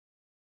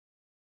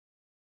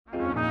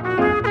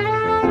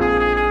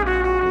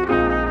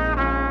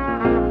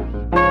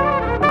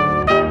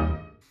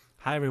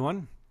Hi,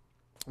 everyone.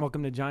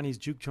 Welcome to Johnny's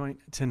Juke Joint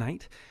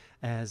tonight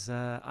as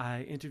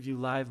I interview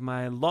live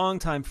my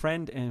longtime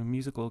friend and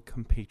musical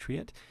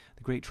compatriot,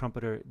 the great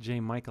trumpeter Jay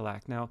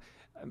Michalak. Now,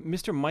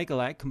 Mr.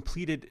 Michalak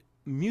completed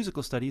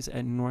musical studies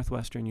at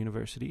Northwestern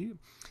University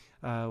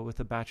with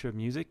a Bachelor of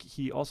Music.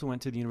 He also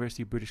went to the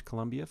University of British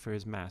Columbia for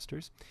his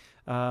master's.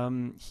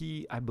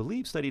 He, I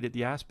believe, studied at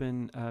the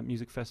Aspen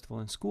Music Festival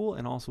and School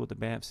and also at the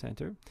Banff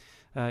Center.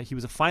 He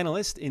was a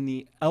finalist in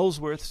the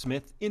Ellsworth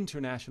Smith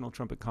International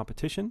Trumpet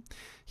Competition.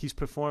 He's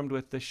performed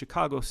with the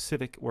Chicago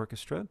Civic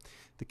Orchestra,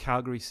 the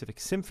Calgary Civic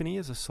Symphony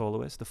as a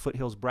soloist, the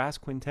Foothills Brass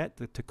Quintet,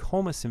 the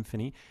Tacoma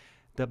Symphony,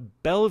 the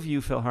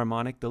Bellevue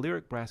Philharmonic, the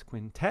Lyric Brass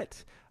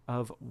Quintet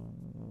of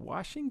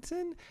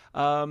Washington,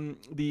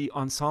 the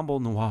Ensemble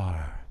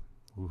Noir,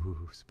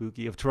 ooh,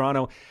 spooky, of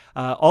Toronto,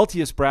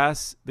 Altius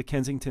Brass, the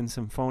Kensington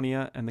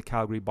Symphonia, and the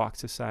Calgary Bach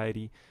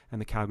Society, and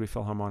the Calgary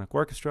Philharmonic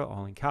Orchestra,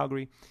 all in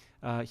Calgary.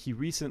 He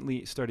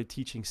recently started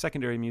teaching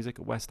secondary music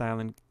at West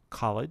Island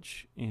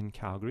College in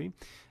Calgary,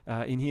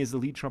 and he is the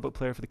lead trumpet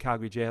player for the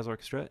Calgary Jazz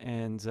Orchestra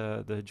and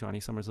the Johnny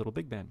Summers Little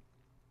Big Band.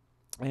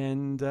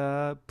 And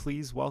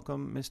please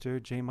welcome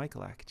Mr. Jay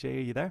Michalak. Jay,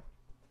 are you there?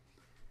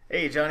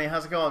 Hey Johnny,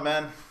 how's it going,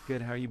 man?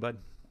 Good. How are you, bud?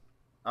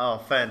 Oh,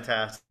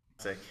 fantastic.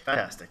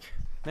 Fantastic.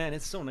 Man,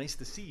 it's so nice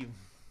to see you.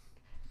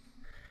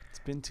 It's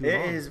been too It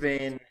long. has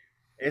been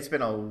it's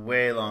been a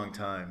way long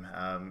time.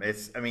 I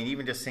mean,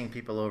 even just seeing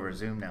people over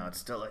Zoom now, it's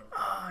still like,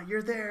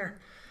 you're there.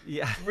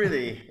 Yeah.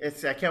 Really,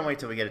 I can't wait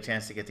till we get a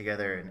chance to get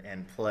together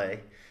and play.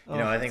 Oh,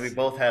 I think we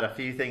both had a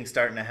few things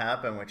starting to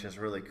happen, which is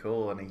really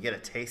cool, and you get a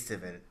taste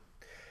of it.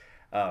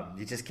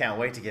 You just can't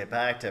wait to get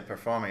back to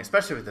performing,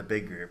 especially with the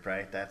big group,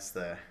 right? That's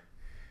the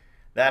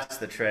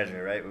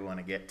treasure, right? We want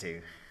to get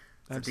to.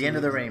 It's at the end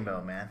of the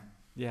rainbow, man.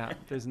 Yeah,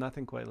 there's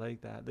nothing quite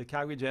like that. The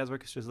Calgary Jazz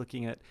Orchestra is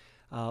looking at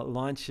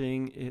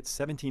launching its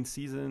 17th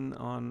season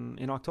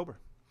in October.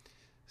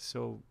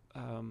 So,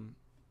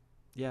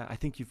 yeah, I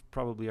think you've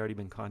probably already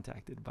been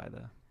contacted by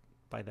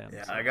them.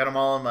 Yeah, So. I got them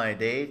all in my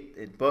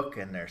date book,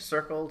 and they're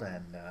circled,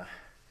 and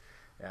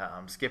yeah,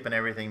 I'm skipping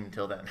everything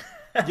until then.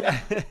 Yeah.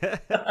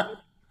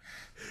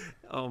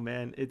 Oh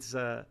man,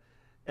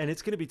 and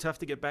it's going to be tough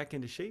to get back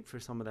into shape for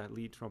some of that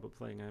lead trumpet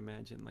playing. I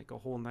imagine like a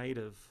whole night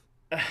of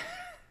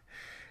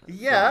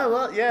Yeah,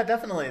 well, yeah,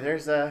 definitely.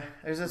 There's a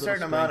little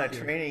certain amount strength of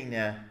here. training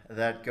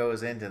that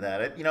goes into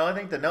that. I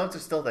think the notes are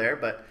still there,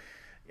 but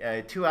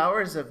 2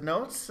 hours of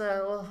notes,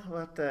 we'll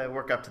have to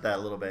work up to that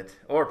a little bit,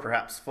 or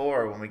perhaps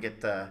four when we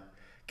get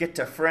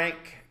to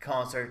Frank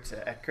concert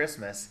at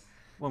Christmas.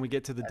 When we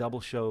get to the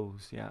double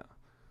shows. Yeah,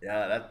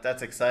 Yeah,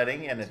 that's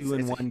exciting, and two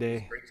in one it's a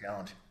day. great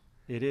challenge.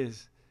 It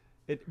is.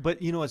 But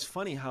it's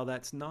funny how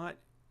that's not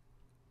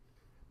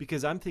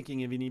because I'm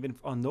thinking even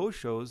on those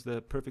shows,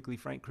 the Perfectly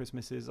Frank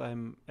Christmases,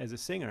 I'm as a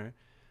singer,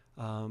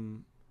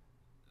 um,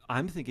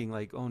 I'm thinking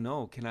like, oh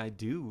no, can I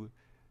do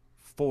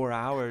 4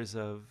 hours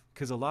of?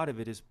 Because a lot of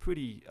it is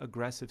pretty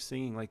aggressive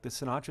singing. Like the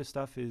Sinatra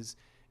stuff is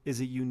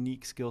a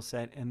unique skill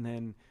set, and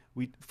then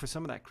we for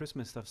some of that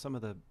Christmas stuff, some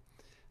of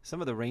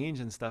the range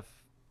and stuff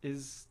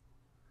is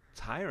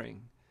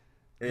tiring.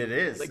 It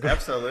is Like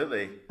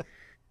absolutely.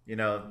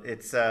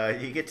 It's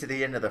you get to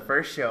the end of the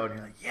first show and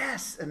you're like,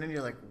 yes, and then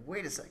you're like,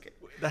 wait a second,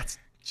 that's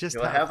just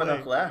do I have enough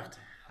halfway. left?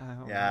 Oh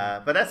man.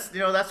 Yeah, but that's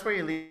where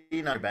you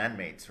lean on your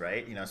bandmates,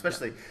 right? Yeah.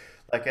 Especially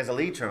like as a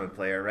lead trumpet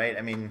player, right?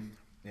 I mean,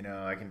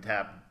 I can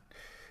tap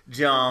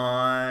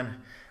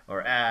John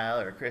or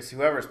Al or Chris,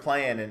 whoever's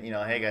playing, and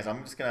hey guys,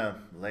 I'm just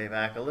gonna lay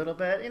back a little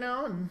bit,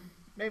 and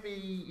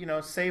maybe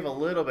save a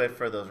little bit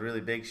for those really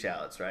big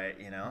shouts, right?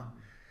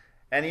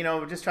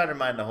 And just try to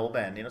remind the whole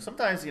band.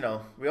 Sometimes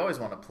we always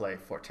want to play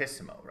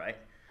fortissimo, right?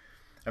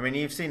 I mean,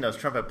 you've seen those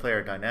trumpet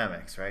player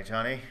dynamics, right,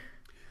 Johnny?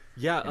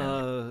 Yeah, You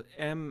know,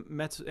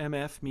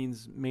 MF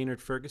means Maynard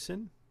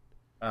Ferguson.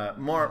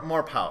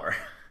 more power.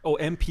 Oh,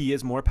 MP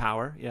is more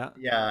power. Yeah.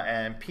 Yeah,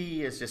 and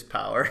P is just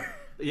power.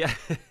 Yeah.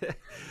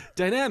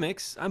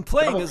 Dynamics. I'm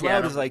playing Double as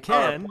loud piano, as I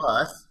power can.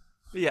 plus,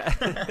 Yeah.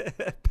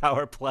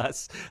 Power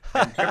plus.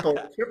 and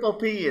triple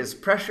P is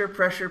pressure,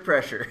 pressure,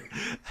 pressure.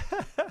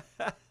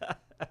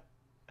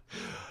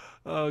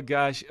 Oh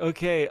gosh.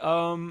 Okay.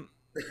 Do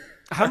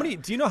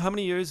you know how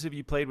many years have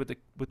you played with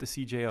the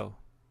CJO?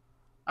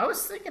 I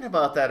was thinking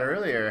about that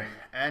earlier,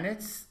 and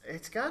it's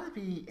got to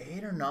be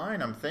 8 or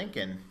 9. I'm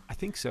thinking I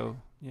think so.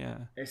 Yeah.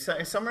 it's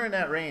somewhere in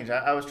that range.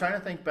 I was trying to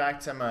think back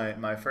to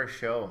my first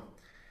show,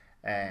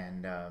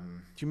 and Do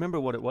you remember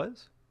what it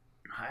was?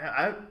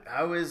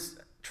 I was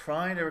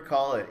trying to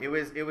recall it. It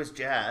was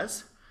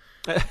jazz,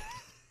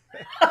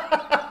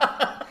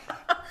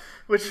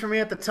 which for me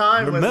at the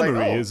time Your was like,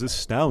 memory oh, is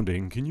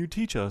astounding. Can you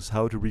teach us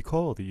how to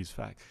recall these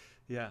facts?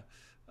 Yeah.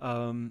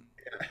 Um,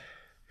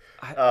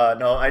 I,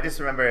 no, I just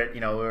remember it. We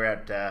were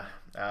at the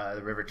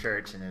River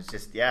Church, and it was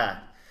just, yeah,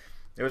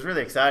 it was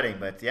really exciting.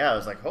 But yeah, I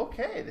was like,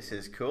 okay, this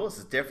is cool. This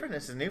is different.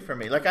 This is new for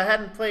me. Like I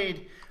hadn't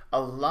played a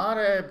lot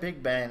of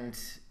big band,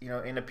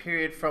 in a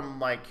period from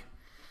like,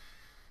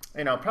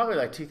 probably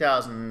like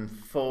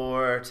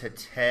 2004 to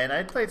 10.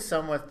 I'd played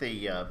some with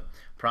the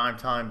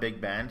Primetime Big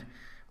Band,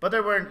 But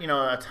there weren't,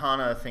 a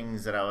ton of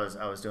things that I was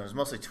doing. It was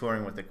mostly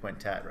touring with the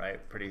quintet, right?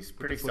 With the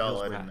Pretty Foothills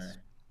solid in Brass.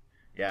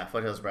 the yeah,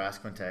 Foothills Brass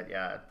Quintet.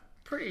 Yeah, And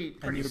pretty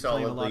you were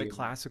playing a lot of solidly.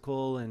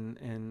 classical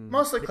and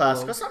Mostly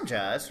classical, piccolo. some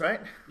jazz,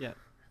 right? Yeah.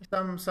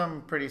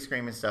 Some pretty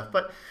screaming stuff,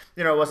 but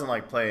it wasn't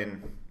like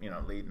playing,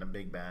 leading a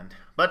big band.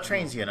 But No.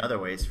 trains you in other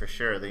ways for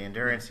sure. The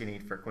endurance you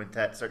need for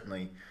quintet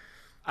certainly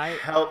I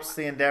helps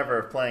the endeavor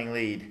of playing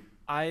lead.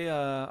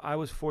 I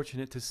was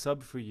fortunate to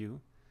sub for you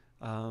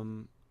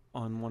um,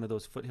 on one of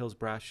those Foothills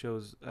Brass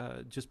shows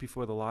just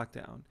before the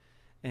lockdown,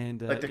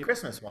 and Like the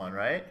Christmas one,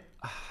 right?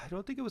 I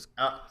don't think it was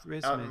Out in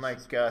Christmas.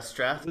 like It was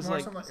Strathmore or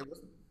like something. It was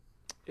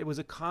it was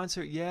a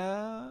concert.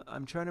 Yeah,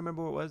 I'm trying to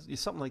remember what it was. Yeah,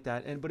 something like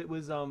that. And but it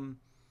was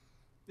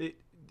it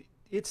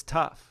it's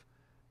tough.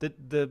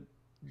 The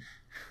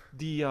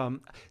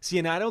see,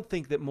 and I don't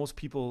think that most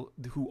people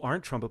who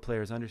aren't trumpet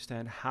players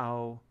understand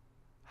how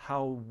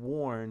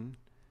worn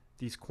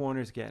these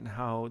corners get and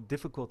how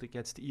difficult it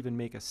gets to even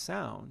make a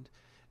sound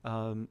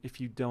if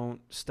you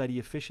don't study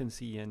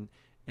efficiency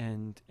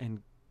and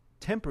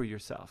temper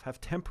yourself, have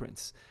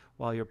temperance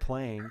while you're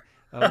playing.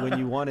 When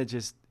you want to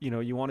just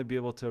you want to be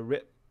able to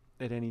rip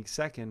at any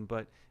second,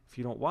 but if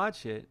you don't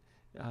watch it,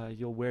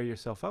 you'll wear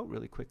yourself out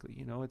really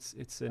quickly.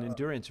 It's an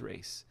endurance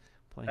race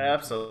playing the trumpet.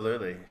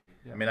 absolutely.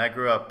 Yeah. I mean, I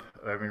grew up.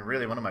 I mean,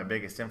 really, one of my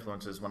biggest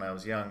influences when I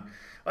was young.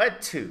 I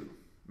had two: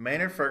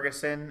 Maynard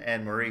Ferguson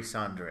and Maurice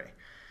Andre.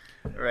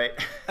 Right.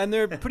 And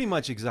they're pretty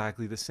much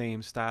exactly the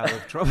same style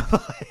of trumpet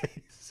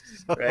players.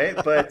 Right?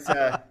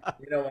 So,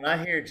 But when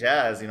I hear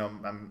jazz,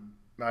 I'm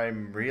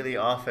really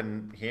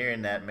often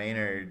hearing that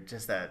Maynard,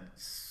 just that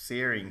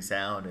searing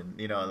sound,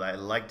 and I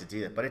like to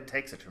do that, but it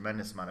takes a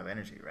tremendous amount of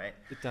energy, right?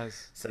 it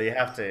does. So you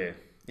have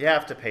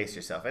to pace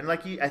yourself, and I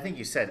think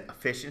you said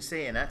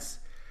efficiency, and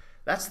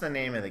that's the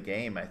name of the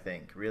game. I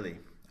think really,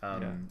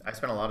 Yeah. I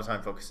spent a lot of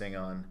time focusing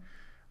on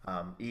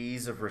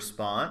ease of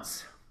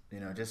response.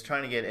 Just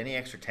trying to get any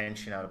extra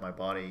tension out of my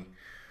body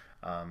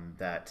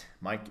that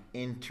might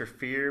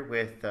interfere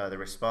with the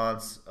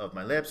response of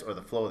my lips or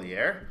the flow of the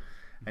air,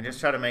 and just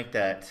try to make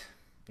that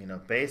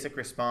basic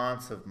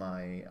response of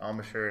my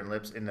embouchure and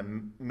lips in the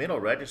middle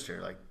register,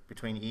 like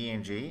between E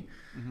and G,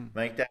 Hmm.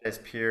 make that as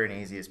pure and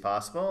easy as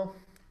possible,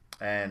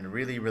 and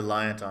really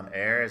reliant on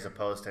air as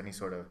opposed to any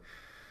sort of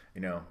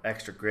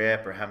extra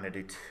grip or having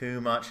to do too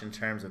much in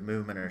terms of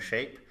movement or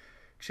shape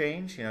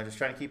change. Just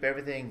trying to keep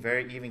everything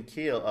very even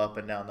keel up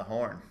and down the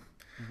horn.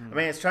 I Hmm.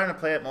 mean, it's trying to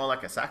play it more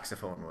like a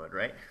saxophone would,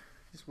 right?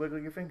 Just wiggle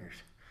your fingers.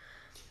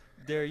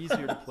 They're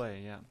easier to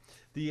play. Yeah.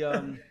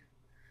 The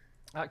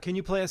can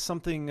you play us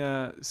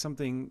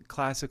something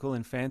classical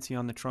and fancy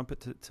on the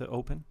trumpet to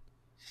open?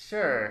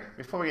 Sure.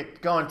 Before we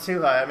get going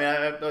too high, I mean,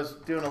 I was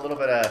doing a little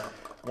bit of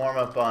warm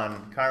up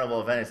on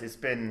Carnival of Venice. It's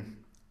been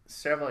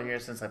several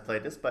years since I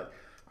played this, but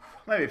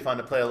it might be fun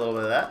to play a little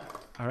bit of that.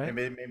 All right.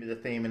 Maybe the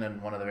theme and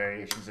then one of the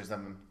variations or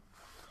something.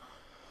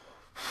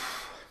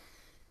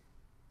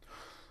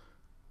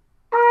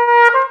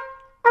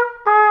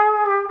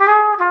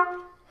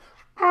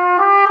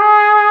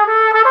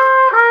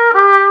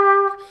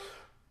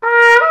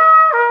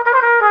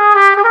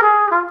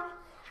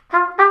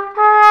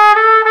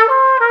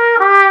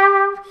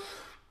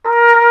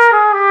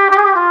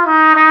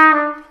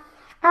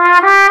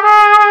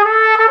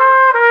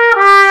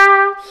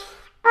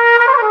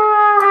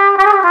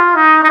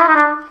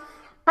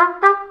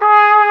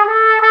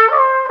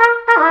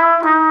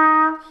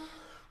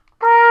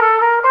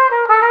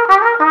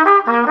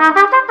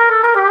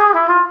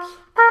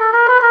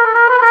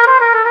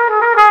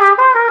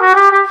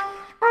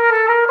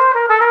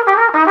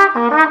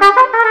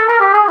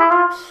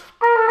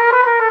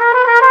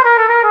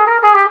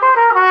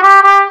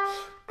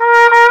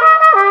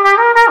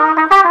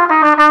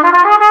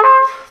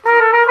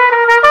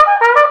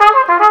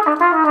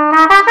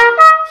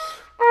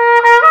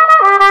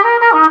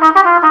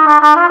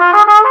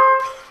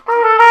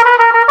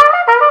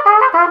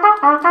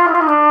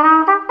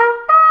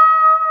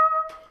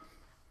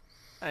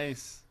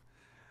 Nice.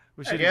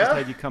 We There should you have just go.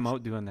 had you come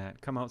out doing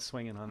that. Come out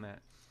swinging on that.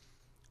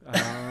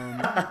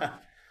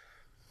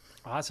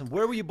 Awesome.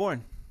 Where were you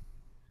born?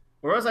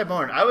 Where was I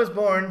born? I was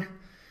born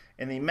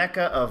in the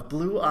Mecca of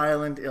Blue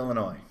Island,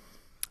 Illinois.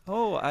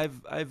 Oh,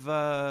 I've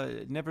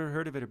never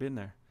heard of it or been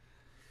there.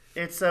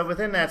 It's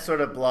within that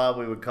sort of blob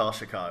we would call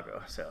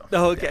Chicago. So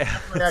Oh, okay.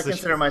 I So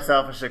consider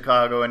myself a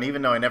Chicago, and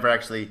even though I never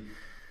actually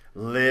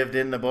lived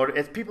in the border,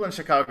 it's people in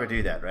Chicago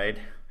do that, right?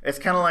 It's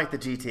kind of like the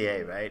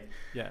GTA, right?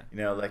 yeah,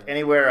 Like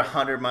anywhere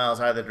 100 miles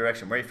either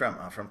direction. Where are you from?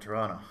 I'm from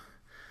Toronto.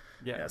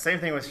 yeah, Yeah, same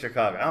thing with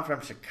Chicago. I'm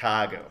from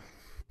Chicago.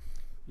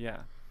 yeah.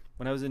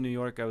 When I was in New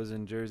York, I was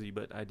in Jersey,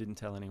 but I didn't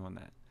tell anyone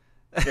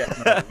Yeah,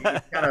 no, you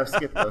that. kind of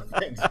skip those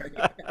things,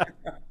 right?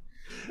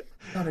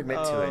 Don't admit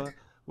to it.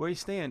 Where are you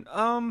staying?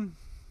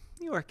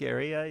 New York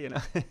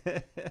area.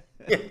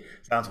 Yeah,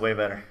 sounds way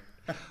better.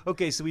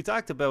 Okay, so we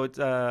talked about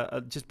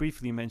just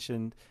briefly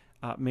mentioned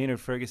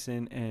Maynard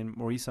Ferguson and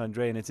Maurice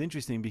Andre, and it's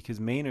interesting because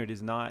Maynard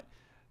is not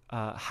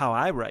how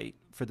I write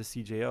for the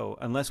CJO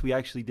unless we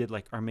actually did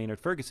like our Maynard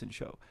Ferguson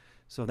show.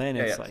 So then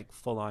Yeah, it's yeah. like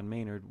full on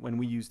Maynard when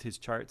we used his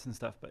charts and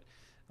stuff. But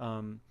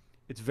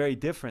it's very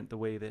different the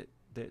way that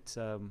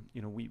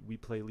we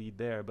play lead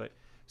there. But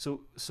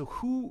so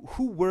who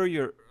were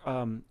your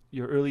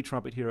early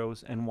trumpet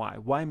heroes, and why?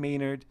 Why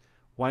Maynard?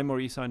 Why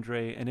Maurice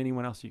Andre? And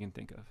anyone else you can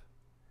think of?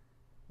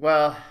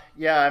 Well,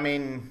 yeah, I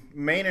mean,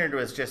 Maynard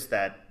was just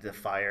the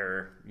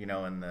fire,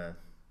 and the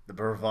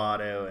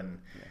bravado and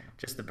Yeah.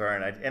 just the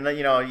burn.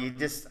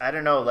 I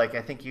don't know, like,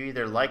 I think you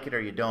either like it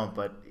or you don't,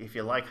 but if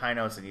you like high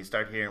notes and you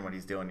start hearing what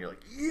he's doing, you're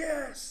like,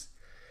 yes!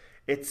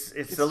 It's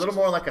a little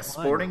more like a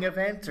fun. sporting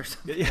event or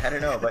something. Yeah. I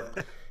don't know,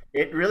 but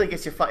it really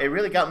gets you, it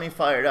really got me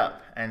fired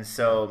up. And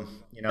so,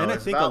 And I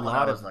it's think about when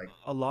I was like,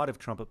 a lot of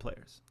trumpet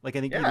players, like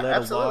I think he yeah, led a lot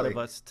absolutely. of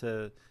us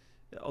to,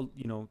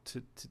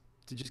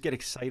 to just get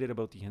excited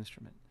about the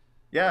instrument.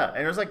 Yeah,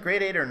 and it was like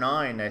grade 8 or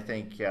 9, I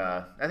think.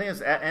 I think it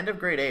was at end of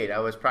grade 8. I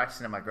was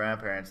practicing at my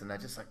grandparents, and I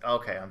just like,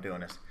 okay, I'm doing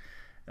this.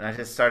 And I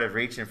just started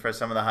reaching for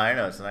some of the high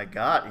notes, and I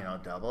got,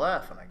 double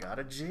F, and I got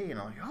a G, and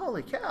I'm like,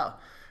 holy cow.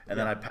 And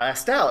then Yeah. I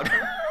passed out.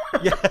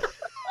 Yeah.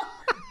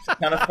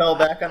 Kind of fell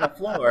back on the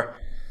floor.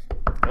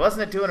 I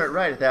wasn't doing it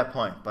right at that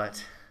point,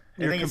 but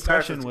I Your think it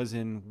starts compression with, was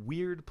in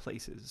weird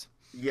places.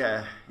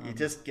 yeah, you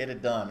just get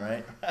it done,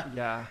 right?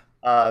 Yeah.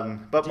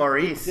 But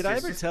Maurice, Did I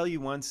ever tell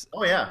you once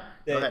oh yeah,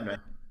 go that ahead, man.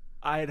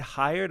 I had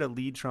hired a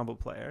lead trumpet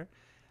player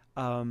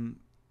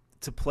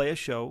to play a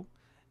show,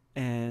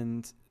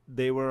 and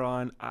they were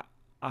on,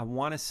 I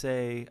want to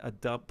say, a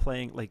dub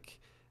playing, like,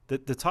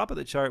 the top of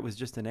the chart was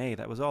just an A.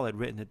 That was all I'd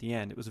written at the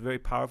end. It was a very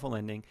powerful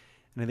ending,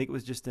 and I think it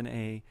was just an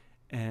A.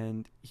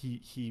 And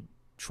he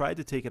tried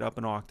to take it up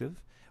an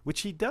octave,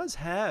 which he does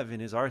have in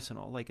his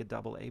arsenal, like a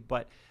double A,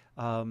 but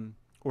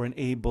or an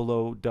A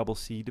below double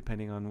C,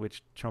 depending on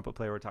which trumpet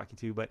player we're talking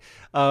to. But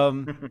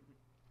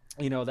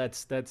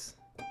that's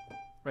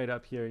right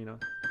up here,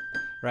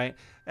 right?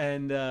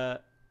 And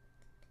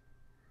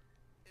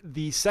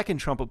the second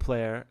trumpet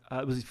player,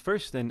 it was the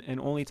first and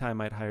only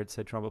time I'd hired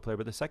said trumpet player,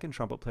 but the second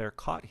trumpet player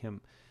caught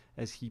him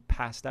as he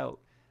passed out,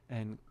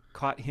 and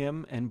caught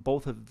him and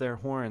both of their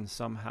horns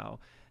somehow.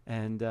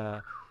 And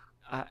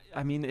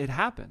I mean, it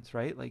happens,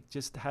 right? Like,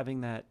 just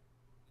having that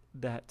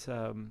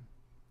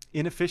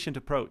inefficient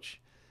approach,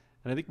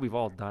 and I think we've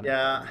all done it.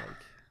 Yeah, Like,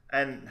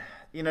 and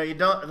you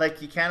don't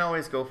like you can't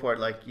always go for it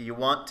like you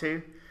want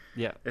to.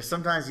 yeah, There's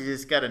sometimes you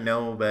just got to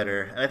know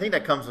better, and I think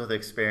that comes with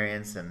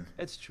experience. And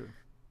it's true.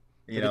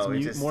 you But it's know, it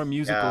just more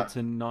musical yeah,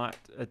 to not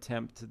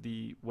attempt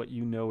what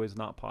you know is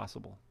not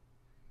possible.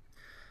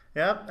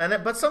 yeah.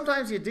 But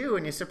sometimes you do,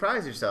 and you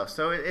surprise yourself.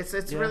 So it's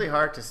Yeah. really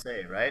hard to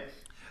say, right?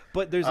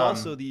 But there's Um,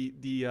 also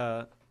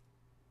the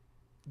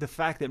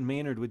fact that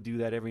Maynard would do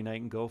that every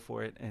night and go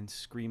for it and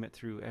scream it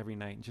through every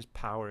night and just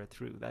power it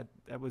through.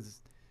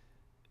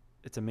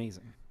 It's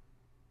amazing.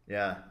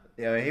 yeah,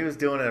 yeah. He was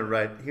doing it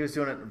right. He was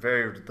doing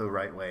it the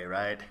right way,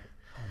 right?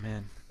 Oh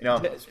man.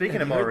 Speaking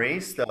Have of you heard?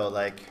 Maurice, though,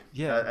 like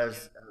Yeah. I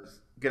was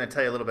gonna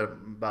tell you a little bit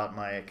about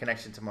my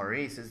connection to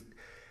Maurice. Is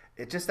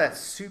it just that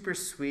super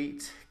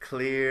sweet,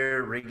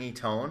 clear, ringy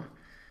tone,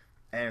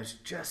 and it was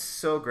just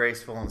so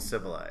graceful and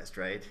civilized,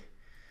 right?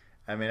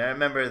 I mean, I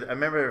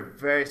remember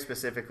very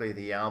specifically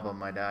the album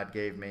my dad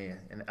gave me,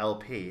 an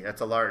LP. That's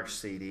a large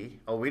CD.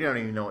 Oh, we don't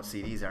even know what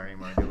CDs are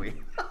anymore, do we?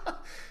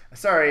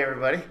 Sorry,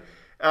 everybody.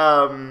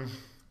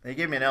 They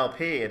gave me an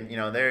LP, and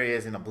there he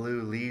is in a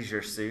blue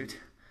leisure suit,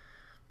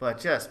 but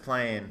just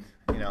playing,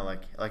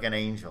 like an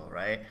angel,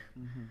 right?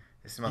 Hmm.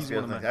 This must He's be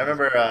one the of my thing. I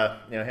favorites.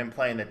 remember, him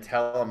playing the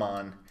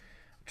Telemon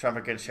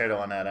trumpet concerto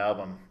on that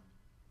album,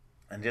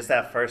 and just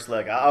that first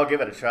lick. I'll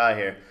give it a try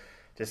here,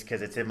 just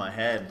because it's in my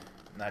head,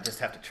 and I just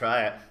have to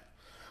try it.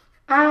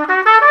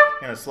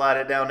 Slide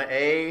it down to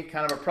A,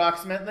 kind of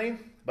approximately,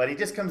 but he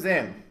just comes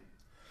in.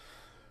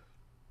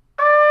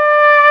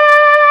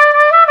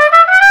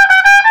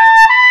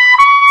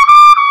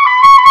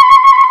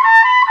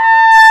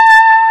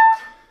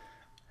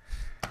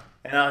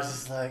 And I was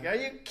just like, are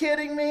you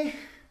kidding me?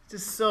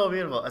 Just so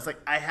beautiful. I was like,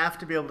 I have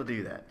to be able to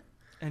do that.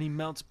 And he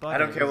melts I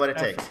butter. don't care was what it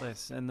takes.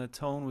 effortless, and the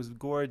tone was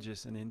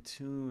gorgeous and in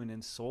tune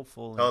and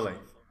soulful. And, Totally.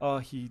 oh,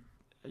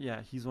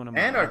 he's one of my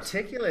And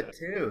absolute. articulate,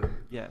 too.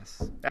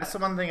 Yes. That's the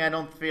one thing I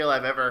don't feel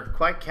I've ever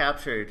quite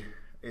captured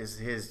is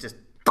his just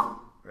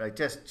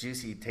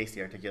juicy,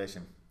 tasty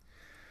articulation.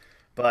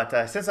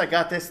 But since I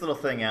got this little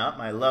thing out,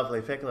 my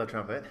lovely piccolo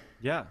trumpet,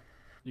 Yeah.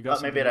 You got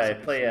thought maybe something else I'd up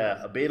your play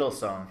sleeve. a Beatles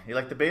song. You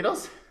like the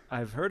Beatles?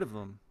 I've heard of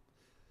them.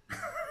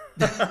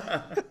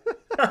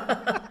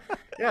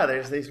 Yeah,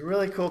 there's these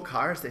really cool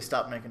cars they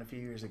stopped making a few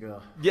years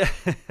ago. Yeah.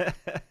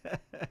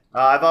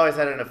 I've always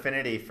had an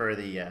affinity for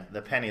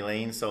the Penny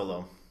Lane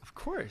solo. Of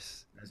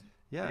course.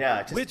 Yeah.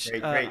 Yeah, just Which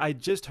great. I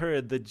just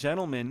heard the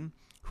gentleman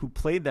who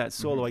played that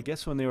solo, I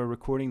guess when they were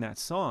recording that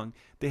song,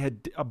 they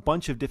had a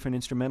bunch of different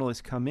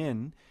instrumentalists come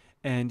in,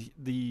 and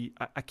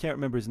I can't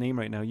remember his name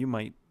right now. You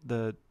might.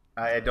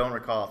 I don't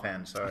recall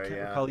offhand, I sorry. can't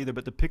Yeah. recall either,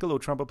 but the piccolo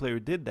trumpet player who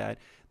did that,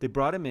 they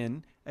brought him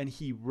in, and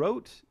he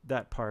wrote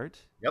that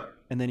part, Yep.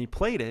 and then he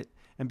played it,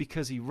 and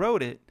because he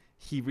wrote it,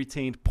 he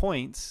retained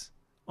points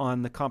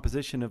on the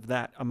composition of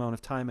that amount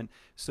of time, and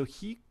so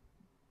he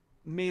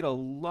made a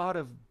lot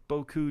of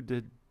beaucoup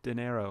de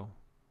dinero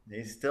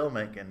He's still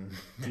making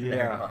dinner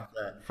Yeah, off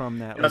that. from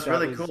that. You know, Like it's that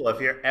really was, cool.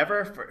 If you're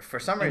ever, for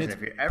some and reason,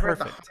 it's if you're ever at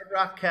the perfect. Hard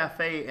Rock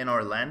Cafe in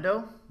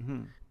Orlando,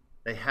 Hmm.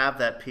 they have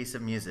that piece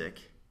of music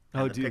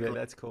Oh, and the do they? piccolo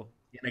That's cool.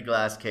 in a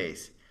glass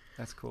case.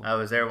 That's cool. I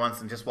was there once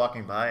and just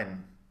walking by,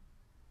 and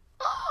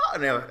oh,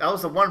 no, I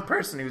was the one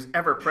person who's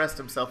ever pressed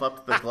himself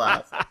up to the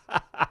glass,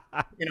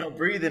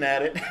 breathing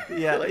at it,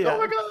 Yeah, like, oh yeah.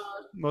 my God.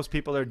 Most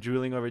people are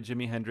drooling over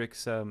Jimi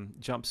Hendrix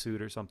jumpsuit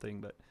or something,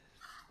 but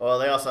Well,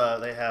 they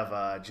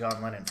have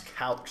John Lennon's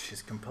couch,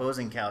 his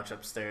composing couch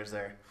upstairs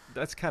there.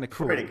 that's kind of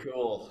Pretty cool.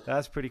 cool.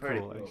 That's pretty Pretty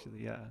cool, cool.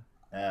 actually. Yeah,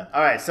 Yeah.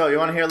 All right, so you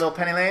want to hear a little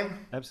Penny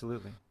Lane?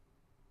 absolutely.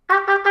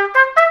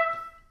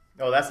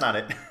 Oh, that's not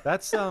it.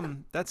 That's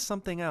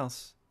something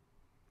else.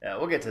 Yeah,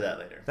 we'll get to that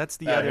later. That's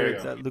the Here other.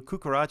 we go. The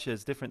cucaracha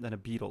is different than a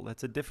beetle.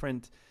 That's a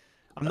different.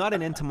 I'm not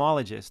an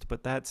entomologist,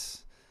 but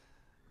that's.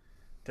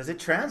 Does it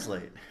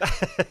translate?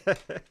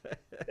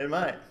 It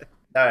might.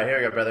 All right, here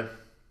we go, brother.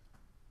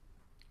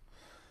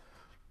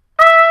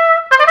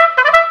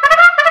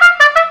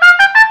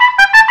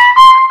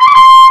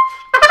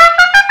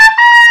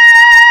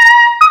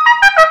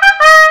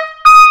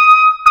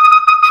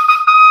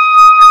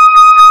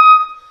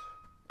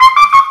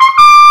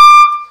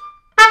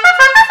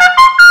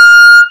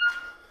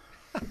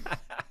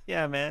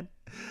 Yeah, man.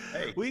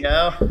 There you We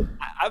go.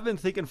 I've been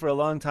thinking for a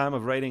long time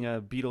of writing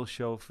a Beatles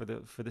show for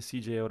the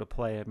CJO to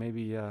play it.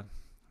 Maybe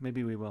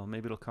we will.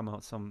 Maybe it'll come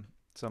out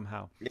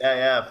somehow. Yeah,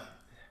 yeah.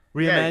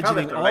 Yeah, you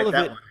probably have Reimagining to all write of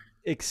that it one.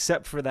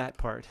 except for that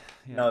part.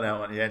 Yeah, No, that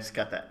one. Yeah, I just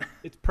got that.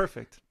 it's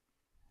perfect.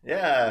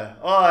 Yeah.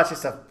 Oh,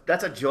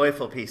 that's a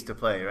joyful piece to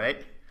play,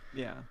 right?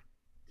 Yeah,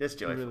 Just it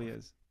joyful. really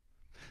is.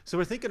 So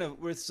we're thinking of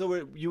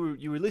you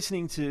were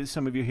listening to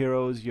some of your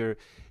heroes, your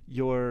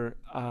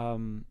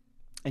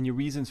and your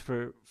reasons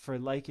for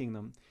liking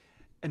them.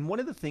 And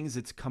one of the things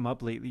that's come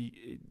up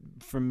lately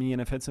for me,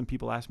 and I've had some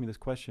people ask me this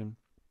question,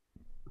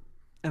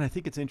 and I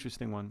think it's an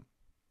interesting one,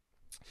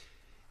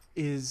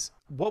 is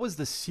what was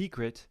the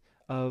secret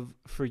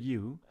for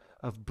you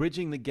of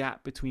bridging the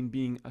gap between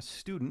being a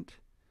student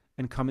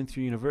and coming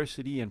through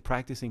university and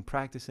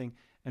practicing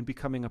and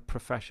becoming a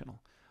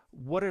professional?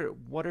 What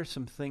are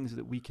some things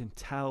that we can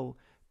tell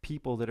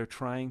people that are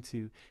trying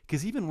to,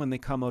 because even when they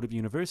come out of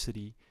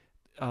university,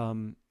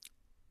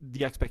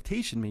 the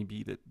expectation may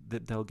be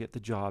that they'll get the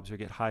jobs or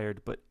get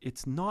hired, but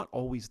it's not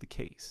always the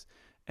case.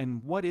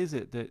 And what is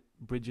it that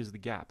bridges the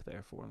gap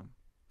there for them,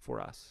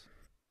 for us?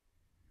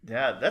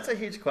 Yeah, that's a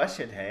huge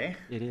question, hey?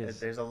 It is.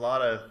 There's a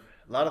lot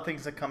of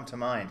things that come to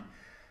mind.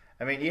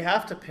 I mean, you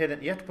have to put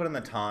in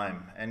the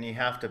time, and you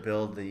have to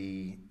build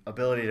the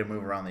ability to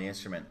move around the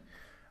instrument.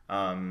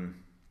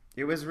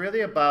 It was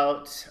really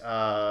about,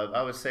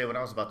 I would say, when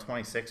I was about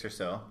 26 or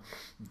so,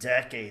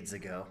 decades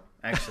ago,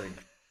 actually.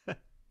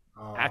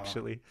 Oh,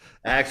 Actually.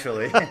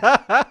 actually,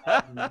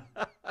 I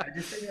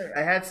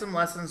had some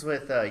lessons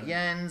with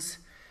Jens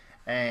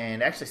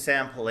and actually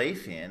Sam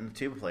Palafian, the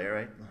tuba player,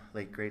 right?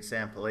 Late great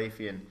Sam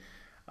Palafian.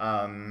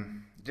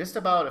 Just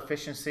about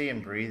efficiency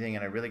and breathing,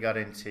 and I really got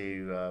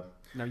into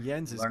Now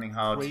Jens is learning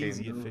how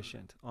crazy to move,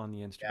 efficient on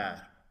the instrument.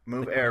 yeah,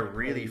 move Like when air he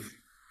really plays.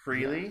 Yeah.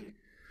 freely.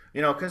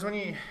 Because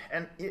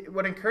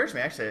what encouraged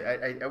me, actually,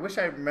 I wish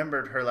I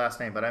remembered her last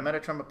name, but I met a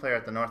trumpet player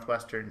at the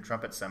Northwestern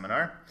Trumpet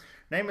Seminar.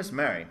 Her name was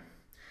Mary.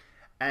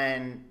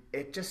 And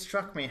it just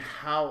struck me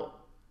how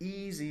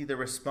easy the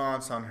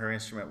response on her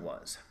instrument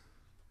was,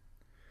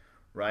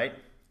 right?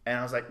 And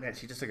I was like, man,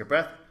 she just took a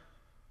breath,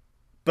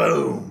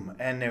 boom,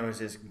 and there was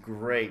this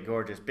great,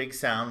 gorgeous, big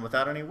sound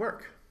without any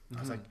work. I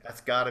was like,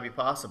 that's got to be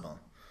possible,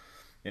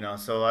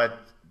 So I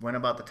went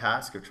about the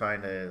task of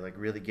trying to like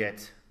really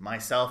get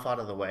myself out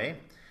of the way.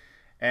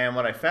 And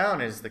what I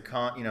found is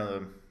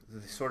the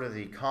sort of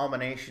the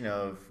combination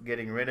of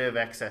getting rid of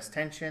excess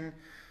tension,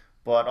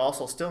 but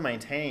also still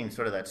maintaining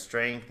sort of that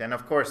strength, and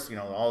of course,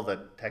 all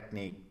the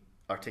technique,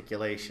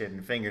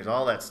 articulation, fingers,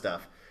 all that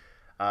stuff.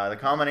 The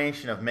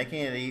combination of making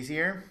it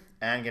easier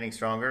and getting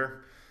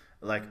stronger,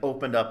 like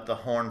opened up the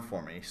horn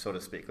for me, so to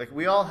speak. Like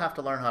we all have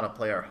to learn how to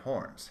play our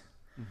horns,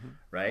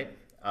 right?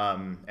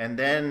 And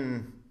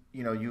then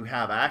you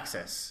have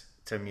access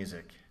to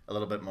music a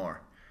little bit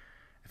more,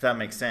 if that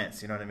makes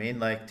sense. You know what I mean?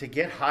 Like to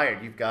get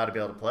hired, you've got to be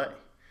able to play.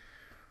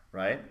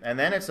 Right? And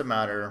then it's a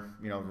matter,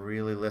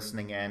 really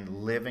listening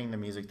and living the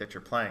music that you're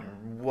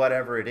playing,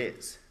 whatever it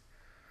is.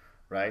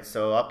 Right?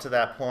 So up to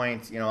that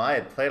point, I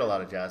had played a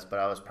lot of jazz, but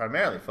I was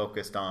primarily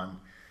focused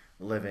on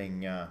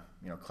living,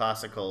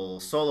 classical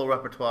solo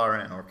repertoire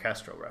and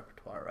orchestral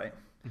repertoire, right?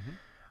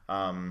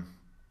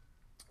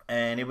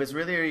 And it was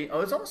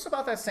almost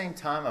about that same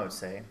time, I would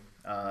say,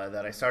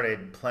 that I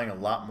started playing a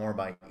lot more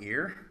by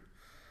ear.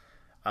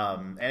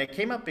 And it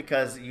came up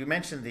because you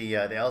mentioned the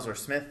Ellsworth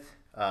Smith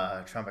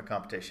trumpet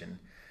competition.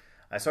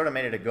 I sort of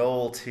made it a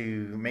goal to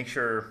make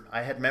sure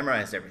I had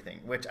memorized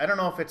everything, which I don't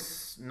know if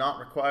it's not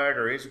required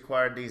or is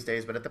required these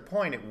days, but at the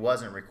point it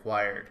wasn't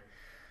required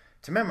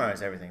to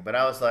memorize everything. But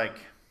I was like,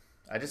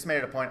 I just made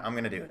it a point, I'm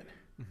going to do it.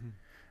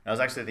 I was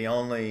actually the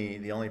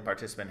only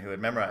participant who had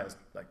memorized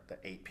like the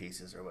 8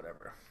 pieces or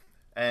whatever.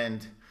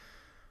 And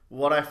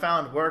what I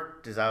found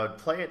worked is I would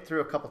play it through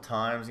a couple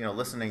times,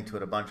 listening to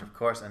it a bunch, of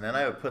course, and then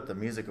I would put the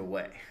music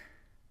away.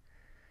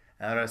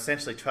 And I would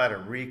essentially try to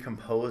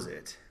recompose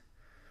it,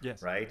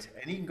 Yes. right?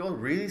 And you can go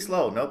really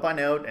slow, note by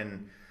note,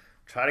 and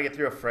try to get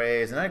through a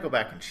phrase, and I go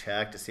back and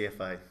check to see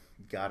if I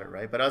got it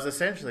right. But I was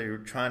essentially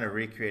trying to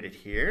recreate it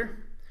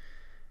here,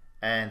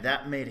 and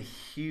that made a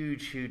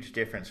huge, huge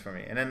difference for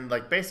me. And then,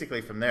 like,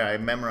 basically from there, I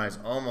memorize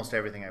almost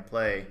everything I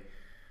play,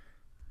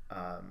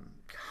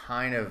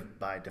 kind of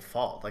by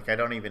default. Like, I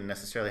don't even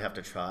necessarily have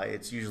to try.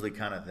 It's usually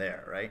kind of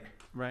there, right?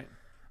 Right.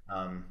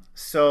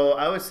 So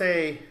I would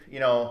say,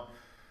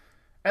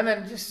 and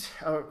then just,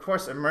 of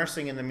course,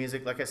 immersing in the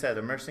music. Like I said,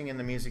 immersing in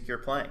the music you're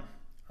playing.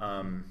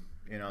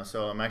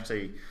 So I'm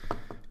actually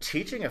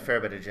teaching a fair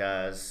bit of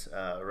jazz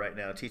right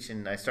now.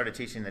 I started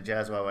teaching the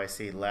Jazz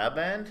YYC lab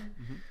band,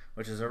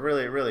 which is a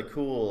really, really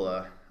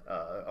cool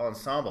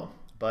ensemble.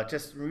 But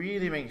just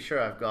really making sure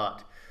I've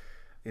got,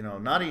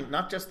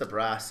 not just the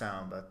brass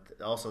sound, but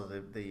also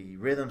the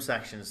rhythm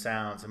section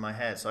sounds in my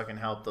head, so I can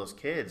help those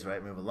kids,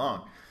 right, move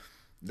along.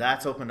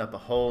 That's opened up a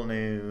whole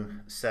new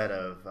set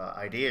of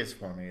ideas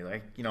for me.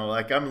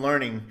 Like I'm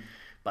learning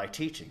by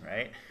teaching,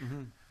 right?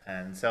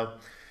 And so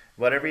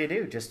whatever you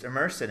do, just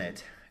immerse in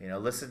it.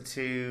 Listen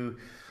to,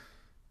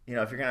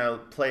 if you're going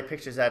to play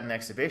pictures at an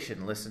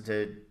exhibition, listen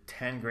to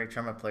 10 great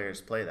trumpet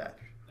players play that.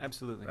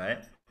 Absolutely.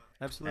 Right?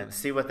 Absolutely. And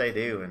see what they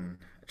do and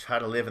try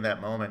to live in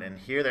that moment and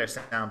hear their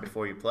sound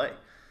before you play.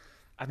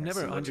 I've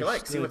never see what understood. you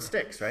like, see what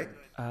sticks, right?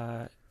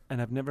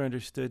 And I've never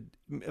understood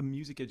a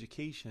music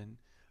education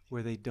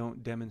where they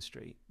don't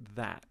demonstrate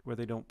that, where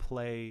they don't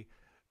play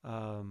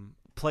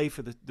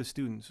for the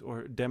students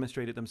or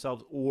demonstrate it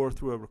themselves or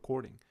through a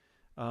recording.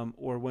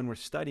 Or when we're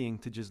studying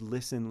to just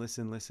listen. That's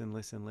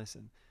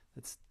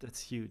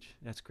huge.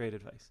 That's great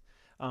advice.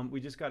 We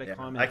just got a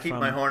comment. I keep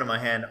my horn in my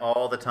hand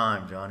all the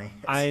time, Johnny.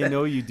 I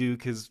know you do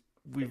because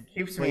we've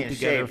played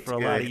together for a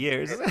lot of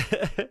years.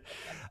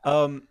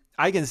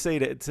 I can say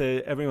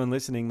to everyone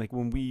listening, like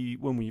when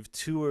we've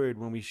toured,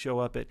 when we show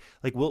up at,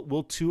 like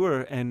we'll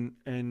tour and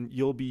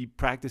you'll be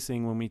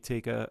practicing when we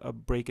take a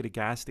break at a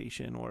gas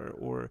station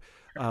or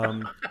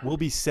we'll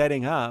be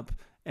setting up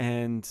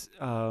and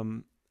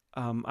I'm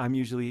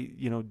usually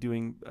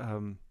doing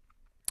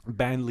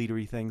band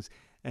leadery things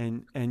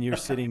and you're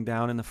sitting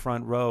down in the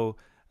front row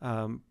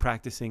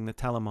practicing the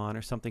telemon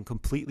or something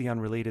completely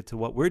unrelated to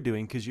what we're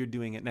doing because you're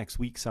doing it next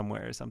week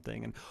somewhere or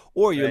something,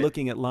 or you're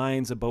looking at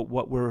lines about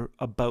what we're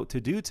about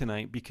to do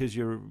tonight because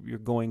you're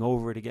going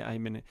over it again. I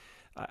mean,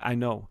 I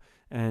know,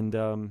 and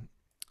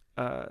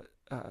I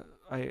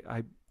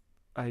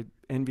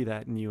envy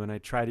that in you, and I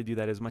try to do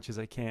that as much as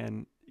I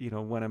can,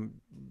 when I'm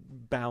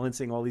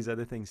balancing all these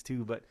other things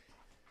too. But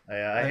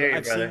I hear you,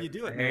 I've brother. seen you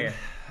do it, man.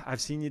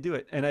 I've seen you do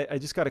it, and I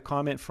just got a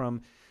comment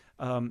from.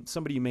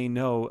 Somebody you may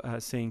know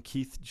saying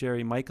Keith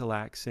Jerry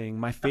Michalak saying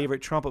my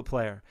favorite trumpet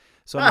player.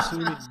 So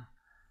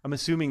I'm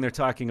assuming they're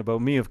talking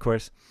about me, of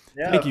course.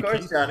 Yeah, Thank of you,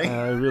 course, Keith. Johnny.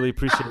 I really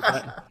appreciate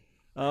that.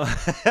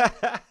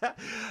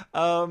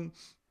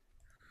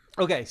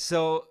 Okay,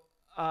 so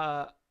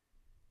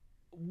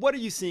what are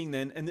you seeing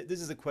then? And this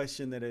is a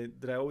question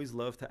that I always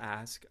love to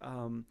ask,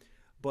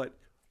 but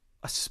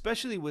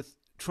especially with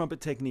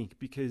trumpet technique,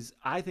 because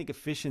I think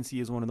efficiency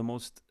is one of the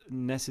most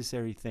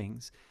necessary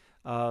things.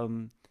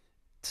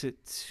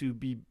 To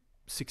be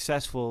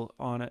successful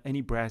on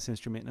any brass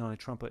instrument and on a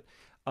trumpet.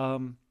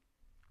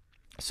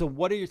 So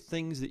what are your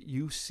things that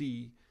you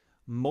see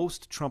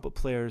most trumpet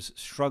players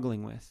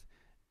struggling with,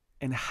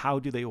 and how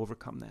do they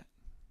overcome that?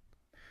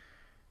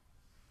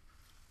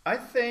 I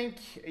think,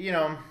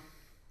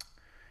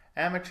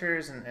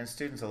 amateurs and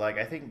students alike,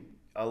 I think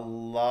a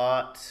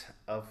lot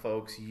of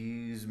folks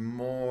use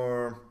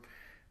more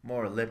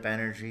lip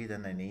energy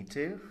than they need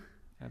to.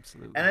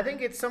 Absolutely. And I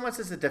think it's so much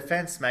as a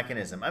defense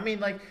mechanism. I mean,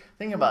 like,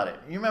 think about it.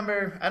 You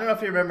remember, I don't know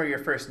if you remember your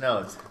first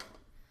notes.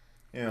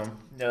 They're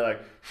like,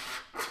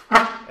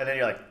 and then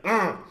you're like,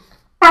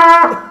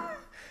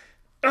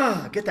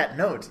 get that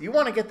note. You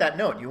want to get that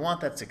note. You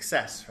want that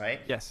success, right?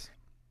 Yes.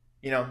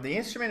 The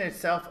instrument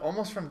itself,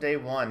 almost from day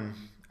one,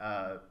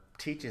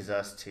 teaches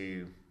us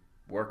to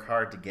work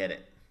hard to get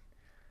it,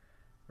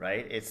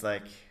 right? It's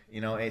like,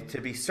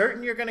 to be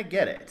certain you're going to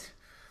get it,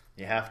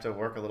 you have to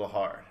work a little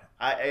hard.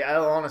 I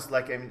honestly,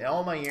 like, in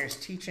all my years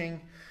teaching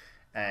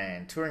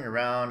and touring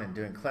around and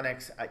doing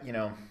clinics,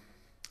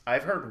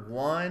 I've heard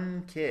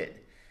one kid,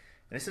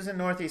 and this is in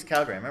Northeast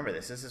Calgary. I remember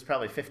this. This is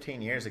probably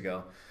 15 years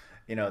ago.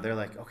 They're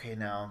like, okay,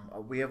 now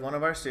we have one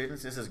of our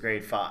students. This is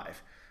grade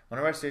 5. One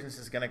of our students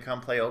is going to come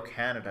play O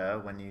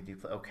Canada when you do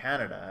play O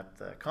Canada at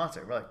the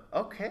concert. We're like,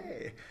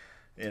 okay,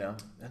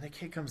 and the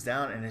kid comes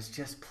down and is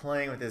just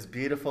playing with this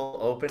beautiful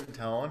open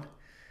tone.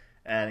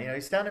 And, he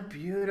sounded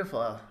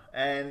beautiful.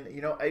 And,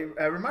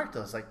 I remarked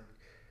those, like,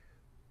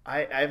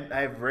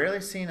 I've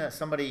rarely seen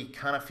somebody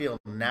kind of feel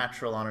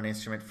natural on an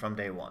instrument from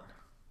day one.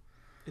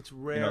 It's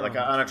rare. Like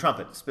on a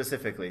trumpet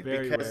specifically.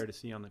 Very because rare to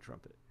see on the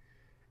trumpet.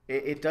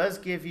 It does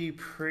give you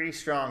pretty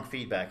strong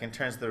feedback in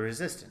terms of the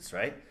resistance,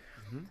 right?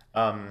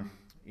 Mm-hmm.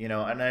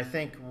 And I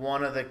think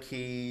one of the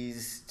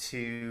keys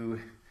to,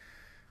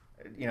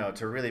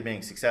 to really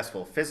being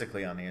successful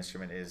physically on the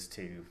instrument is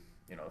to,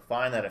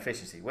 find that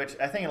efficiency, which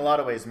I think in a lot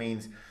of ways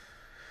means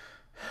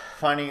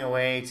finding a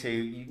way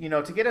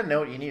to, to get a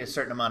note, you need a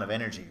certain amount of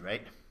energy,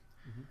 right?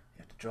 Mm-hmm. You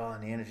have to draw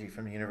on the energy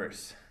from the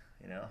universe,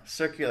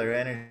 circular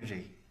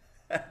energy.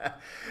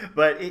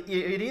 But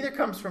it either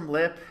comes from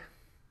lip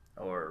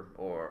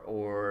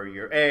or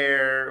your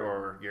air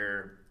or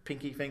your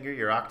pinky finger,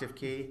 your octave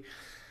key.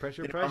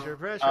 Pressure, You know, pressure,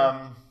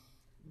 pressure.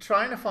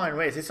 Trying to find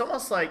ways. It's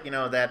almost like,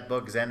 that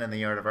book Zen and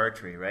the Art of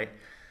Archery, right?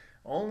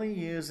 Only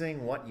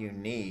using what you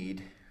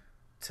need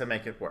to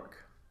make it work.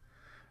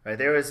 Right?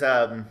 There was,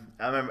 I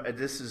remember,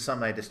 this is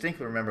something I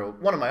distinctly remember,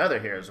 one of my other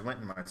heroes,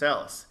 Wynton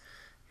Marsalis.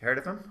 You heard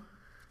of him?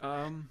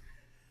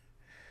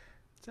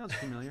 Sounds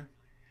familiar.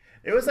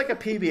 It was like a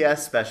PBS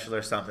special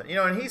or something.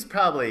 And he's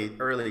probably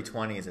early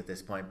 20s at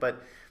this point,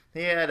 but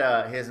he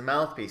had his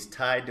mouthpiece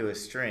tied to a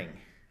string.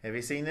 Have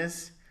you seen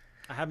this?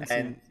 I haven't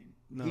And seen.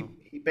 No.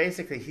 he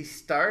basically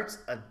starts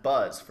a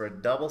buzz for a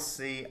double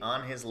C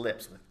on his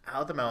lips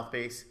without the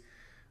mouthpiece,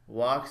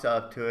 walks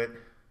up to it,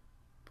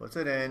 puts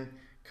it in,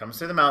 comes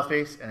to the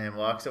mouthpiece, and then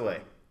walks away.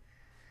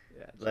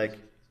 Yeah. Like,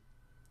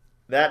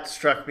 that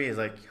struck me as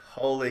like,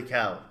 holy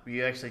cow,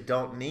 you actually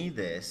don't need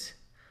this,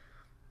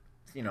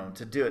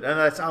 to do it. And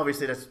that's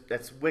obviously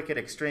that's wicked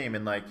extreme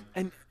and like.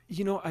 And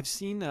I've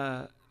seen.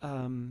 I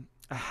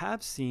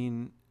have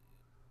seen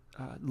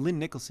Lynn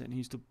Nicholson. He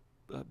used to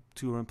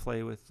tour and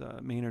play with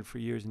Maynard for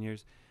years and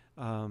years.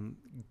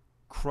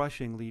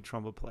 Crushing lead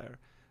trumpet player,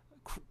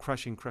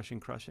 crushing,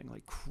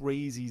 like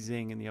crazy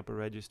zing in the upper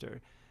register,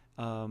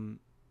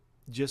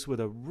 just with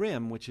a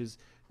rim, which is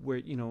where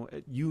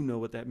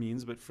what that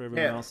means, but for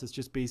everyone else, it's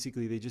just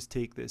basically they just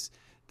take this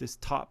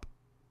top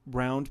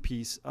round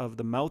piece of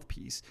the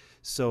mouthpiece,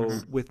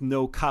 so with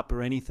no cup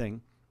or anything,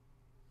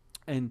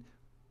 and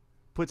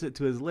puts it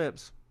to his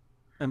lips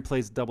and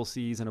plays double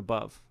C's and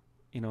above,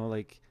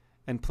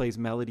 and plays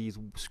melodies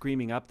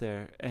screaming up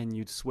there, and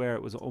you'd swear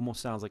it was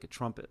almost sounds like a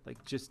trumpet,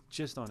 like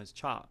just on his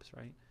chops,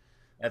 right?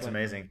 That's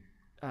amazing.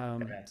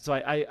 So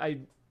I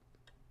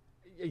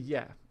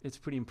it's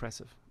pretty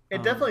impressive.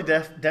 It definitely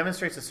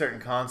demonstrates a certain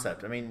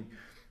concept. I mean,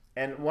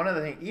 and one of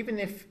the things, even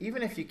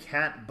if you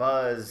can't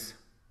buzz,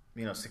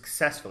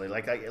 successfully,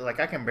 like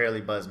I can barely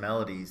buzz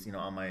melodies,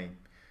 on my,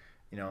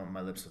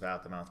 my lips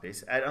without the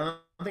mouthpiece. I don't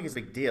think it's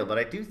a big deal, but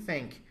I do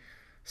think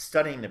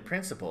studying the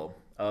principle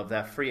of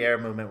that free air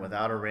movement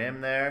without a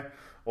rim there,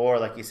 or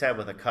like you said,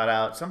 with a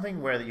cutout,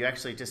 something where you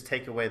actually just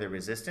take away the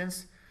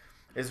resistance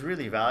is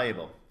really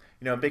valuable.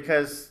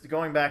 Because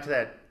going back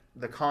to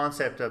the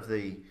concept of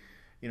the,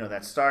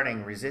 that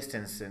starting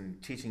resistance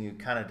and teaching you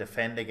kind of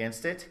defend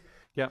against it.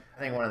 Yeah. I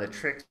think one of the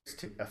tricks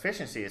to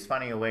efficiency is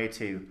finding a way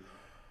to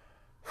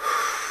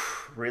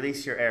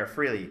release your air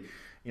freely.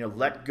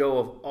 Let go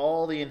of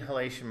all the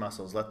inhalation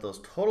muscles. Let those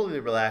totally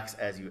relax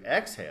as you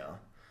exhale,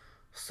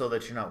 so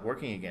that you're not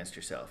working against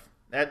yourself.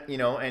 That,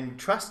 and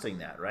trusting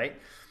that, right?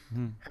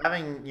 Mm-hmm.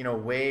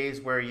 Having,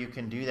 ways where you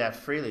can do that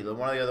freely.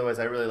 One of the other ways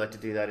I really like to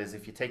do that is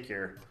if you take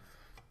your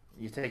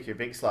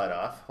big slide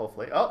off,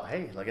 hopefully. Oh,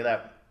 hey, look at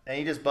that. And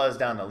you just buzz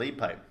down the lead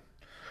pipe.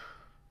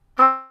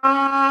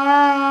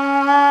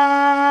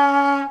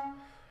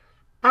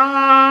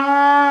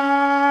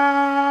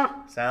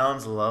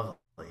 Sounds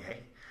lovely,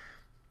 hey?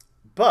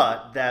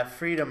 But that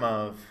freedom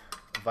of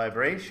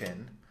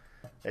vibration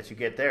that you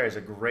get there is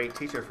a great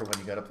teacher for when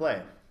you got to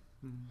play.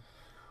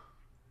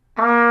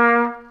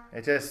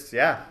 It just,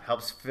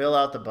 helps fill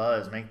out the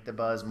buzz, make the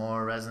buzz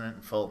more resonant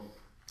and full.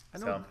 I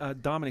know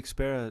Dominic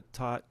Spera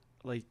taught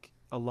like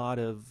a lot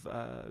of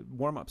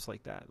warm-ups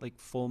like that, like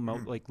full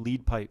mouth, like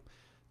lead pipe.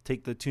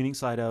 Take the tuning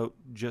slide out,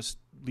 just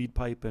lead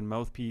pipe and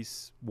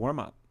mouthpiece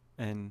warm-up,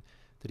 and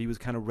that he was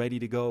kind of ready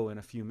to go in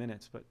a few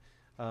minutes. But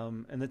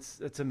and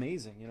that's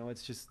amazing.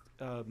 It's just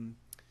that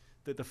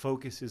the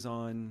focus is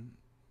on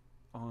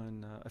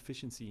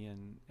efficiency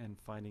and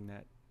finding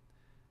that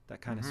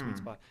kind of sweet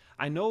spot.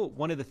 I know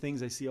one of the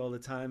things I see all the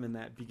time in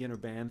that beginner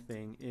band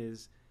thing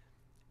is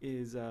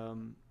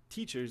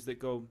teachers that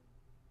go,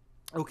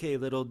 okay,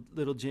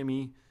 little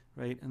Jimmy,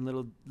 right, and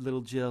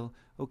little Jill,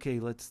 okay,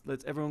 let's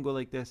everyone go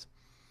like this,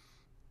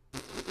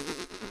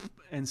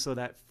 and so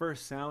that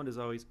first sound is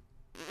always,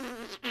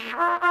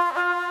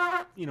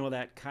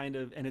 that kind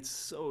of, and it's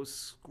so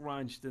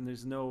scrunched, and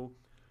there's no.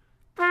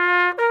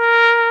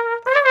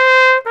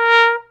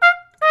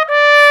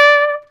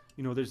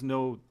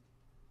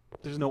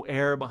 There's no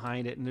air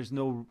behind it, and there's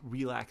no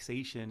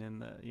relaxation,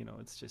 and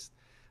it's just,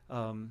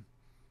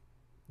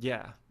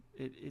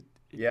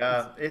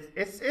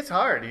 it's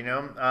hard,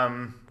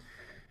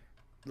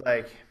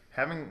 like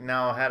having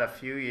now had a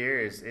few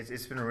years,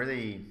 it's been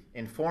really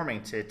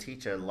informing to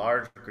teach a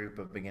large group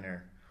of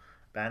beginner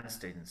band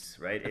students,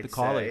 right? At the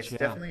college, it's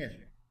definitely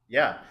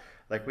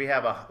like we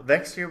have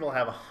next year we'll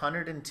have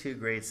 102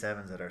 grade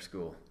 7s at our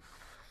school.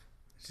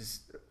 It's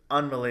just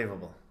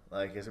unbelievable.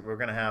 Like, we're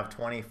going to have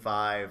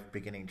 25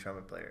 beginning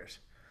trumpet players,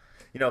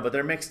 but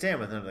they're mixed in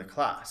with another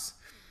class.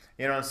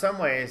 In some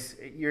ways,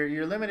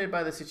 you're limited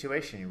by the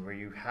situation where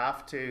you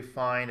have to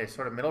find a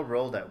sort of middle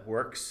role that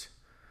works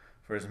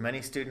for as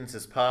many students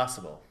as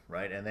possible,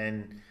 right? And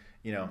then,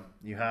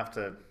 you have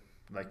to,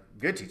 like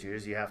good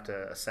teachers, you have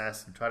to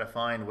assess and try to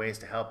find ways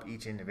to help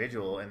each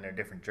individual in their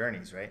different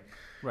journeys, right?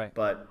 Right.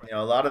 But,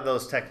 a lot of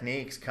those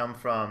techniques come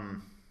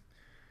from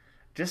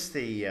just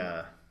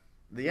the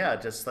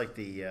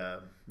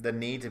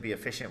need to be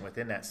efficient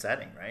within that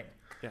setting, right?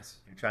 Yes.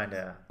 You're trying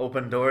to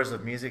open doors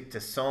of music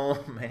to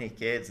so many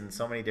kids and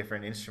so many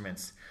different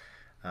instruments.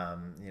 You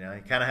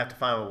kind of have to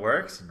find what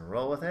works and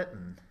roll with it,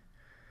 and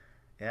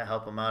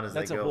help them out as they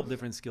go. That's a whole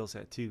different skill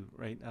set too,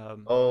 right?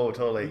 Oh,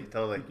 totally.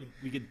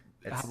 We could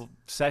have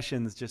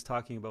sessions just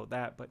talking about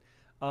that, but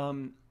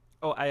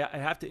I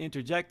have to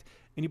interject.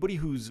 Anybody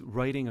who's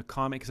writing a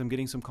comment, because I'm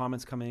getting some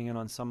comments coming in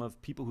on some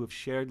of people who have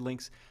shared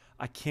links.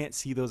 I can't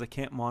see those. I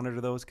can't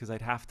monitor those because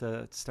I'd have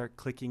to start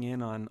clicking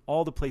in on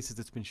all the places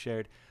it's been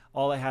shared.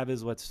 All I have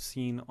is what's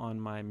seen on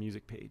my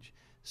music page.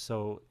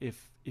 So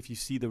if you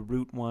see the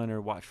root one or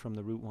watch from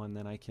the root one,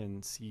 then I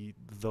can see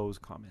those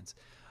comments.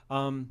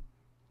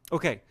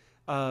 Okay.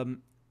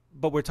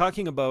 But we're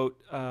talking about,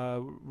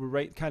 we're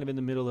right kind of in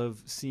the middle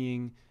of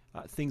seeing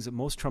things that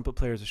most trumpet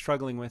players are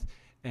struggling with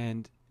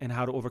and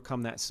how to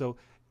overcome that. So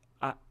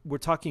we're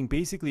talking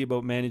basically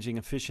about managing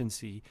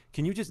efficiency.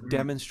 Can you just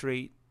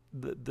demonstrate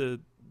the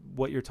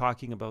what you're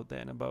talking about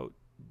then, about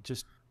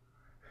just...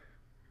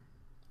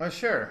 Oh,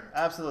 sure.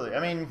 Absolutely. I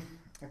mean,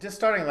 just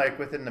starting like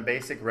within the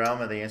basic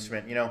realm of the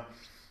instrument,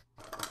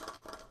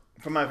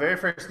 from my very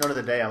first note of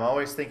the day, I'm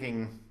always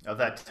thinking of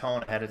that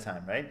tone ahead of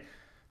time, right?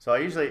 So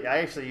I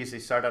actually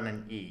usually start on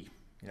an E,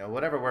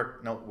 whatever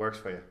note works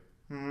for you.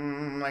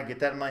 I get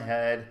that in my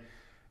head.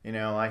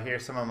 I hear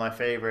some of my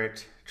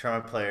favorite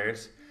trumpet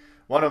players.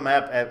 One of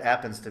them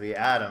happens to be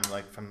Adam,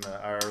 like from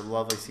our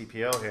lovely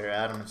CPO here.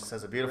 Adam just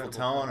has a beautiful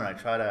tone, and I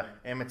try to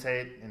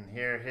imitate and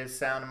hear his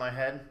sound in my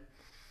head.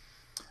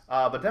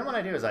 But then what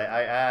I do is I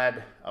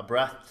add a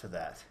breath to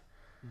that.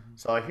 Mm-hmm.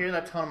 So I hear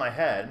that tone in my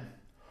head,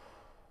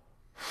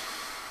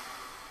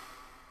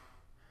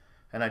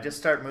 and I just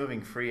start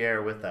moving free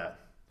air with that.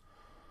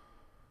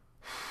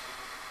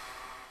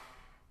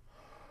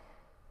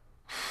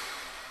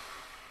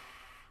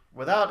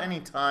 Without any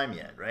time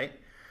yet, right?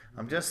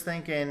 I'm just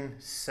thinking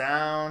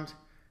sound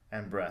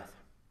and breath.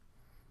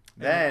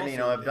 Then,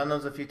 I've done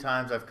those a few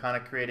times. I've kind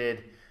of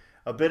created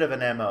a bit of an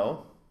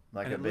MO,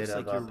 like a bit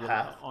of a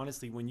path.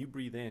 Honestly, when you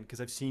breathe in,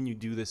 because I've seen you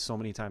do this so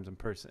many times in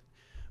person,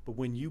 but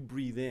when you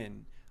breathe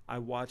in, I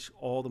watch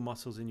all the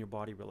muscles in your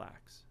body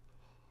relax.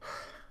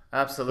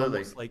 Absolutely.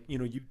 Almost like,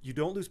 you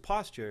don't lose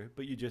posture,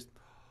 but you just,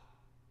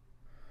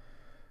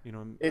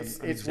 I'm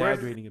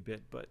exaggerating a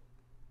bit, but...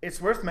 It's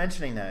worth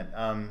mentioning that.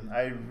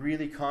 I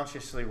really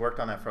consciously worked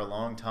on that for a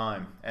long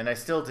time, and I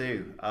still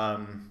do.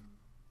 From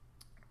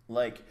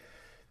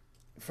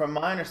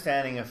my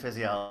understanding of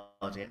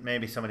physiology,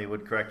 maybe somebody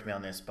would correct me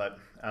on this, but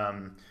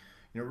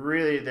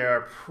really there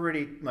are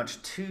pretty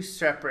much two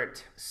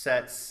separate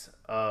sets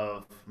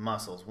of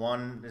muscles.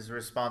 One is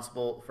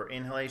responsible for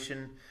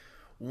inhalation,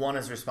 one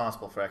is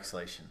responsible for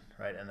exhalation,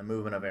 right, and the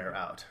movement of air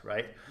out,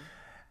 right?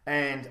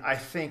 And I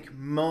think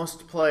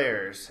most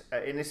players,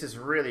 and this is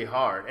really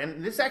hard,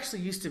 and this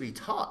actually used to be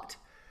taught,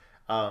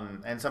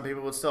 and some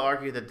people would still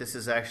argue that this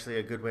is actually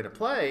a good way to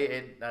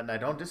play, and I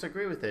don't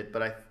disagree with it,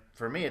 but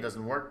for me, it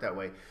doesn't work that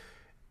way.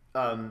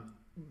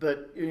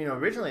 But,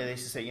 originally they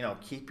used to say,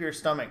 keep your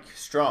stomach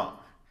strong.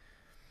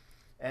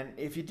 And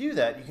if you do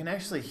that, you can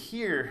actually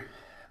hear,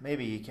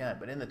 maybe you can't,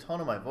 but in the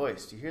tone of my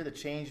voice, do you hear the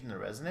change in the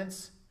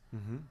resonance?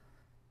 Mm-hmm.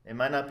 It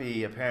might not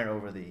be apparent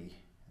over the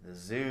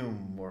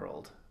Zoom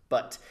world,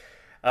 but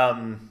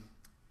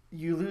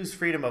you lose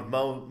freedom of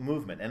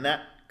movement, and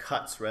that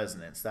cuts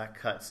resonance. That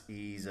cuts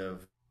ease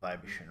of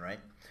vibration, right?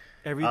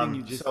 Everything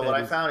you just said. So what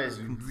I found is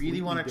you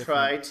really want to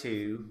try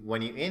to,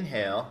 when you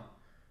inhale,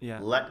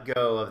 let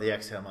go of the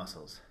exhale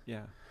muscles.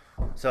 Yeah.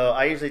 So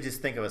I usually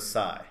just think of a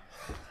sigh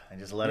and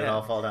just let it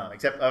all fall down.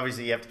 Except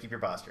obviously you have to keep your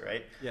posture,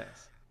 right?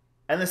 Yes.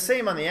 And the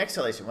same on the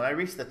exhalation. When I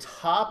reach the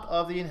top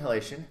of the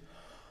inhalation,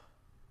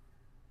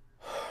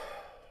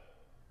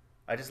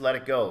 I just let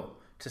it go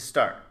to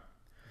start.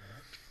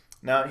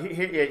 Now,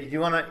 here you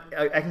want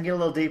to? I can get a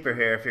little deeper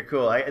here if you're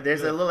cool.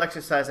 There's a little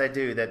exercise I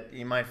do that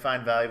you might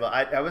find valuable.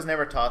 I was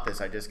never taught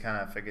this. I just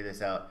kind of figured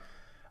this out.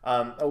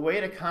 A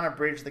way to kind of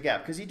bridge the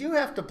gap, because you do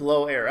have to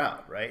blow air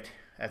out, right?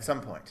 At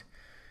some point.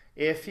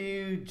 If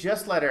you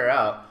just let air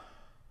out,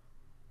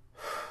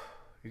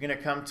 you're going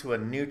to come to a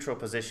neutral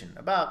position,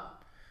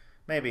 about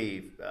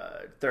maybe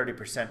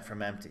 30%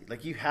 from empty.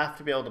 Like, you have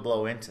to be able to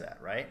blow into that,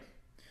 right?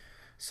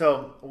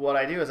 So what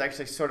I do is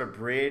actually sort of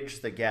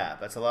bridge the gap.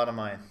 That's a lot of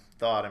my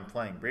thought in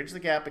playing. Bridge the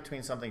gap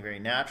between something very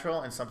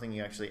natural and something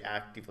you actually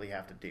actively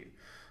have to do.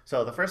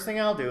 So the first thing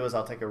I'll do is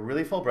I'll take a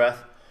really full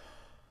breath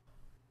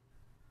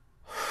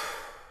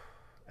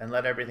and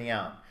let everything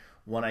out.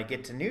 When I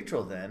get to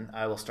neutral, then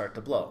I will start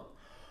to blow.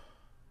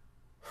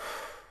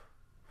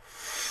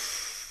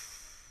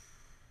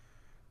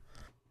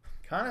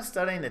 Kind of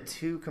studying the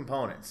two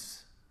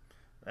components.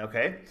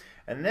 Okay?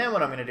 And then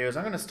what I'm going to do is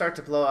I'm going to start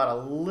to blow out a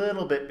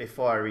little bit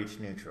before I reach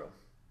neutral.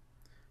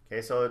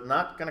 Okay, so it's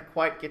not going to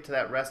quite get to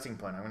that resting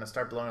point. I'm going to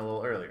start blowing a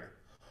little earlier.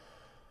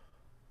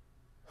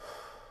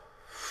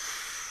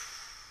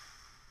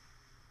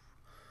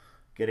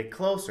 get it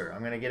closer. I'm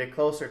going to get it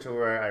closer to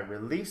where I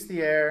release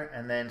the air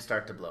and then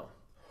start to blow.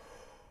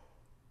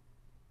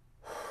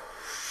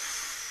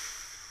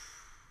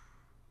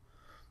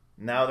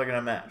 Now they're going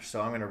to match.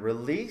 So I'm going to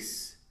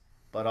release,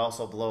 but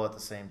also blow at the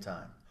same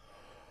time.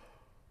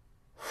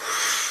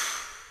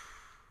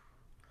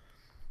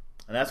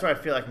 And that's where I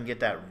feel I can get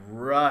that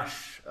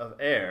rush of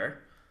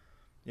air.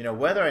 You know,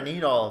 whether I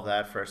need all of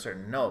that for a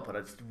certain note, but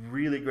it's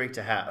really great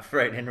to have,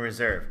 right, in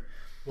reserve.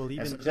 Well,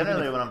 so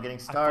generally when I'm getting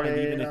started,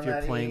 even if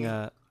you're playing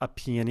a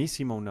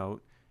pianissimo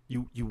note,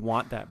 you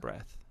want that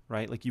breath,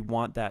 right? Like you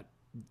want that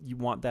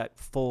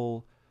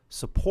full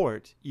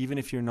support, even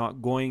if you're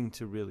not going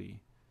to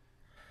really.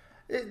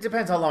 It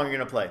depends how long you're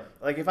going to play.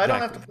 Like if I don't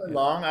have to play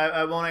long,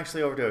 I won't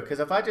actually overdo it. Because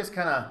if I just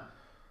kind of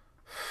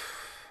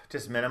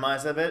just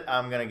minimize a bit,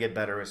 I'm going to get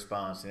better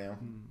response, you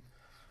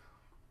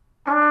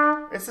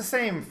know? It's the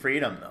same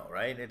freedom though,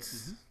 right?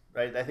 It's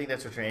right. I think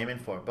that's what you're aiming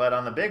for. But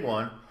on the big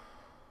one,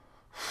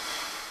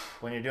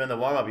 when you're doing the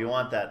warm up, you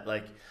want that,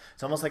 like,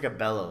 it's almost like a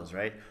bellows,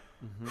 right?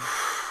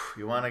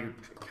 You want to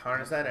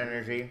harness that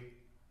energy.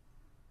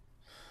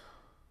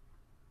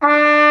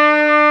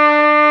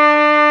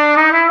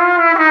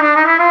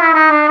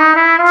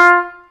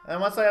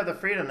 And once I have the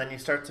freedom, then you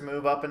start to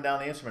move up and down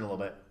the instrument a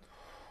little bit.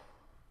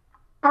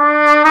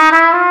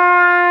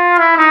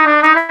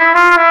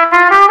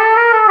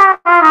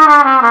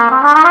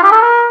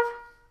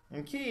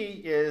 And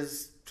key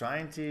is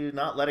trying to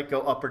not let it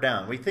go up or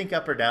down. We think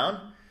up or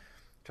down.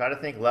 Try to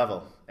think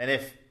level. And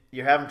if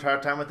you're having a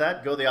hard time with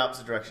that, go the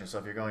opposite direction. So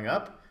if you're going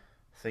up,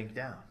 think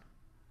down.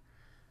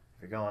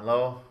 If you're going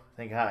low,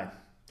 think high.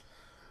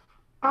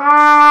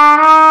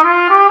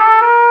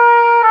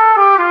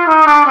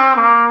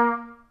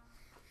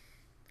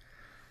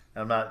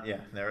 I'm not,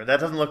 never. That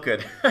doesn't look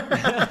good.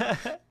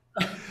 But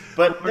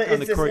we'll work on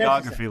the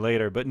choreography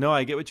later. But no,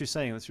 I get what you're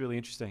saying. That's really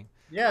interesting.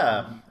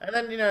 Yeah. And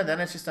then,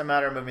 then it's just a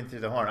matter of moving through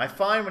the horn. I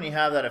find when you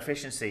have that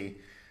efficiency,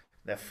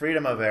 that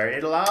freedom of air,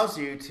 it allows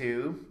you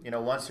to,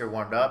 once you're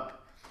warmed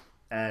up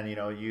and,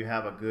 you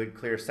have a good,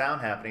 clear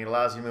sound happening, it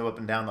allows you to move up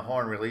and down the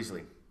horn real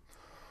easily.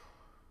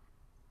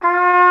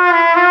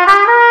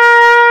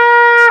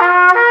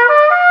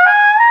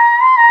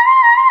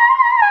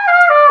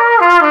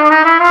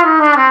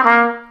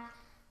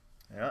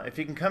 If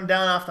you can come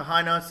down off the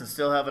high notes and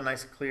still have a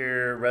nice,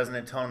 clear,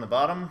 resonant tone on the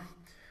bottom,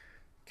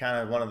 kind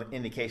of one of the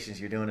indications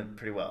you're doing it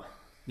pretty well.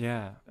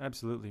 Yeah,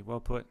 absolutely.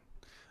 Well put.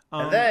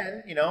 And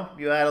then,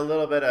 you add a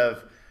little bit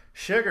of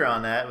sugar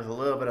on that with a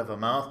little bit of a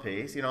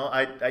mouthpiece.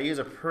 I use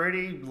a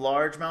pretty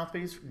large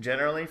mouthpiece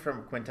generally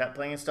from quintet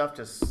playing and stuff,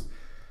 just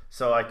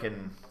so I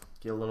can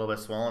get a little bit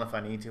swollen if I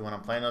need to when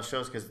I'm playing those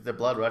shows, because the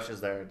blood rushes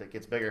there. It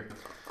gets bigger.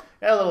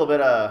 Add a little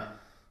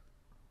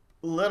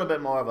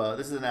bit more of a,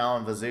 this is an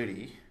Alan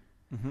Vazzuti.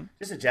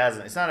 Just a jazz.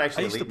 It's not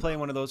actually. I used to play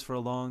one of those for a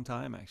long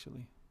time,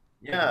 actually.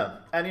 Yeah,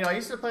 and I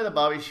used to play the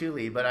Bobby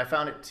Shuley, but I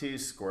found it too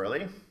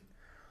squirrely.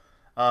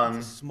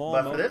 Small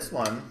but note. For this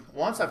one,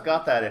 once I've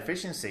got that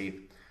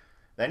efficiency,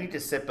 then you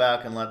just sit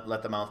back and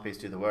let the mouthpiece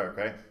do the work,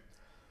 right?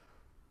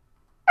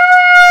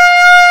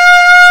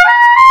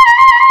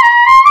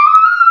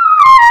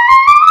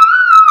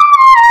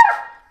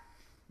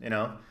 And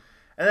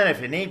then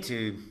if you need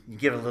to, you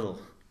give a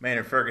little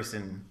Maynard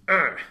Ferguson.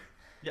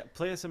 Yeah,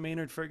 play us a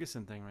Maynard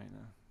Ferguson thing right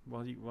now.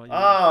 While you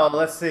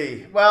let's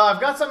see. Well,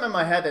 I've got something in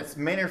my head that's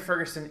Maynard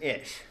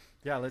Ferguson-ish.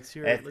 Yeah, let's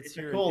hear it. It's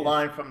a cool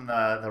line from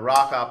the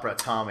rock opera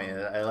Tommy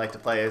that I like to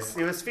play. It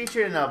was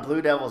featured in a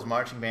Blue Devils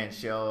marching band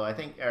show, I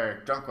think,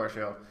 or drum corps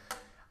show.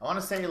 I want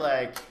to say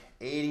like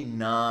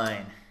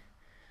 89.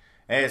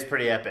 And it's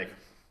pretty epic.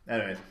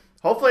 Anyways,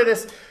 hopefully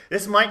this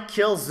might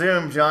kill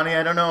Zoom, Johnny.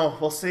 I don't know.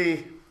 We'll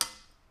see.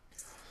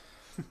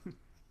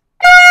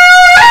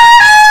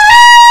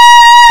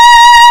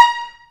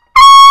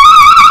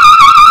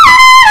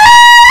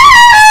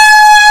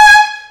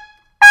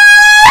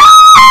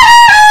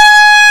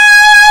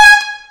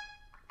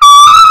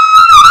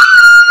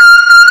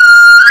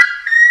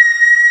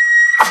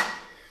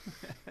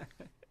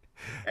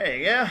 There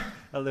you go.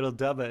 A little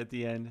dubba at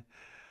the end.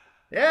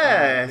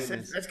 Yeah,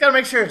 it's got to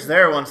make sure it's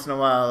there once in a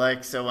while.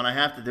 Like, so when I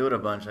have to do it a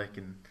bunch, I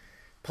can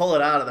pull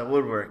it out of the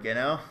woodwork,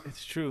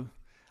 It's true.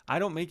 I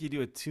don't make you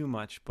do it too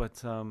much,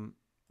 but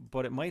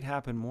it might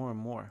happen more and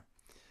more.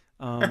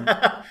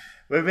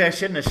 Maybe I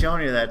shouldn't have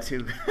shown you that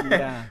too.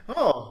 Yeah.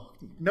 Oh,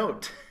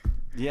 note.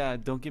 Yeah,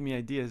 don't give me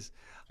ideas.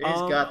 He's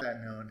got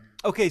that note.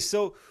 Okay,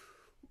 so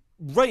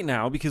right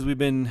now, because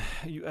we've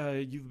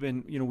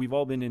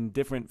all been in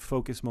different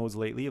focus modes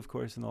lately, of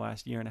course, in the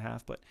last year and a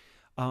half. But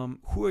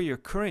who are your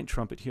current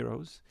trumpet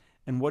heroes,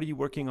 and what are you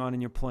working on in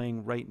your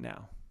playing right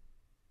now?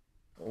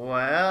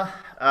 Well,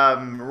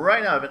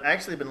 right now I've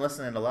actually been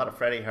listening to a lot of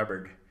Freddie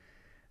Hubbard,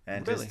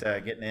 and really?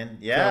 Just getting in.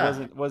 Yeah,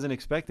 I wasn't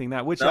expecting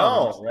that. Which no,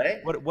 albums?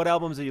 Right? What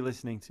albums are you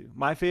listening to?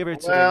 My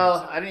favorites.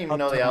 Well, I didn't even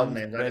know the album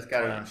Uptones, names. I just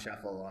got it Clay. on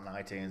shuffle on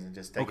iTunes and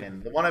just taking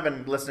in. The one I've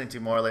been listening to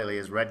more lately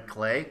is Red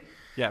Clay.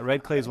 Yeah,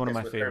 Red Clay is one of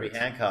my with favorites.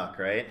 Herbie Hancock,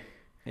 right?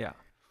 Yeah.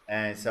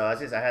 And so I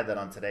had that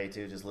on today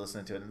too, just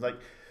listening to it. And like,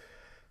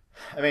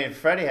 I mean,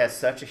 Freddie has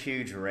such a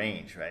huge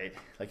range, right?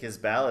 Like his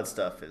ballad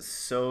stuff is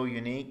so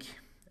unique.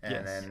 And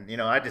Yes. then,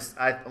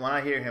 I when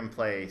I hear him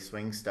play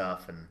swing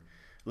stuff and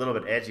a little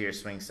bit edgier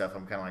swing stuff,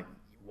 I'm kind of like,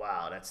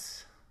 wow,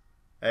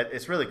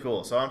 it's really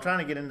cool. So I'm trying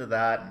to get into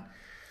that and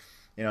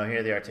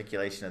hear the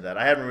articulation of that.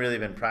 I haven't really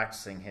been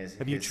practicing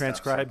Have you his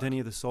stuff so transcribed much. any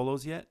of the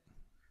solos yet?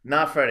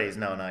 Not Freddie's,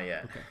 no, not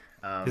yet. Okay.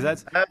 Because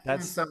that's I've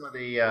done that's some of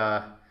the.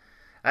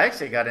 I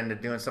actually got into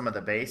doing some of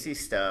the bassy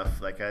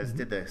stuff. Like I Mhm.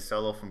 did the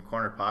solo from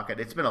Corner Pocket.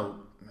 It's been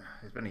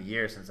a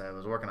year since I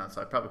was working on, it,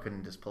 so I probably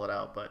couldn't just pull it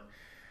out. But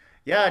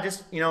yeah,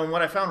 just and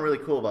what I found really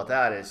cool about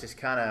that is just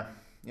kind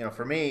of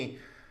for me,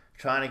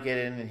 trying to get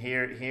in and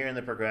hearing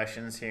the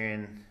progressions,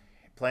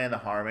 playing the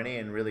harmony,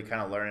 and really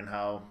kind of learning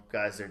how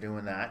guys are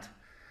doing that.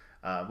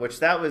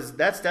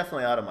 That's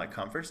definitely out of my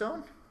comfort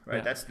zone, right?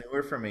 yeah. That's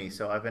newer for me,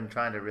 so I've been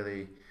trying to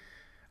really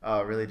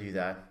do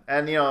that.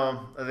 And the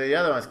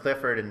other one's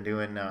Clifford and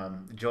doing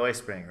Joy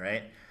Spring,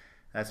 right?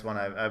 That's one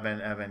I've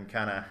been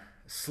kind of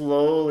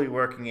slowly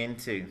working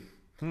into.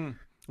 Hmm.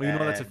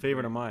 Well, that's a And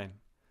favorite of mine.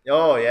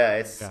 oh yeah,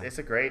 it's Yeah. it's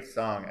a great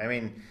song. I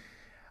mean,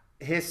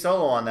 his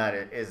solo on that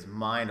is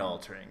mind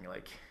altering.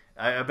 Like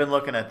I've been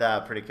looking at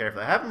that pretty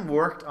carefully. I haven't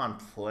worked on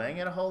playing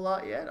it a whole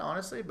lot yet,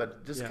 honestly,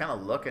 but just Yeah. kind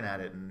of looking at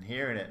it and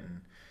hearing it,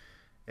 and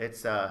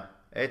it's uh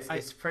it's I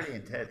it's pretty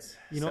intense.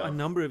 a So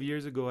number of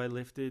years ago I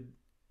lifted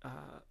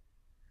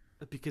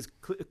because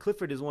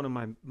Clifford is one of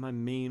my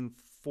main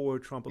four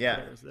trumpet yeah,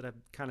 players that I've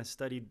kind of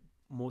studied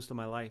most of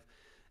my life,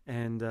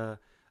 and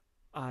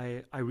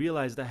I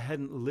realized I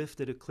hadn't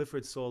lifted a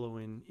Clifford solo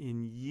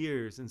in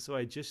years, and so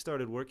I just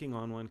started working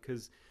on one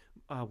because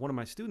one of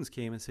my students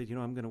came and said,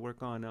 I'm going to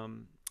work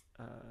on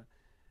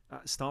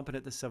Stomping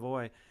at the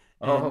Savoy,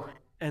 and oh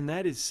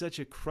that is such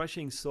a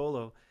crushing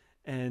solo.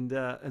 And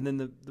then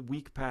the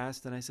week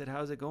passed, and I said,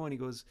 "How's it going?" He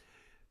goes,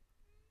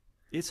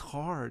 "It's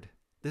hard.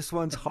 This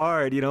one's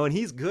hard, And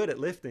he's good at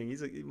lifting.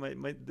 He's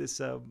my this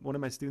one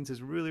of my students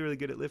is really really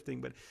good at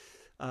lifting, but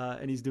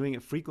and he's doing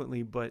it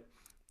frequently. But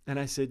and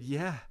I said,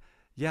 yeah,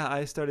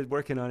 I started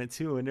working on it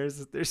too, and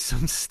there's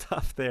some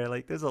stuff there.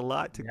 Like there's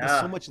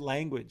so yeah. much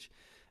language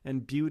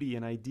and beauty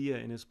and idea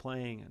in his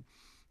playing, and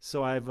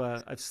so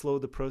I've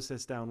slowed the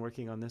process down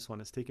working on this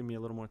one. It's taken me a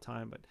little more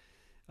time, but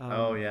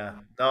Oh um, yeah.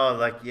 No,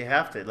 like you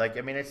have to. Like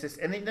I mean, it's just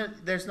and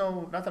there's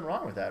nothing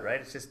wrong with that, right?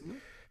 It's just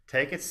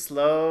take it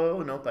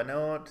slow, note by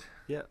note.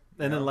 yeah.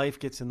 You And then know. life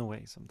gets in the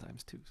way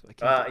sometimes too, so I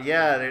can't always.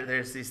 Yeah.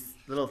 There's these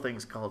little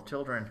things called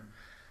children,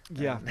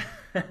 Yeah,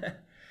 and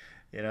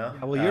yeah.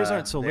 Well, yours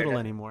aren't so they're little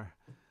anymore.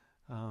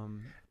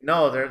 Um,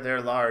 no,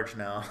 they're large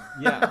now.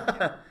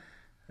 yeah,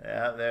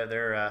 Yeah,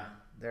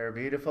 they're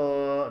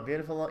beautiful,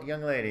 beautiful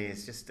young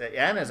ladies. Just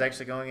Anna's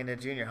actually going into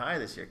junior high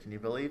this year. Can you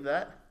believe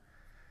that?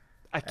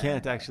 I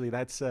can't And actually.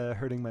 That's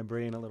hurting my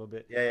brain a little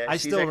bit. yeah, I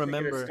she's still actually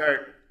gonna remember.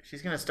 start.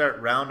 She's gonna start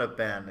Roundup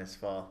band this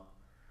fall.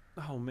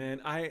 Oh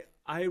man, I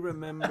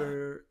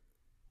remember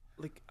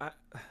like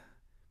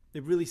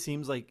it really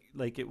seems like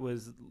it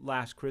was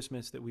last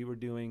Christmas that we were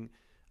doing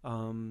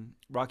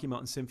Rocky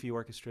Mountain Symphony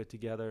Orchestra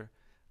together.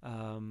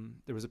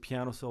 There was a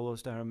piano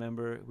soloist. I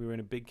remember we were in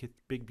a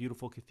big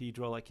beautiful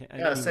cathedral. I can't.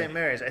 Yeah, Anyway, St.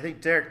 Mary's. I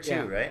think Derek too,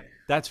 yeah, right?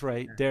 that's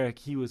right. Derek,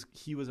 he was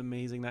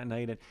amazing that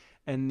night,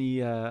 and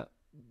the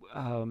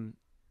um,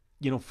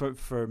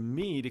 for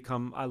me to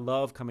come, I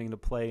love coming to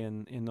play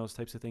in those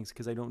types of things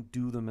because I don't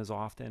do them as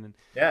often. And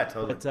Yeah,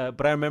 totally.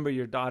 but I remember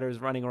your daughters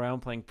running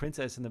around playing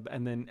Princess and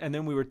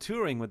then we were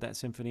touring with that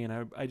symphony,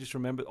 and I just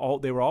remember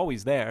they were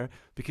always there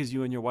because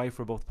you and your wife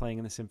were both playing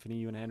in the symphony,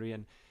 you and Andrea,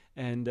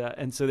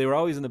 and so they were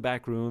always in the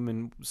back room,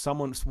 and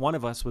one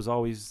of us was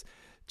always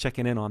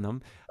checking in on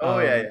them. Oh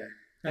yeah,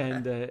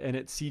 And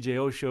at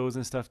CJO shows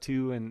and stuff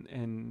too,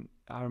 and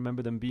I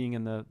remember them being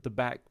in the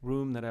back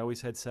room that I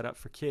always had set up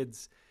for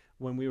kids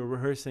when we were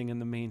rehearsing in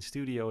the main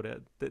studio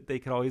that they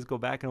could always go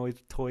back and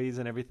always toys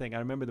and everything. I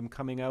remember them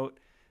coming out.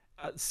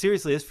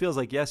 Seriously, this feels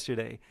like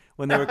yesterday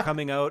when they were yeah.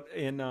 coming out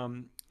in.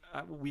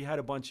 We had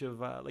a bunch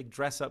of like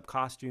dress up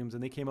costumes,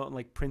 and they came out in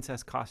like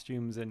princess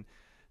costumes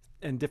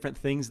and different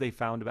things they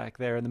found back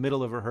there in the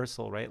middle of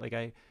rehearsal, right? Like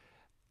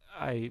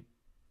I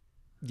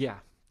yeah.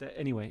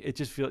 Anyway, it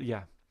just feels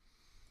yeah.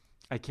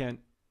 I can't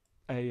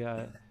I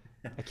uh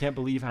I can't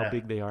believe how Yeah,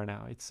 big they are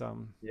now. It's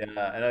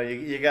yeah. I know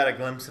you got a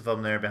glimpse of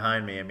them there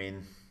behind me. I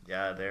mean,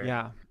 yeah, they're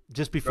yeah.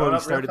 Just before growing we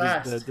up real started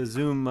fast. the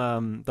Zoom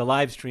the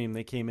live stream,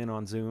 they came in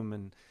on Zoom,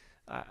 and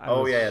I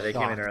Oh was yeah, they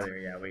came in shocked. earlier.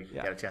 Yeah, we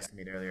Yeah, got a chance to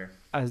meet earlier.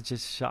 I was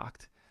just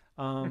shocked.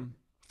 Um,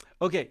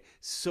 okay,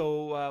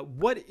 so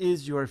what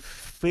is your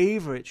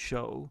favorite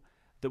show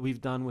that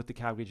we've done with the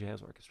Calgary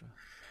Jazz Orchestra?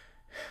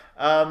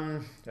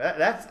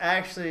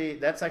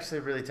 That's actually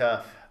really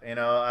tough.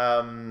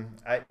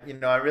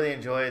 I really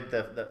enjoyed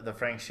the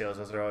Frank shows.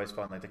 Those are always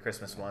fun, like the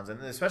Christmas ones,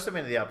 and especially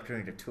when the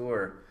opportunity to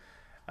tour.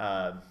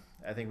 Uh,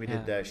 I think we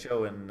did Yeah, that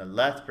show in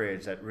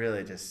Lethbridge that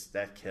really just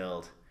that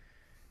killed.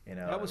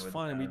 that was With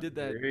fun. We did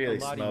that a really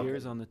lot of smoking.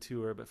 years on the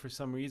tour, but for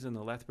some reason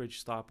the Lethbridge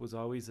stop was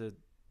always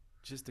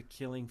just a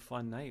killing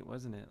fun night,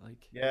 wasn't it?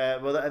 Like Yeah,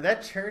 well,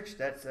 that church,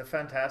 that's a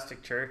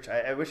fantastic church.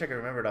 I wish I could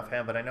remember it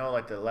offhand, but I know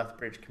like the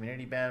Lethbridge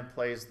Community Band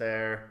plays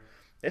there.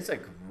 It's a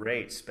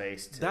great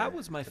space that to.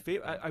 was my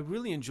favorite. I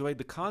really enjoyed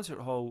the concert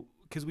hall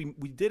because we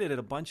did it at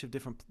a bunch of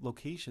different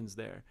locations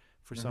there.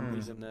 For some Hmm.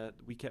 reason, that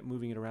we kept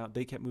moving it around.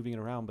 They kept moving it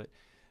around, but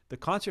the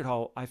concert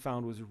hall I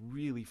found was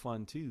really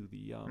fun too.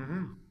 The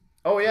Hmm.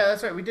 Oh yeah,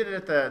 that's right. We did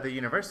it at the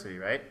university,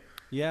 right?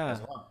 yeah,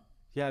 As well.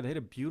 yeah, they had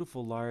a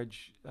beautiful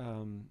large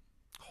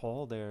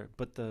hall there,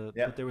 but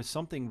Yeah. there was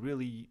something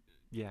really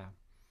yeah.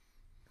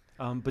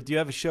 But do you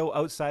have a show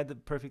outside the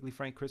Perfectly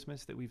Frank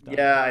Christmas that we've done?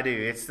 Yeah, I do.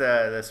 It's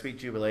the Sweet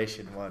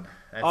Jubilation one.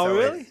 That's Oh,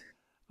 always really?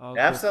 Oh, cool.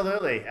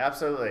 absolutely,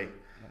 absolutely.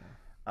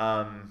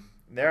 Yeah.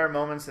 There are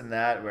moments in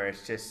that where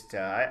it's just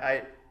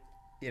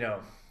you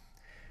know,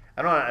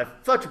 I don't want to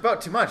float your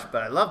boat too much,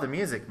 but I love the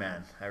music,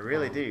 man. I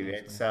really Oh, do.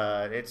 thanks,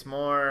 man. It's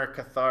more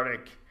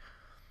cathartic.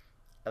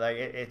 Like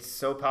it's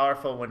so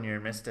powerful when you're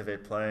in the midst of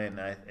it playing.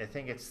 I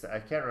think I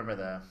can't remember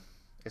the.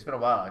 It's been a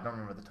while. I don't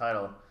remember the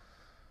title.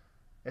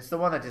 It's the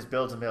one that just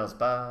builds and builds.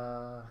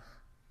 Ba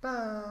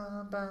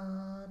ba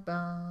ba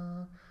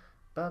ba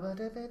ba ba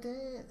da ba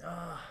da.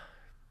 Oh,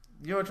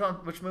 you know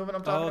which movement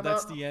I'm talking Oh,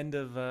 that's about? the end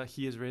of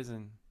He Is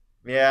Risen.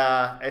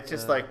 Yeah, it's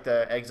just The like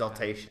the yeah,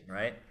 exaltation,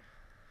 right?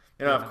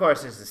 Of yeah,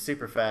 course, there's the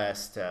super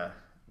fast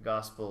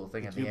gospel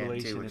thing the at the end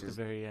too, jubilation which at the is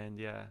very end.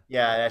 Yeah.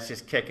 yeah, that's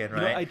just kicking,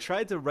 You know, right? I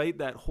tried to write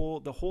the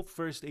whole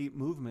first eight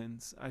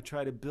movements. I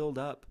try to build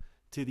up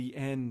to the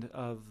end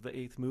of the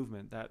eighth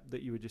movement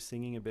that you were just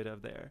singing a bit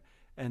of there,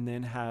 and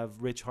then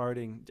have Rich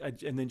Harding,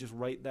 and then just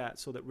write that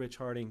so that Rich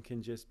Harding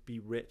can just be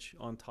rich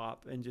on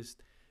top and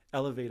just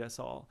elevate us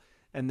all,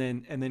 and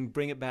then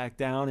bring it back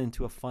down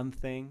into a fun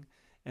thing,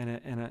 and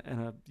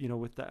a you know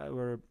with the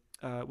or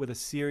with a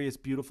serious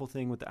beautiful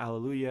thing with the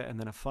Alleluia, and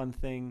then a fun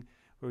thing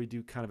where we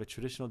do kind of a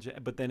traditional,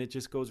 but then it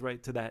just goes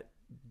right to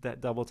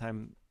that double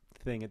time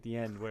thing at the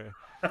end where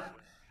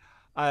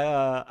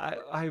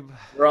I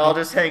We're all I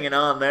just hanging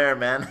on there,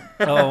 man.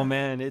 oh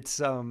man,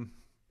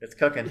 It's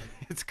cooking.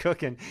 it's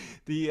cooking.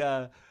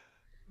 The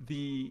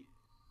the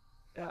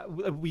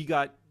we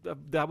got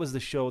that was the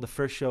show, the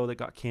first show that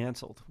got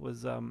canceled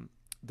was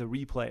the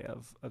replay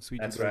of Sweet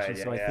That's Jubilation. right.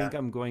 Yeah, So I yeah. think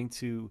I'm going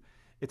to.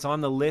 It's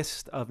on the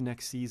list of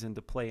next season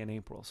to play in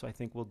April. So I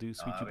think we'll do Oh,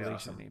 Sweet that'd be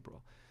Jubilation in awesome.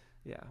 April.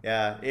 Yeah.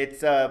 Yeah,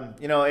 it's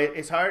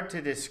it's hard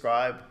to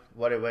describe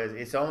what it was.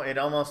 It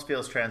almost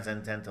feels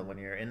transcendental when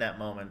you're in that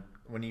moment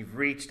when you've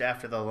reached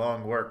after the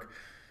long work,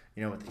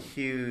 with the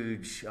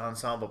huge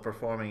ensemble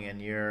performing,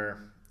 and you're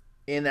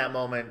in that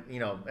moment,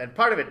 and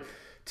part of it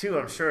too,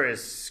 I'm sure,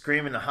 is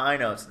screaming the high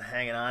notes and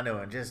hanging on to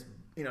it and just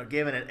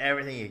giving it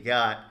everything you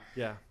got.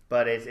 Yeah.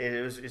 But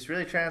it's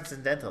really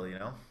transcendental,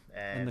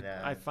 And and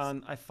I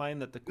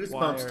find that the goosebumps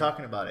choir.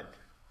 talking about it.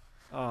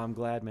 Oh, I'm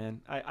glad,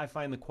 man. I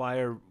find the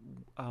choir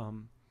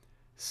um,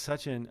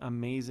 such an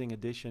amazing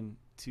addition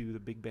to the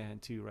big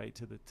band too, right?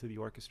 To the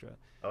orchestra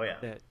Oh yeah,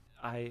 that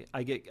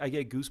I get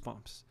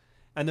goosebumps.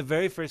 And the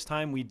very first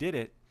time we did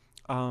it,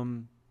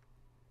 um,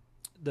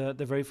 the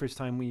very first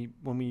time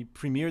when we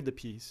premiered the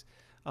piece,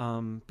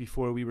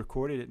 before we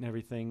recorded it and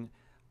everything,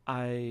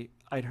 I'd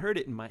heard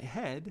it in my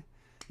head,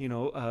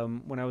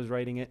 when I was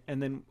writing it,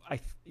 and then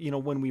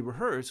when we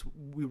rehearse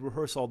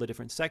all the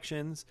different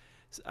sections.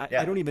 I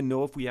yeah, don't even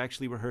know if we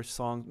actually rehearsed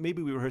songs.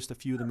 Maybe we rehearsed a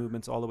few of the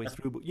movements all the way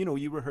through, but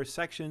you rehearse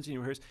sections and you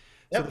rehearse.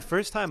 So the yep,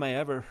 first time I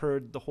ever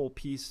heard the whole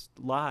piece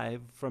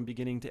live from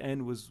beginning to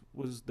end was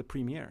the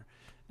premiere,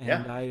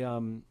 yeah. and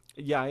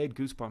I had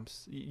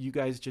goosebumps. You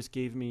guys just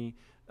gave me.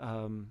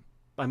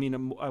 I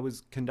mean, I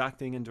was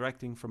conducting and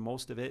directing for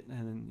most of it,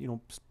 and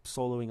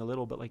soloing a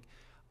little, but like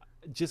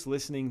just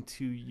listening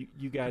to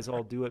you guys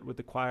all do it with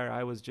the choir,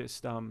 I was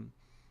just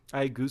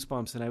I had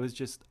goosebumps, and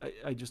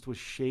I just was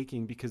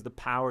shaking because the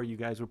power you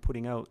guys were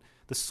putting out,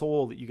 the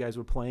soul that you guys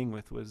were playing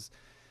with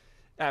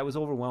it was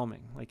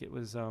overwhelming. Like it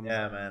was Yeah,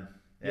 man.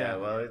 Yeah, yeah.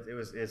 well,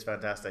 it's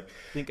fantastic.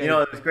 I think It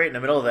was great in the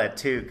middle of that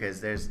too,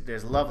 because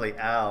there's lovely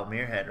Al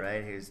Muirhead,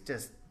 right? Who's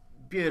just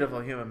beautiful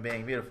human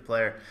being, beautiful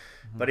player.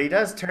 Mhm. But he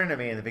does turn to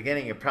me in the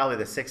beginning of probably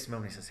the sixth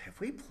moment. He says, "Have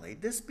we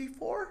played this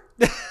before?"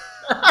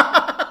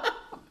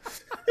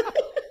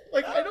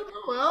 Like I don't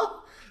know,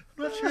 Al.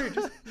 I'm not sure.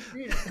 Just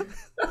read it.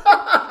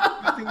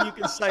 Nothing you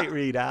can sight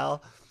read,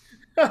 Al.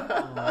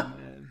 Oh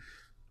man.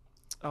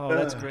 Oh,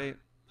 that's great.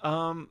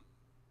 Um,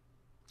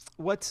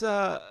 what's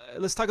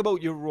let's talk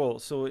about your role.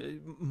 So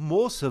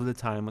most of the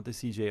time with the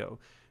CJO,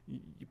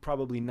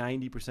 probably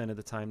 90% of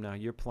the time now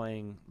you're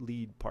playing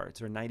lead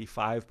parts, or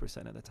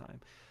 95% of the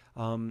time.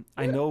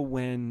 I Yeah. know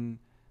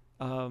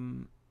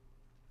um,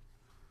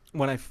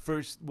 when I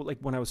first like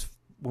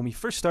when we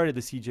first started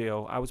the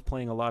CJO, I was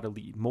playing a lot of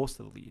lead, most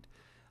of the lead.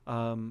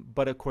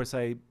 But of course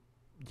I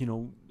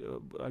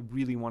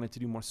really wanted to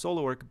do more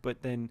solo work,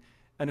 but then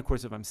and of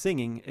course if I'm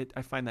singing,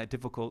 I find that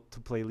difficult to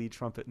play lead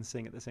trumpet and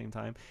sing at the same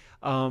time.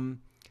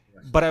 Um,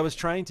 but I was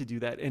trying to do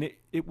that, and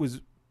it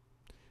was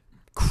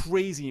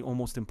crazy,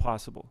 almost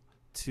impossible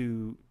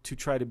to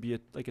try to be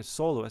like a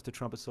soloist, a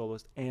trumpet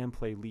soloist, and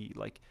play lead.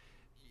 Like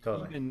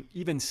Totally.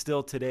 even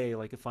still today,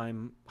 like if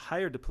I'm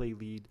hired to play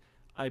lead,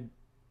 I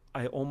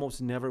I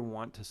almost never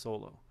want to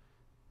solo.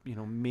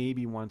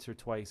 Maybe once or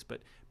twice,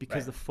 but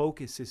because Right. the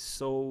focus is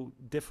so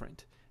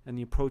different and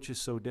the approach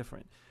is so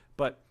different.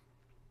 But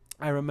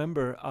I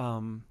remember,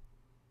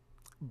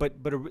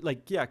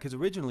 like, yeah, because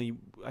originally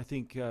I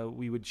think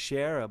we would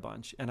share a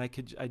bunch, and I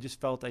just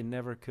felt I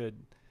never could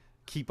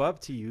keep up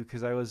to you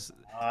because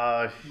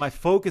Uh, my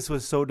focus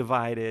was so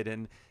divided,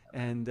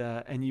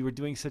 and you were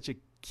doing such a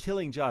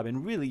killing job,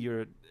 and really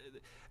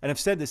and I've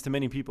said this to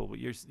many people, but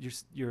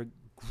you're a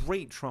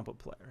great trumpet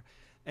player,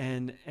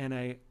 and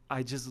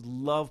I just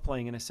love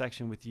playing in a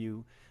section with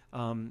you,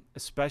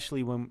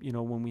 especially when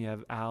we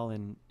have Al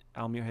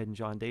Muirhead and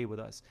John Day with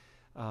us,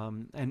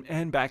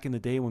 and back in the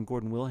day when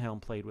Gordon Wilhelm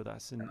played with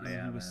us, and, oh and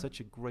yeah, he was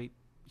man.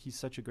 he's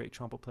such a great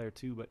trumpet player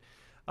too, but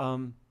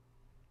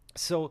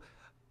so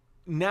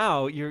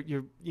now you're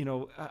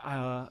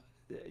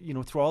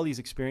through all these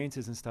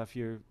experiences and stuff,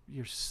 you're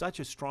such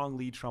a strong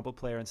lead trumpet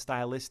player and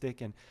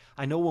stylistic. And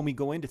I know when we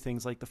go into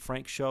things like the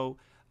Frank show,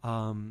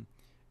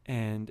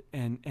 and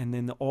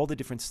then all the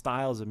different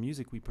styles of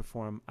music we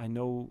perform, I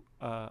know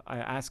I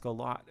ask a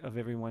lot of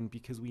everyone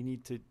because we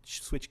need to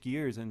switch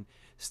gears and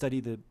study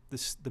the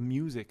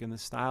music and the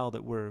style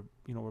that we're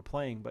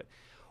playing. But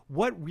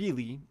what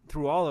really,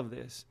 through all of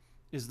this,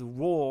 is the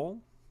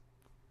role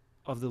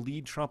of the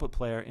lead trumpet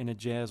player in a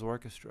jazz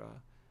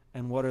orchestra,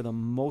 and what are the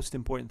most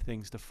important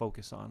things to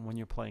focus on when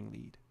you're playing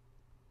lead?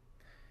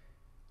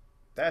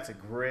 That's a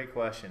great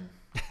question.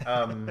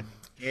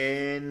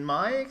 In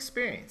my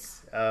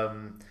experience,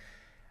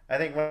 I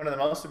think one of the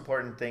most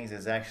important things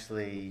is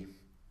actually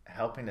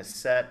helping to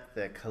set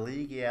the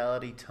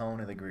collegiality tone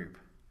of the group.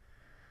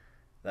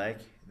 Like,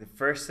 the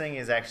first thing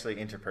is actually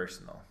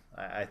interpersonal,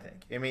 I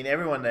think. I mean,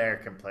 everyone there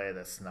can play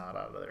the snot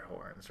out of their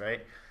horns,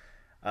 right?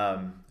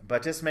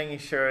 But just making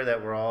sure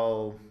that we're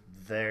all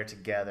there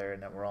together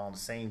and that we're all on the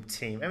same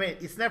team. I mean,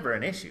 it's never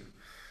an issue,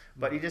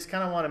 but you just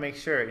kind of want to make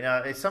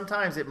sure.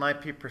 Sometimes it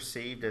might be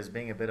perceived as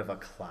being a bit of a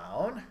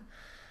clown.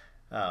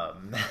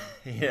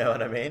 You know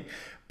what I mean?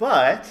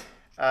 But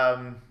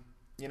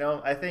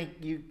I think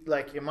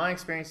in my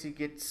experience, you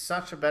get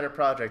such a better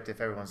project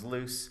if everyone's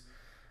loose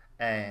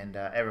and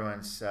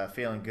everyone's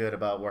feeling good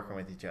about working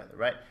with each other,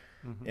 right?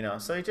 Mm-hmm.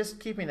 So you're just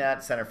keeping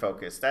that center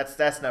focus.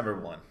 That's number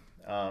one.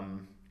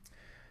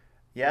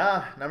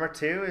 Yeah, number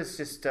two is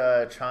just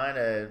trying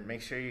to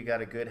make sure you got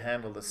a good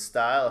handle of the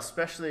style,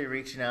 especially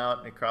reaching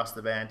out across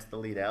the band to the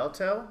lead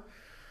alto.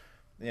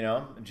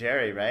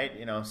 Jerry, right?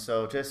 And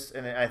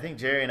I think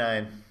Jerry and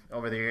I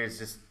over the years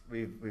just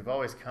we've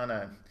always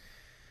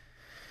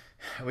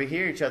we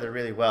hear each other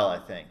really well, I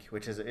think,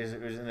 which is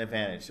an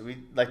advantage. We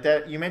like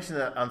that you mentioned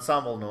the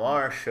Ensemble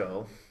Noir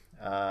show.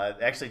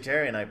 Actually,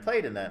 Jerry and I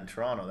played in that in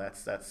Toronto.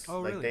 That's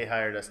Oh, like really? they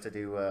hired us to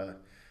do a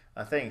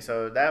thing.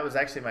 So that was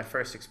actually my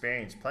first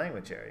experience playing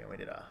with Jerry, and we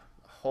did a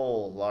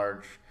whole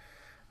large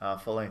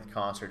full-length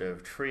concert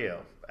of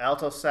trio,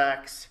 alto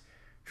sax,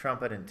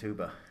 trumpet, and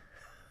tuba.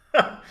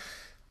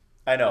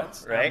 I know,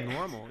 That's right?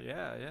 abnormal.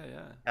 Yeah, yeah, yeah.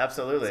 It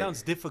Absolutely.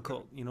 sounds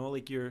difficult,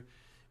 like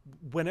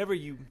whenever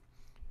you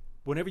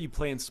whenever you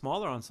play in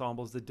smaller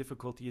ensembles, the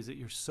difficulty is that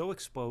you're so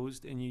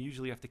exposed and you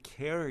usually have to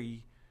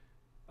carry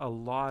a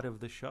lot of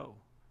the show.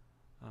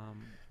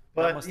 Um,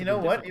 that But must you have know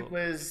been what? It difficult.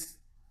 was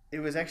it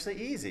was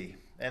actually easy,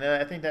 and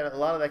I think that a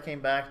lot of that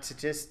came back to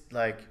just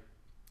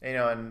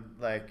and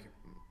like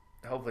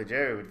hopefully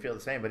Jerry would feel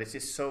the same. But it's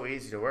just so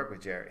easy to work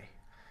with Jerry,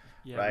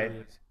 Yeah, it right?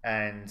 really is.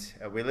 And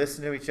we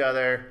listen to each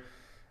other.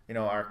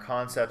 Our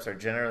concepts are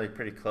generally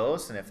pretty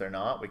close, and if they're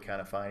not, we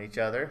kind of find each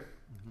other.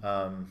 Hmm.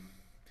 Um,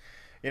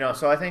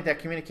 so I think that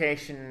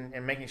communication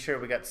and making sure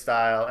we got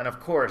style, and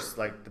of course,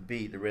 like the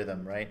beat, the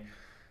rhythm, right?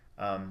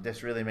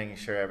 Just really making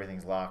sure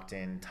everything's locked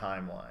in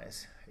time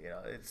wise.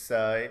 It's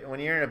when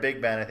you're in a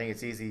big band, I think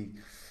it's easy,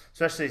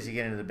 especially as you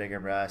get into the bigger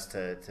brass,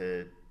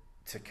 to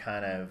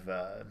kind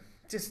of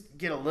just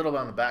get a little bit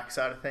on the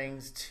backside of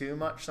things too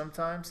much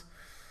sometimes.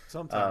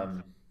 Sometimes.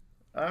 Um,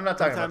 I'm not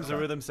talking about Sometimes the the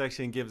front. rhythm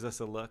section gives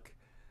us a look.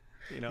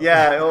 You know,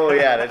 Yeah. Oh,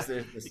 yeah. There's the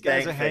you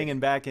guys are stank hanging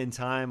face. back in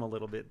time a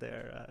little bit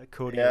there.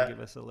 Cody will Yeah. give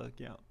us a look.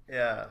 Yeah.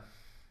 Yeah.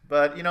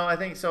 But I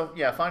think so.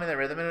 Yeah, finding that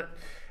rhythm,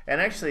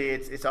 and actually,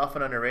 it's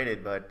often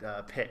underrated,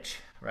 but pitch,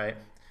 right?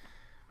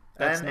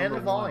 That's And number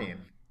the one.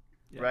 volume,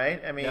 Yeah.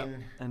 right? I Yeah. mean,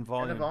 And and the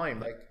volume. volume.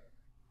 Yeah. Like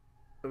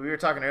we were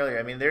talking earlier.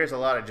 I mean, there's a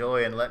lot of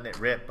joy in letting it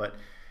rip, but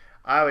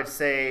I would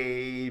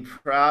say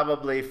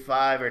probably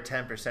 5 or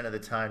 10% of the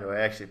time do I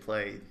actually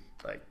play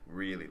like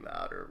really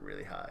loud or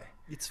really high.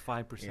 It's You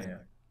 5%. know,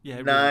 Yeah,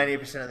 it really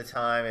is. 90% of the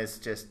time is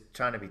just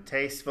trying to be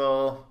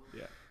tasteful,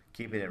 Yeah.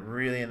 keeping it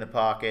really in the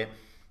pocket.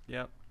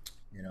 Yeah.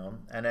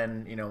 And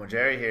then when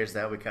Jerry hears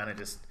that, we kind of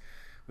just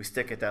we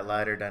stick at that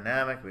lighter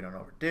dynamic. We don't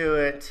overdo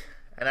it,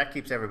 and that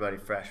keeps everybody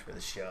fresh for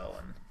the show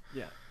and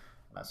Yeah.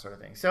 that sort of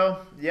thing.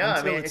 So yeah, I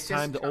Until mean, it's it's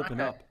time just to trying open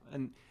to. up.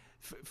 And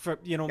for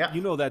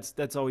Yeah.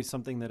 that's always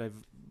something that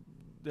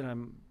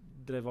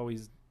I've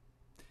always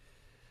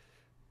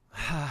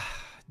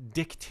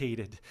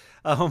dictated.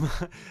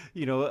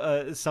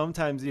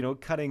 Sometimes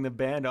cutting the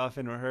band off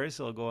in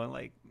rehearsal, going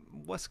like,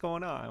 "What's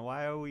going on?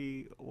 Why are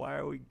we, why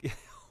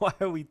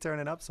are we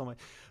turning up so much?"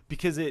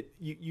 Because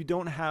you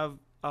don't have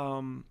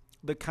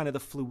the kind of the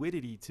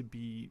fluidity to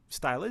be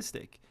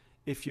stylistic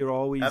if you're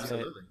always at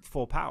Absolutely.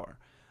 full power.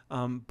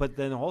 But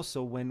then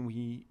also when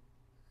we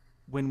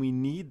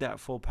need that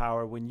full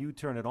power, when you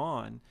turn it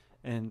on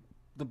and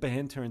the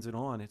band turns it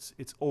on, it's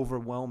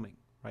overwhelming,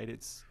 right?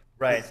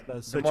 Right. It's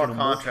The such more an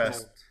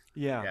contrast. emotional,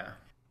 yeah, Yeah.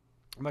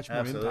 much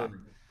more impact. Absolutely.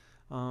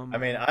 I Um,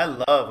 mean, I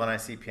love when I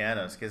see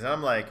pianos because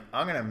I'm like,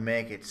 I'm gonna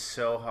make it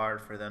so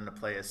hard for them to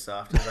play as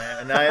soft as I am,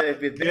 and I have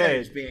the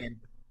Good. advantage being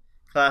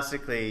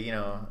classically,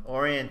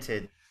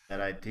 oriented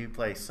that I do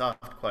play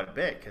soft quite a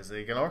bit because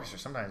like an orchestra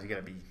sometimes you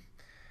gotta be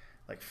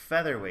like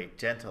featherweight,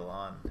 gentle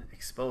on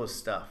exposed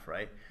stuff,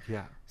 right?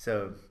 Yeah.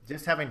 So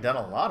just having done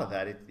a lot of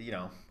that, it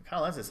kind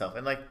of lends itself.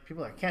 And like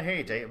people are like, can't hear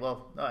you, Jay.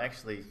 Well, no,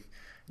 actually,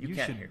 you You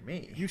can't should hear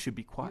me. you should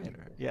be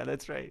quieter. Yeah,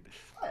 that's right.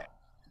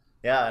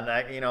 Yeah,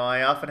 and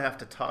I often have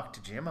to talk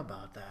to Jim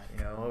about that,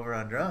 over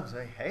on drums.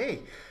 Like,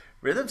 hey,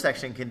 rhythm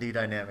section can do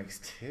dynamics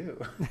too.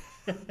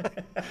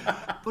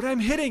 But I'm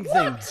hitting What?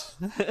 things.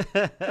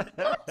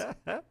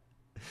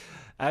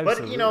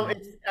 But Absolutely.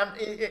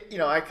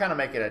 I kind of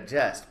make it a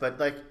jest. But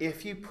like,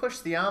 if you push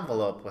the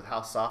envelope with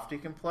how soft you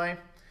can play,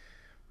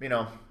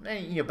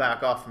 then you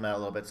back off from that a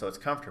little bit so it's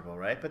comfortable,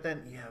 right? But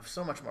then you have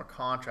so much more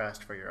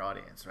contrast for your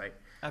audience, right?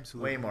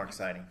 Way Absolutely. more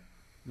exciting.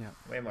 Yeah.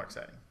 Way more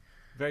exciting.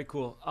 Very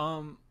cool.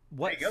 There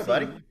What you go,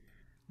 buddy.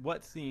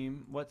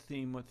 theme? What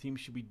theme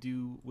should we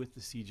do with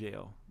the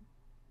CJO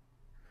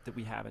that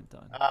we haven't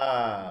done?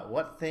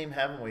 What theme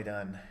haven't we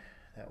done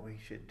that we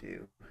should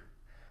do?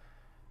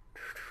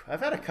 I've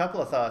had a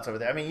couple of thoughts over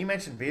there. I mean, you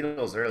mentioned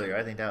Beatles earlier.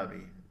 I think that It'd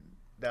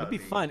would be be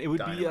fun. It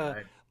would be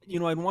dynamite.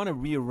 I'd want to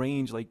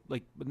rearrange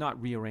but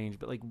not rearrange,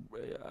 but like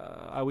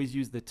I always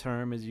use the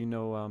term as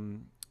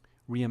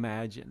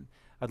reimagine.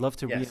 I'd love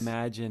to Yes.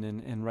 reimagine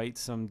and write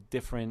some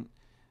different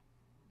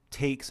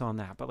takes on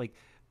that. But like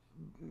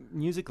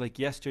music like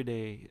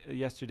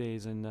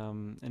yesterday's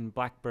and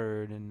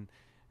Blackbird, and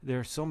there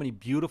are so many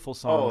beautiful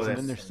Oh, songs, and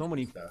then that's there's so so much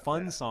good many stuff.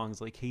 fun Yeah.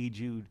 songs like Hey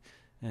Jude.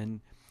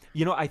 And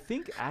I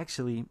think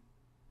actually,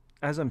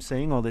 as I'm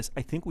saying all this,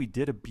 I think we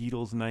did a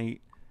Beatles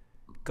night,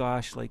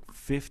 gosh, like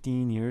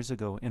 15 years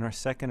ago in our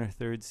second or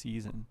third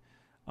season.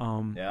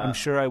 I'm Yeah.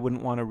 sure I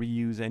wouldn't want to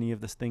reuse any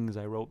of the things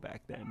I wrote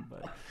back then,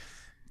 but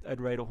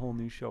I'd write a whole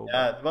new show.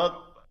 But Yeah.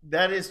 Well,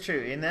 that is true.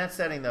 In that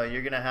setting, though,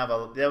 you're gonna have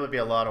that would be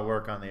a lot of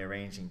work on the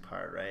arranging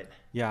part, right?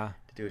 yeah,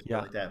 To do a show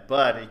yeah, like that.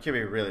 But it could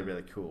be really,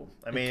 really cool.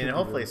 I it mean, could and be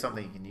hopefully really it's cool.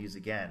 something you can use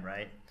again,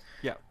 right?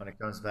 Yeah. When it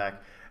comes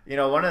back.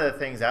 One of the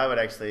things I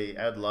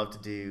would love to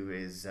do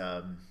is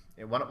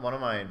one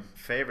of my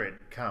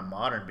favorite kind of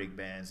modern big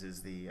bands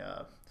is the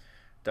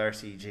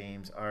Darcy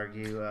James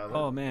Argue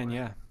Oh man,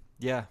 yeah,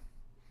 yeah.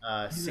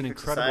 He's an Secret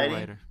incredible Society.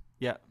 writer.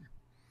 Yeah.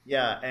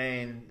 Yeah,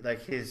 and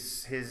like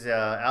his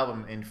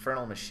album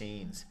Infernal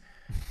Machines,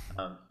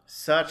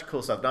 such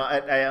cool stuff. Now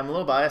I'm a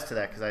little biased to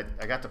that because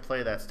I got to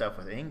play that stuff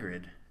with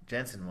Ingrid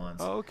Jensen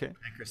once Oh, okay.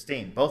 and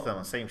Christine, both of them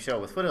on the same show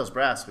with Foothills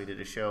Brass. We did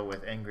a show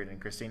with Ingrid and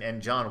Christine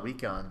and John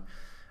Weekon,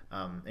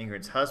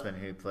 Ingrid's husband,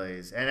 who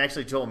plays, and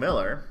actually Joel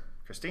Miller,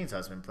 Christine's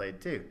husband,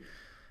 played too.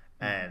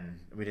 Hmm. And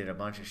we did a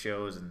bunch of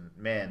shows, and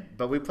man,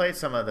 but we played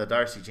some of the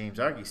Darcy James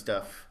Argy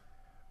stuff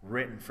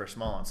written for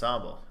small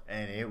ensemble,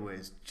 and it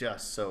was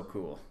just so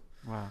cool.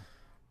 Wow.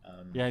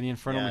 Um, Yeah, the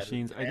Infernal yeah,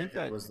 Machines. I think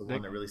it was the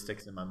one that that really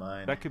sticks in my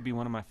mind. that could be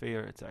one of my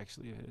favorites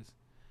actually of his.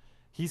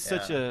 He's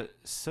Yeah,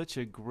 such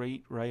a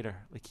great writer.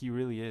 Like he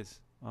really is.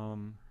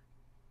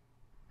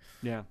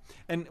 Yeah.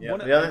 And yeah.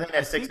 The other thing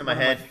I that sticks think in my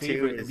one of my head too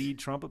favorite is, lead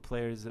trumpet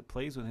players that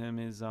plays with him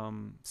is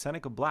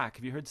Seneca Black.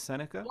 Have you heard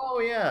Seneca? oh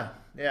yeah,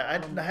 yeah. I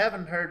Um,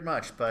 haven't heard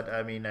much, but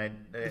I mean,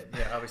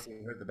 yeah,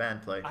 obviously heard the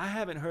band play. I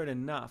haven't heard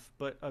enough,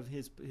 but of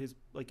his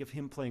like of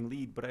him playing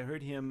lead. But I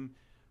heard him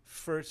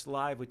first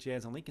live with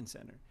Jazz on Lincoln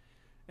Center,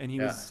 and he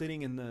was Yeah,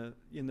 sitting in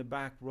the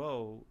back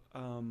row,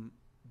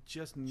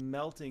 just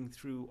melting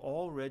through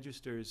all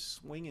registers,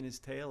 swinging his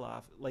tail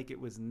off like it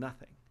was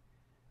nothing.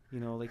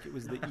 Like it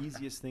was the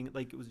easiest thing.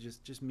 Like it was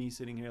just me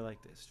sitting here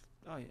like this.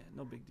 Oh yeah,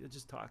 no big deal,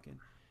 just talking.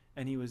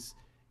 And he was,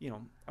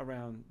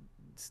 around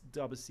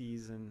double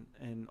C's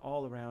and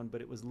all around,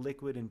 but it was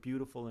liquid and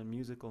beautiful and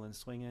musical and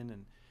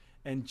swinging.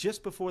 And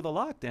just before the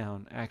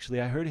lockdown,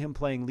 actually, I heard him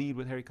playing lead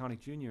with Harry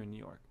Connick Jr. in New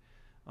York,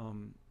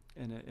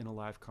 in a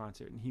live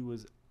concert, and he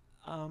was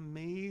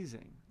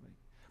amazing.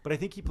 But I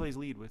think he plays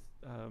lead with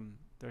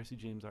Darcy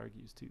James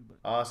Argues too. But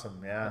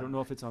awesome. I Yeah. don't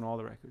know if it's on all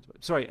the records.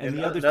 But sorry, and And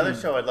the other another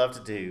theme. show I'd love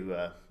to do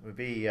would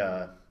be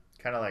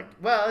kind of like,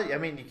 well, I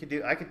mean,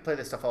 I could play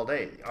this stuff all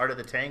day. Art of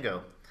the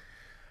Tango,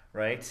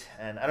 right?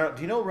 And I don't.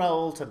 Do you know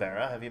Raul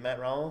Tabera? Have you met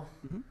Raul?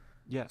 Hmm.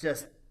 Yeah.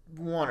 Just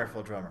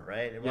wonderful drummer,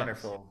 right? A Yes.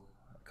 wonderful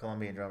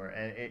Colombian drummer,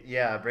 and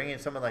yeah, bringing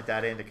someone like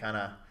that in to kind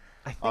of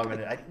I think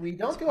augment it. We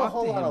I don't do a talked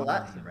whole to lot him of about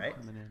Latin, him right?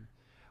 coming in.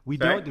 We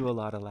Sorry, don't do a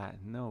lot of Latin.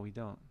 No, we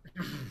don't.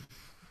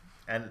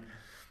 and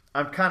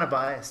I'm kind of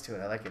biased to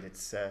it. I like it.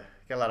 It's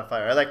got a lot of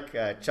fire. I like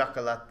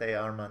Chocolate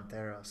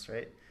Armenteros,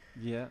 right?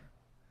 Yeah.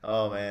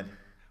 Oh man,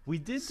 We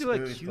did do a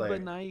smooth Cuba player.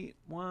 night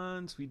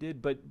once. We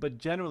did, but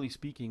generally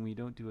speaking, we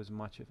don't do as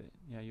much of it.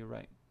 Yeah, you're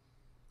right.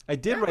 I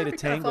did Yeah, write that'd a be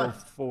kind of tango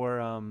fun.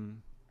 for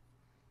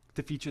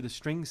to feature the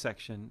string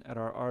section at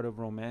our Art of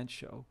Romance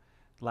show,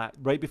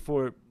 right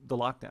before the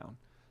lockdown.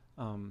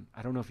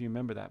 I don't know if you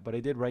remember that, but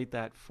I did write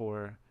that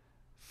for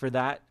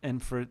that,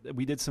 and for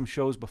we did some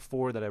shows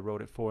before that I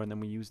wrote it for, and then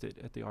we used it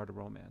at the Art of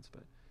Romance.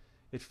 But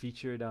it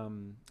featured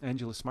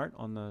Angela Smart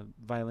on the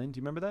violin. Do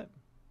you remember that?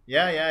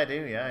 Yeah, yeah, I do.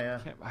 Yeah,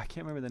 yeah, I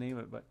can't remember the name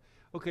of it, but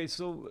okay.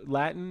 So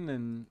Latin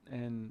and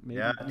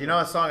yeah. maybe Do you know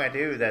a song I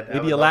do that I maybe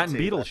would a love Latin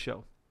to? Beatles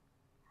show.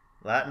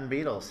 Latin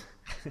Beatles.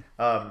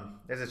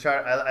 There's a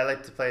chart. I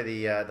like to play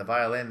the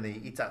violin, the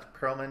Itzhak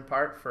Perlman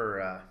part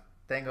for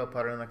Tango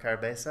para una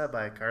Cabeza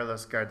by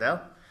Carlos Gardel.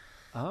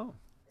 Oh,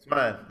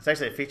 It's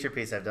actually a feature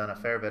piece I've done a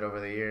fair bit over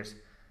the years.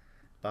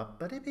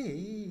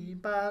 Ba-ba-dee-bee,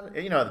 ba-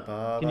 You know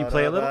the can you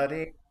play a little?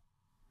 ba-ba-da-ba-dee.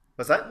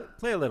 What's that?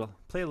 Play a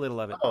little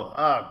of it. Oh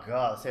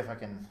God. Let's see if I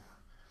can.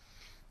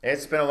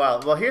 It's been a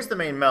while. Well, here's the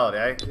main melody.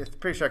 I'm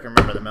pretty sure I can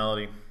remember the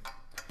melody.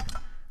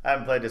 I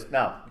haven't played this.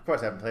 No, of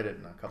course I haven't played it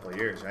in a couple of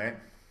years, right?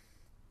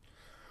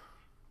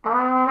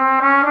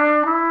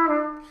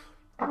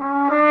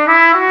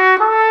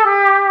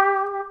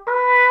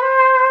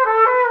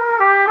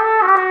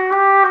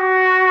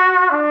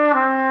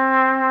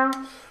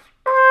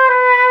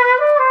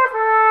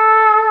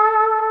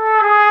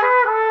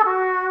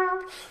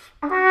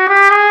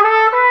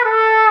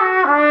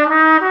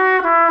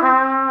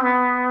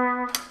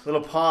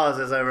 Little pause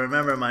as I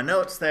remember my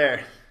notes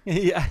there.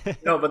 Yeah.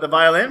 No, but the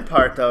violin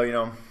part,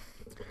 though,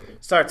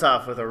 starts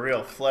off with a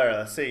real flair.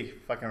 Let's see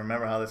if I can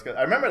remember how this goes.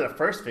 I remember the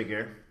first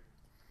figure.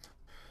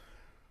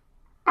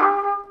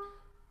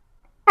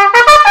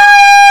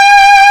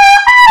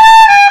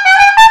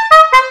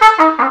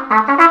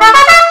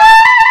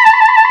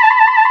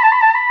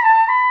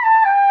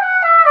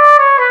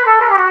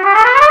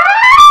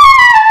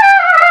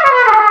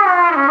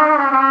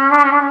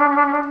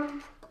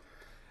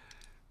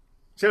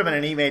 Should have been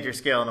an E major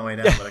scale on the way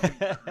down, but I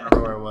can't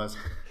remember where it was.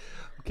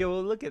 Okay,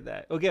 well, look at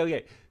that.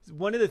 Okay.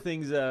 One of the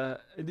things. Do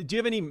you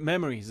have any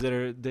memories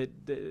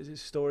that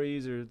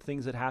stories or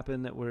things that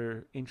happened that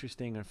were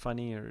interesting or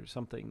funny or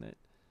something that?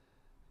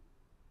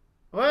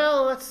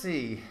 Well, let's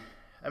see.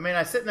 I mean,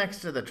 I sit next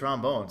to the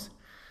trombones.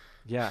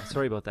 Yeah,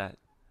 sorry about that.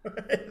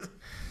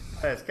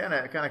 It's kind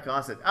of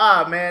constant.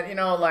 Ah, man,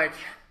 like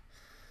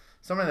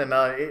some of the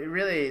melody. It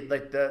really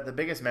like the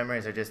biggest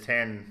memories are just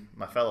hearing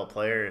my fellow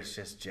players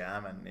just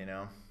jamming.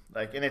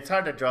 And it's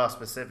hard to draw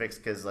specifics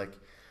because like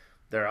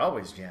they're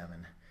always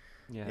jamming.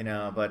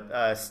 Yeah.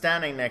 But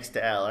standing next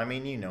to Al, I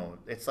mean,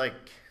 it's like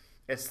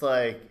It's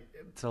a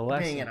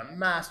being in lesson. a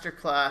master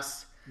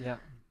class, Yeah.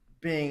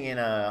 being in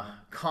a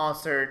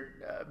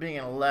concert, being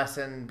in a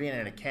lesson, being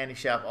in a candy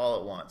shop all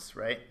at once,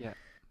 right? Yeah.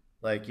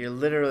 Like you're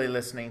literally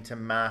listening to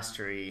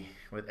mastery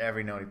with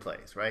every note he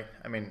plays, right?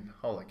 I mean,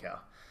 holy cow.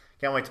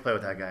 Can't wait to play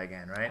with that guy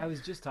again, right? I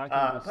was just talking to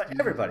a But student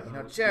everybody,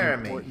 about the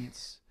Jeremy,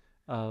 importance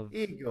of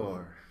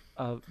Igor,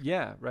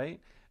 yeah, right.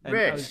 And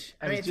Rich.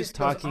 I I mean, was it just just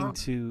goes talking on.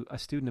 to a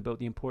student about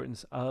the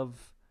importance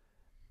of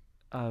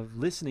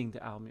listening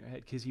to Al Muirhead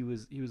because he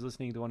was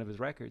listening to one of his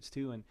records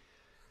too, and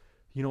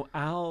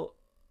Al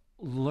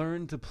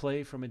learned to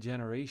play from a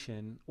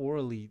generation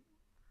orally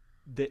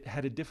that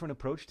had a different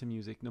approach to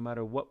music. No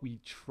matter what we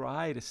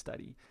try to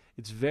study,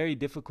 it's very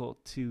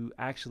difficult to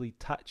actually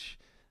touch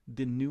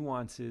the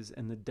nuances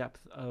and the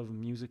depth of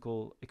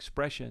musical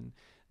expression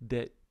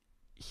that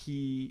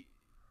he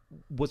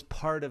was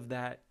part of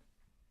that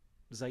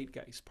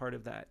zeitgeist, part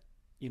of that.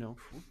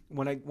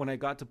 When I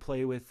got to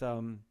play with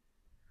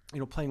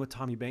playing with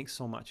Tommy Banks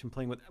so much and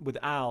playing with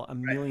Al a Right.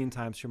 million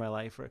times through my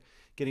life, or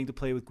getting to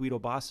play with Guido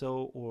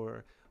Basso,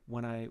 or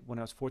when I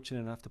was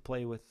fortunate enough to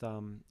play with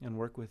and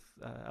work with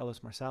Ellis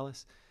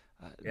Marsalis,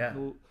 uh, Yeah.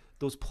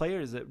 those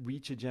players that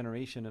reach a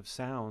generation of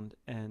sound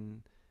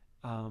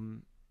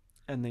um,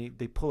 and they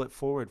pull it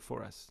forward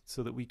for us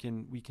so that we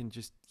can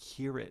just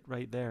hear it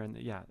right there. And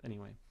yeah,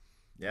 anyway,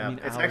 I Yeah. mean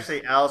It's Al's,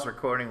 actually Al's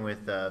recording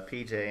with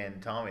PJ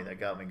and Tommy that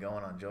got me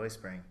going on Joy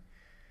Spring.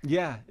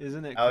 yeah,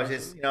 isn't it I was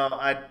just, crazy?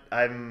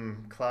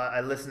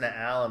 I listen to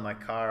Al in my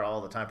car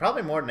all the time,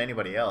 probably more than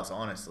anybody else,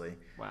 honestly,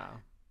 Wow.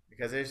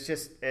 because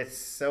it's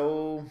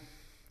so,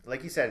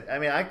 like you said. I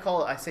mean,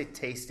 I say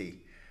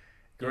tasty,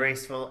 Yeah.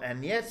 graceful,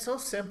 and yet so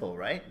simple,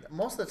 right?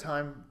 Most of the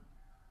time,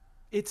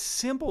 It's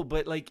simple,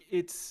 but like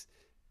it's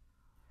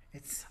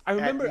it's I at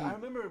remember I the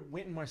remember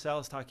Wynton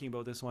Marsalis talking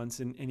about this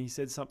once, and he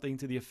said something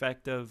to the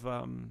effect of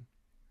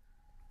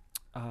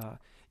uh,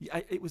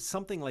 it was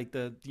something like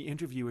the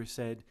interviewer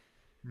said,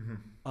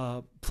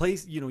 Mhm. play,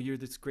 you're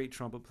this great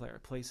trumpet player,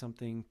 play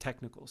something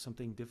technical,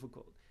 something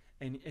difficult,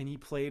 and he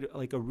played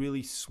like a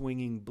really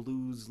swinging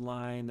blues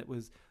line that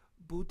was,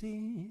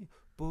 "Booty,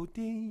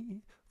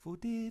 booty,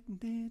 booty,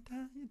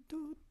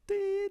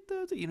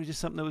 just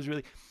something that was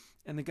really.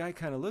 And the guy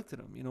kind of looked at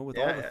him, with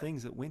all Yeah, the yeah,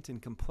 things that Wynton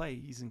can play.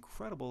 He's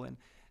incredible,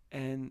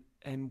 and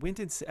and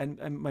Winton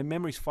and my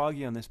memory's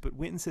foggy on this, but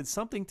Winton said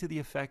something to the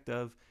effect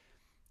of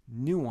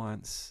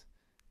nuance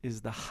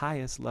is the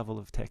highest level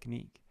of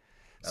technique.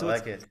 I So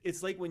like it.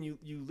 it's like when you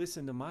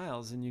listen to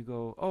Miles and you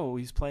go, oh,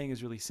 he's playing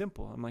is really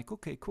simple. I'm like,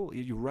 okay, cool.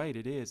 You're right,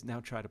 it is. Now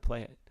try to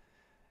play it.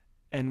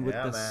 And with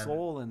Yeah, the man.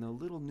 soul and the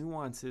little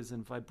nuances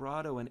and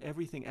vibrato and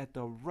everything at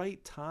the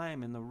right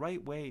time and the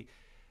right way,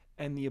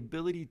 and the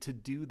ability to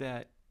do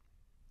that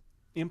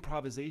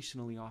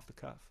improvisationally off the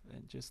cuff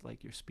and just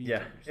like you're Yeah,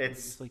 speaking, just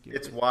it's like you're,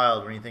 it's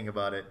wild when you think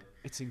about it.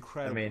 it's I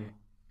incredible. mean,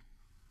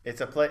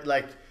 it's a play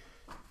like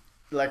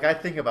I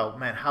think about,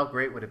 man, how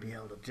great would it be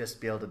able to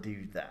just be able to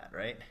do that,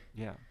 right?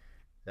 Yeah.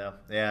 So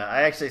yeah,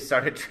 I actually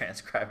started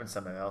transcribing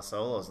some of El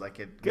solos. Like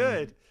it, I mean,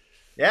 Good.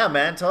 yeah,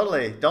 man,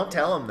 totally. Don't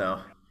tell him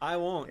though. I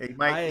won't. He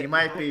I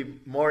might be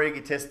more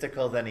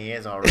egotistical than he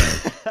is already.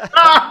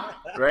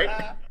 Ah! Right?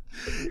 I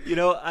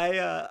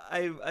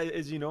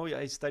as you know,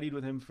 I studied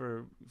with him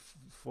for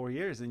 4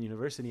 years in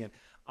university, and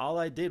all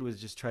I did was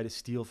just try to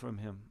steal from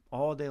him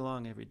all day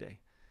long, every day,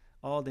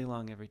 all day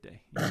long, every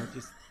day.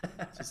 Just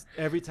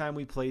every time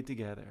we played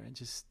together, and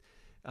just.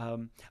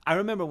 I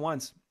remember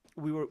once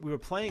we were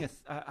playing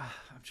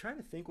I'm trying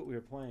to think what we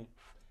were playing,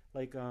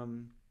 like oh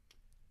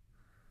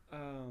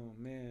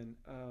man,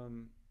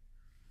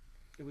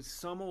 it was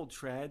some old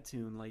trad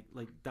tune like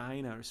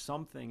Dinah or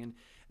something,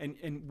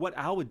 and what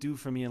Al would do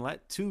for me and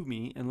to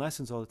me in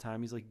lessons all the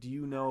time, he's like,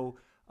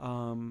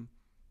 um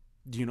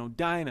do you know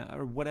Dinah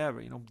or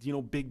whatever, do you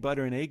know Big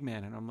Butter and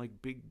Eggman? And I'm like,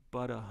 Big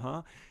Butter,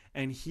 huh?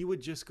 And he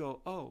would just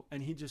go, oh,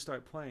 and he'd just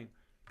start playing,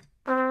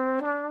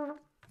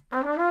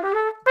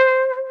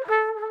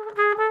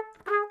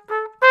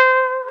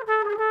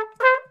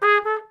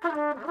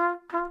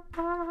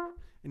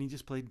 and he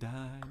just played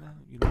Dinah,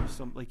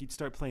 some, like, he'd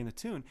start playing the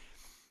tune,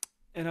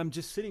 and I'm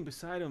just sitting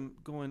beside him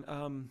going,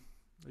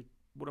 like,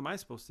 what am I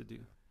supposed to do?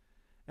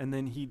 And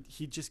then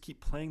he'd just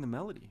keep playing the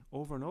melody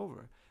over and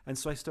over. And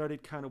so I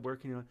started kind of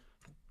working on,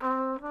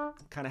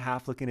 kind of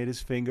half looking at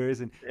his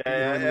fingers and, Yeah,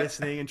 and yeah,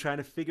 listening and trying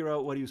to figure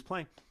out what he was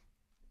playing.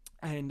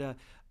 And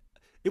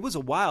it was a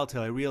while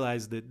till I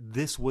realized that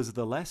this was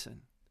the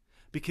lesson,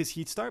 because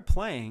he'd start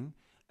playing,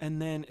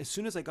 and then as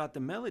soon as I got the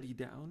melody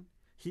down,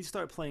 he'd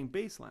start playing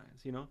bass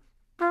lines.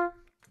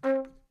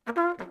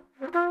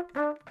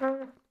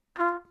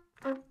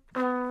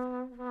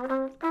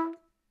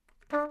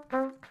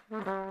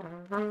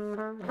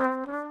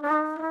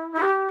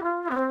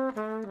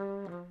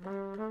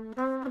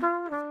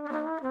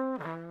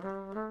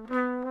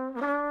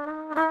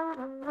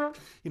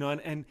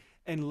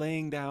 And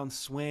laying down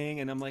swing,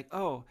 and I'm like,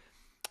 oh.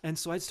 And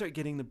so I'd start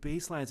getting the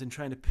bass lines and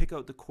trying to pick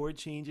out the chord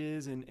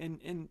changes, and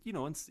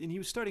he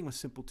was starting with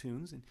simple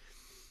tunes,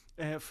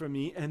 and for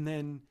me, and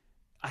then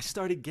I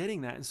started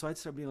getting that, and so I'd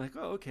start being like,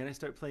 oh, okay, and I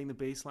start playing the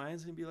bass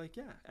lines and be like,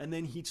 yeah, and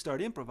then he'd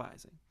start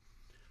improvising,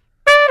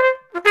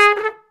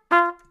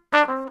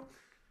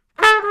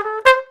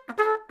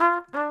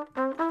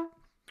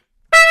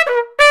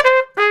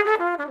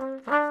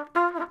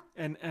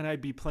 and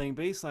I'd be playing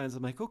bass lines.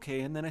 I'm like,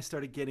 okay, and then I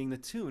started getting the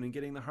tune and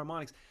getting the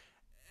harmonics,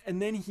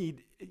 and then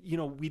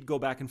we'd go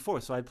back and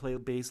forth. So I'd play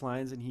bass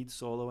lines and he'd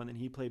solo, and then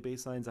he'd play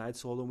bass lines, I'd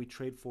solo, and we'd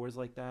trade fours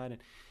like that, and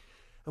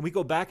we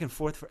go back and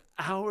forth for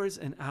hours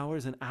and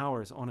hours and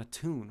hours on a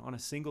tune, on a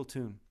single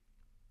tune,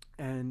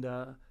 and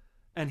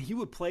he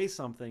would play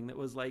something that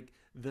was like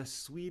the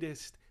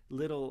sweetest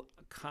little,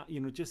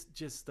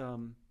 just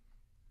um,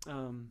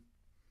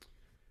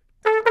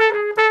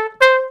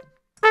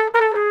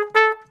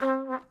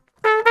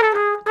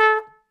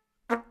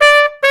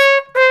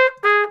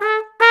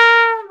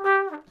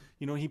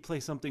 he'd play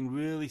something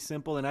really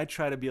simple, and I'd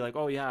try to be like,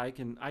 oh yeah, I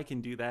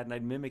can do that, and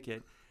I'd mimic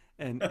it,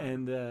 and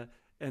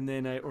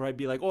then I'd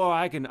be like, oh,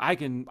 I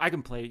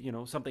can play,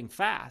 something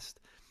fast,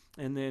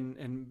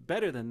 and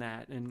better than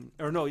that,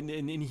 or no,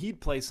 and he'd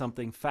play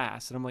something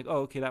fast, and I'm like,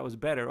 oh, okay, that was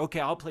better. Okay,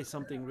 I'll play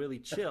something really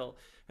chill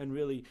and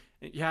really,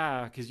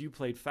 yeah, because you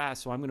played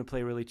fast, so I'm gonna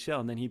play really chill,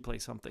 and then he'd play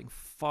something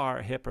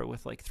far hipper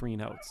with like 3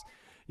 notes,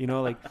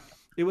 like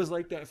it was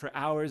like that for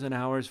hours and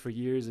hours, for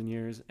years and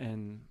years,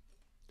 and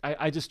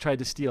I just tried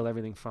to steal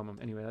everything from him.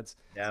 Anyway, that's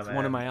yeah,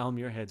 one of man. my Al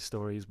Muirhead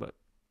stories, but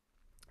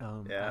I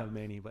Yeah. have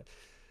many. But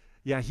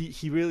yeah,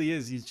 he really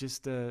is. He's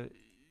just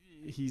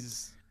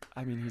he's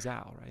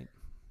Al, right?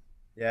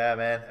 Yeah,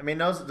 man. I mean,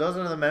 those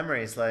are the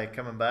memories. Like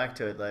coming back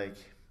to it, like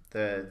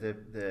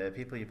the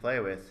people you play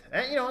with,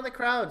 and in the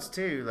crowds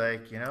too.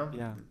 Like Yeah,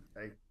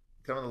 like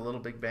some of the little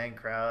big band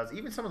crowds,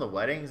 even some of the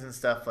weddings and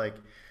stuff. Like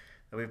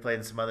that we played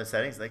in some other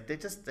settings. Like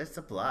it's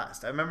a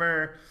blast. I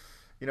remember,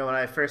 when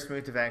I first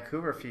moved to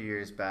Vancouver a few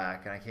years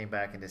back, and I came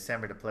back in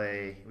December to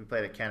play. We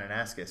played at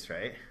Kananaskis,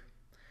 right? which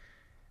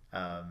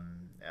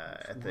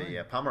At the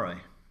one? Pomeroy.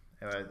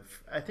 Uh,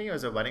 I think it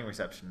was a wedding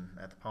reception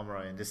at the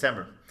Pomeroy in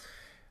December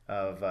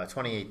of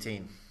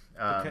 2018.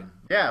 Okay.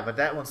 Yeah, but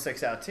that one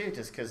sticks out too,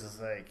 just because it's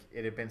like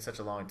it had been such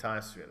a long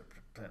time since we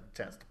had a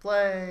chance to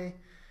play.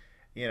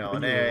 When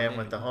And you were there I am away,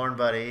 with the yeah. horn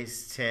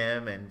buddies,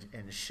 Tim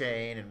and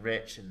Shane and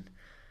Rich, and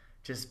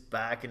just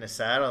back in the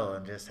saddle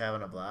and just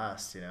having a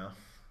blast.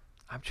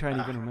 I'm trying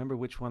to even Ah, remember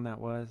which one that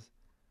was.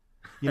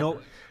 You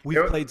know,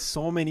 we've played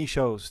so many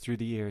shows through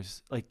the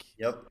years. Like,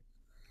 Yep.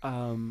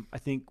 I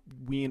think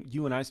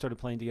you and I started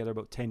playing together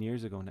about 10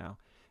 years ago now.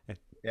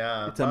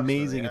 Yeah, It's approximately.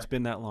 amazing Yeah. it's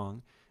been that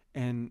long.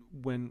 And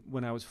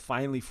when I was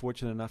finally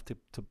fortunate enough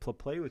to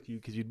play with you,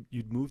 because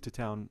you'd moved to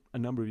town a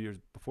number of years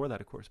before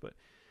that, of course, but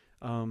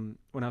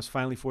when I was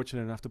finally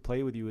fortunate enough to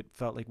play with you, it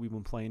felt like we've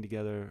been playing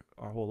together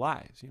our whole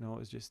lives. You know, it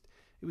was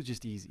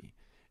just easy.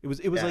 It was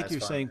Yeah, like it's you're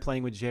fun. saying,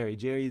 playing with Jerry.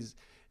 Jerry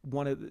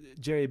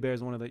Bear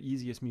is one of the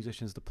easiest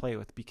musicians to play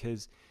with,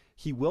 because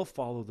he will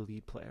follow the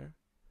lead player,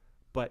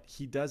 but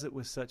he does it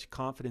with such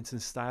confidence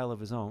and style of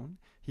his own.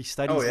 He Oh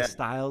studies the yeah.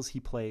 styles he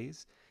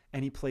plays,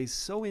 and he plays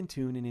so in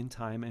tune and in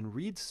time and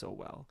reads so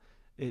well.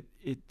 And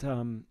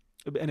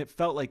it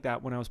felt like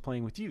that when I was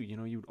playing with you. You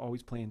know, you'd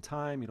always play in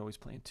time, you'd always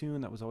play in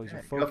tune. That was always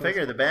your Yeah, go focus.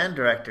 figure. The band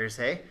directors,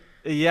 hey.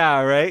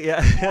 Yeah, right.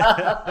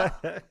 Yeah.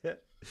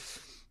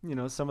 You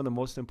know, some of the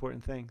most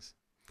important things.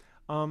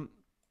 Um,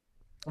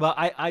 well,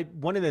 I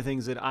one of the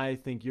things that I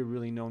think you're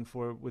really known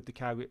for with the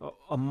Calgary,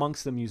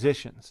 amongst the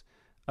musicians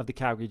of the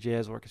Calgary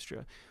Jazz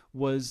Orchestra,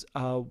 was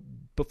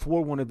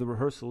before one of the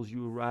rehearsals,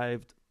 you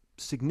arrived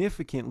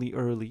significantly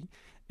early,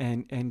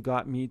 and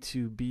got me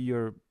to be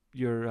your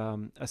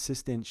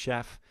assistant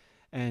chef,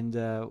 and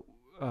Oh.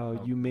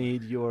 you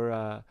made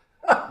your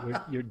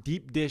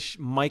deep dish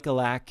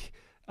Michalak.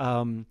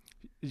 Um,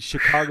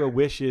 Chicago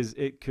wishes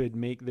it could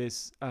make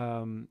this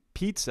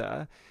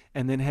pizza,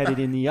 and then had it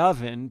in the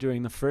oven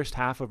during the first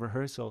half of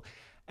rehearsal,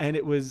 and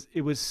it was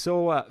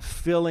so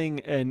filling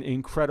and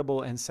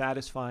incredible and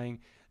satisfying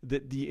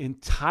that the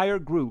entire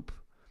group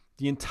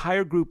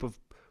of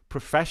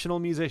professional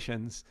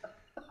musicians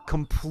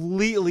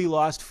completely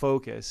lost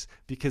focus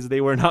because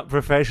they were not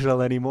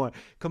professional anymore.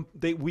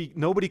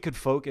 Nobody could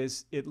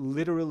focus. It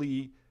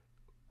literally,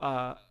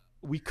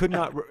 we could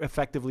not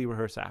effectively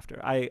rehearse after.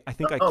 I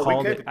think I Oh, we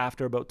called it could.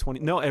 after about 20.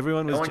 No,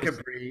 everyone No was one just,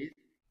 could breathe.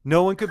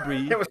 no one could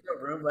breathe. There was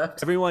no room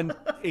left. Everyone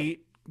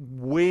ate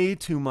way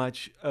too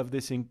much of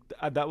this.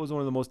 That was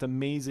one of the most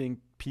amazing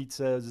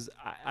pizzas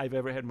I've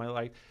ever had in my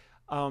life.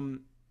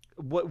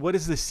 What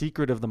is the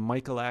secret of the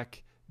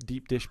Michalak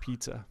deep dish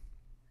pizza?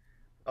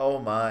 Oh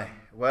my.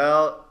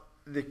 Well,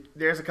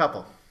 there's a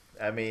couple.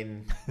 I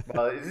mean,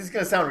 well, this is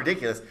gonna sound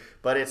ridiculous,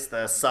 but it's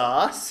the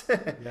sauce,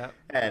 Yeah.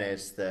 and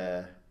it's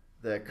the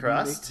You make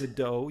crust. the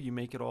dough. You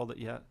make it all that.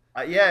 Yeah.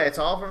 Yeah, it's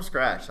all from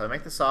scratch. So I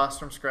make the sauce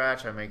from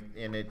scratch.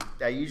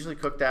 I usually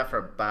cook that for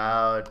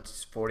about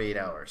 48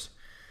 hours.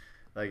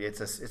 Like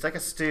it's like a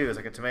stew. It's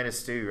like a tomato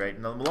stew, right?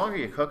 And the longer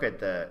you cook it,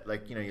 the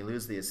like you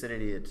lose the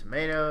acidity of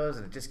tomatoes,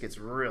 and it just gets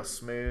real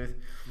smooth.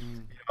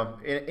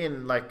 Mm.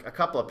 In like a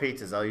couple of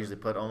pizzas, I'll usually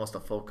put almost a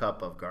full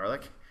cup of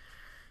garlic.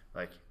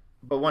 Like,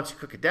 but once you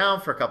cook it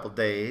down for a couple of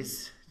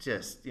days,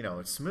 just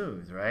it's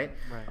smooth, right?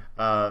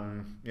 Right.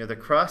 The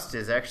crust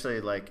is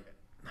actually like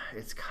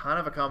it's kind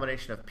of a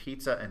combination of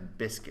pizza and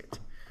biscuit,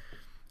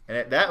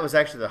 and that was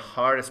actually the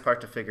hardest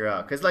part to figure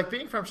out because like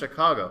being from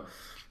Chicago.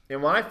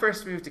 And when I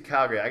first moved to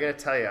Calgary, I got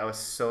to tell you, I was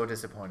so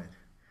disappointed.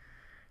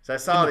 So I In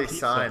saw the these pizza.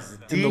 signs, In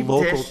the deep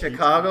local dish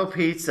Chicago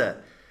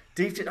pizza.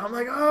 Deep dish. I'm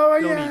like, oh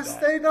Don't eat yes,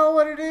 that. they know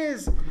what it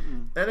is.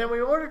 Mm-mm. And then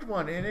we ordered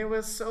one, and it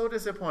was so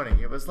disappointing.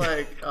 It was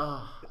like,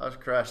 oh, I was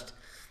crushed.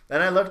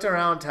 And I looked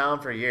around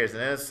town for years,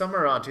 and then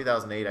somewhere around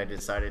 2008, I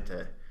decided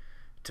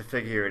to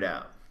figure it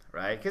out,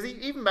 right? Because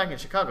even back in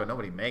Chicago,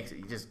 nobody makes it.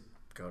 You just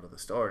go to the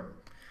store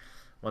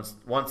and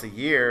once a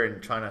year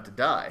and try not to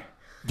die.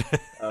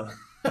 Um,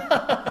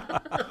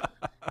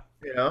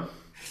 you know.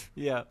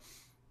 Yeah.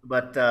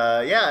 But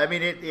yeah, I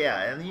mean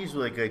yeah, and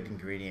usually good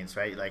ingredients,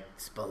 right? Like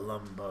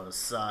spalumbo,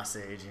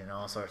 sausage, and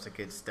all sorts of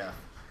good stuff.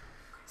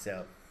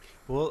 So,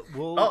 We'll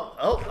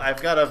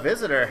I've got a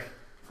visitor.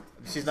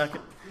 She's not.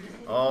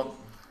 Oh,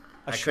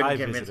 a I couldn't shy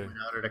convince my visitor.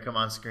 daughter to come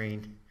on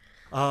screen.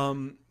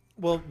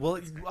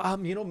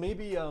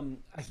 Maybe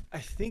I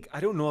think I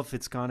don't know if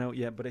it's gone out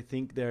yet, but I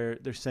think they're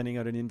sending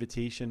out an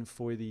invitation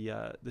for the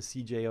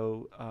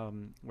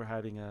CJO. We're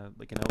having an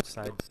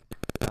outside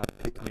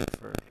picnic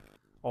for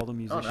all the Oh,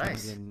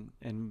 musicians nice.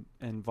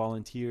 and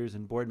volunteers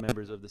and board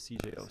members of the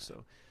CJO.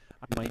 So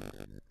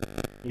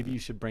maybe you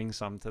should bring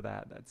some to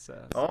that. That's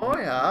Oh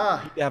we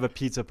yeah, need to have a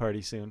pizza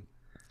party soon.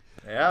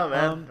 yeah,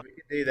 man. Um, We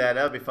can do that.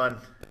 That'll be fun.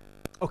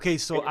 okay,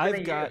 so It's been a I've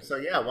year, got. so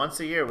yeah, once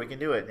a year we can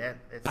do it. Yeah,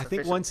 it's I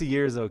think official. once a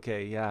year is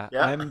okay. Yeah,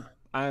 Yeah.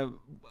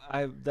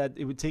 I that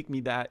it would take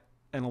me that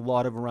and a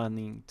lot of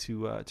running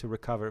to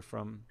recover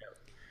from.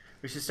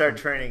 We should start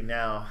training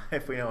now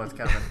if we know what's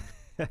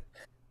coming.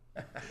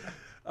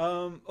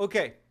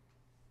 Okay,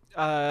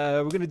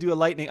 we're gonna do a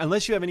lightning.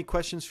 Unless you have any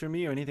questions for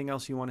me or anything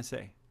else you want to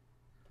say.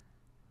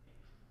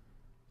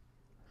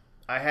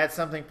 I had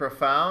something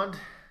profound,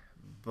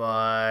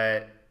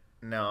 but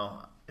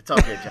no, it's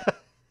all good, John.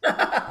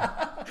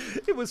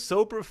 It was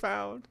so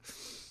profound.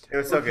 It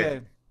was so Okay,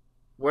 good.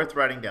 Worth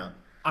writing down.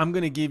 I'm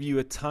gonna give you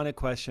a ton of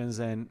questions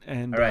and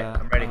All right,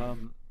 I'm ready.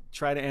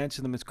 try to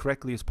answer them as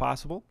correctly as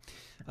possible.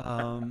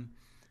 Um,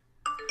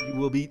 you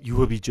will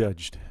be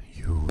judged.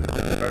 You will.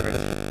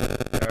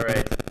 Perfect. All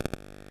right.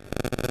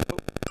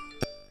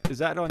 Is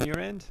that on your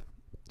end?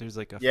 There's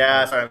like a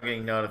Yeah, sorry, I'm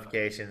getting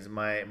notifications.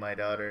 My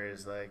daughter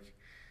is like,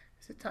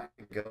 "Is it time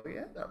to go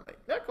yet?" I'm like,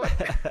 "Not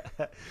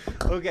quite."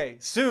 Okay,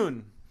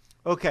 soon.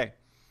 Okay.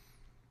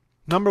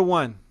 Number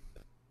one.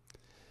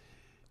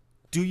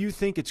 Do you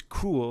think it's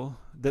cruel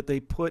that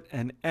they put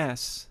an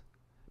S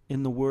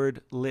in the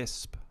word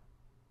lisp?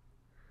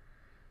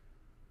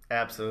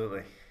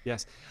 Absolutely.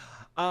 Yes.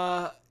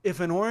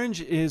 If an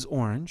orange is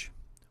orange,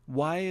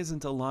 why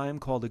isn't a lime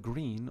called a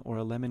green or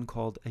a lemon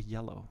called a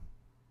yellow?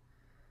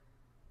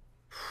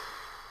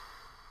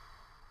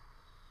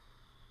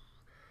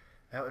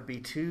 That would be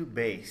too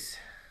base.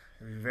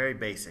 Very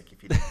basic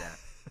if you did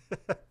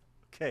that.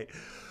 Okay.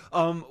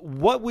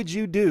 What would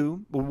you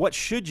do, or what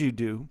should you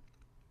do,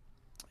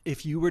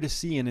 if you were to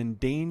see an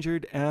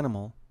endangered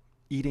animal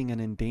eating an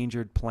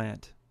endangered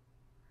plant?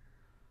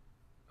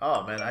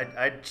 Oh man,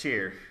 I'd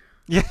cheer.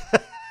 Yeah.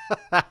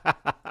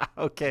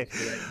 Okay.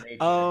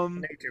 Nature,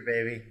 nature,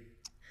 baby.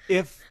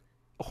 If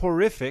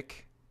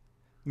horrific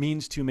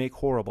means to make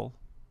horrible,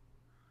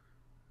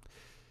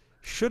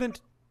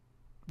 shouldn't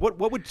what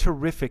would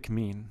terrific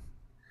mean?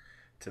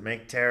 To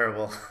make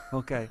terrible.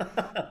 Okay.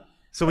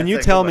 So when That's you a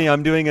good tell one. me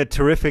I'm doing a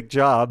terrific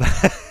job,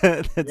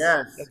 Yes,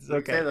 that's we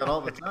okay. say that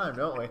all the time,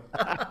 don't we?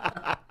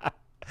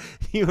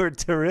 You were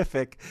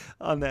terrific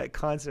on that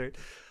concert.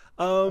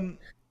 Um,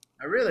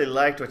 I really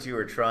liked what you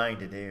were trying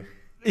to do.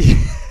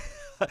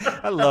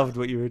 I loved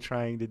what you were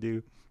trying to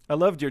do. I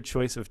loved your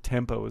choice of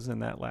tempos in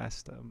that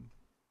last.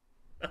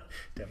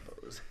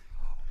 Tempos.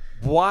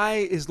 Why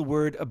is the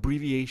word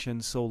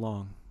abbreviation so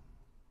long?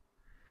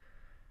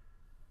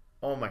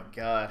 Oh my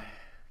God.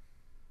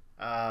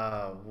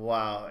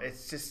 Wow.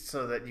 It's just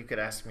so that you could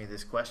ask me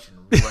this question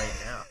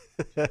right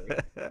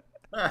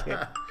Okay.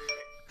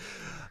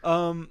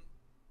 now.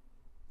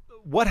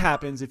 What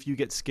happens if you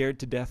get scared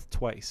to death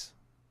twice?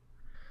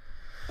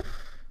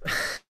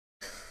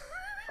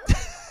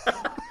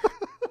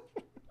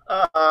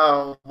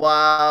 Oh,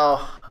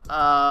 wow.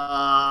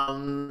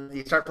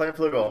 You start playing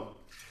flugel.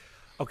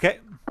 Okay.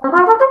 That's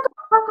all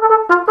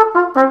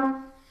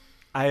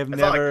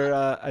I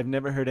got. I've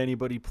never heard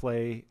anybody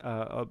play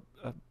a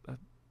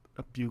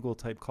bugle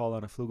type call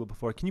on a flugel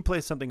before. Can you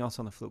play something else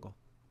on the flugel?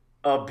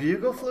 A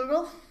bugle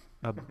flugel?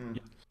 Uh,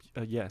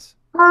 yes.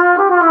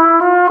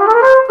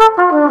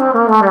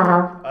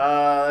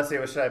 Let's see.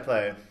 What should I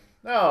play?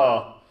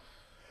 Oh.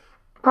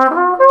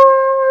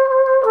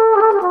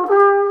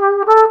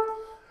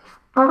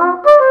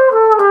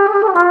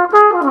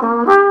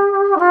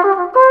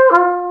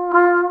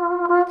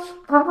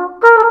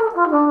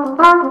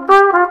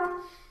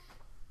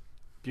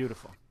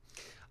 Beautiful.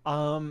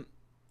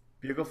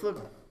 Bugle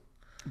flugel.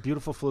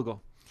 Beautiful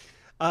flugel.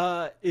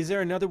 Is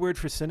there another word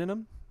for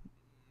synonym?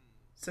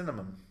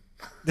 Cinnamon.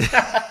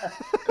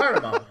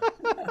 Cardamom.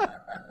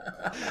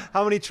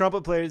 How many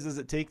trumpet players does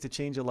it take to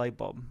change a light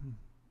bulb?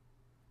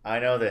 I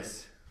know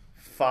this.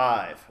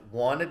 5.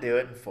 1 to do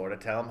it and 4 to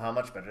tell them how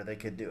much better they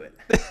could do it.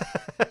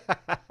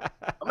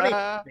 How many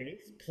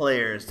bass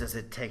players does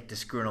it take to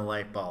screw in a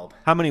light bulb?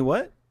 How many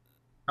what?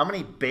 How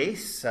many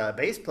bass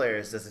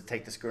players does it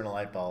take to screw in a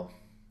light bulb?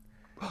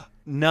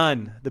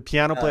 None. The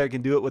piano player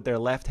can do it with their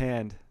left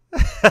hand.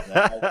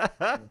 Yeah.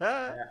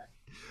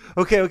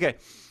 Okay.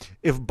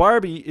 If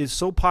Barbie is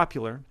so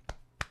popular,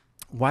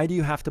 why do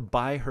you have to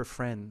buy her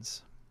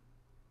friends?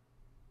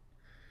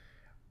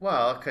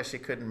 Well, because she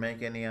couldn't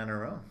make any on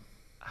her own.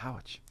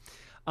 Ouch.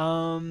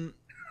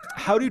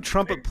 How do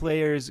trumpet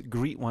players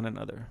greet one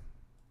another?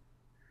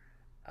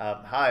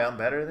 Hi, I'm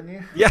better than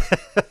you. Yeah.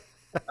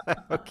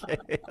 Okay.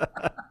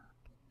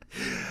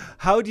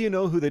 How do you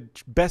know who the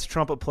best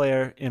trumpet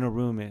player in a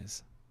room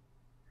is?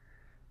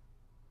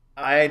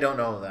 I don't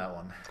know that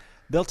one.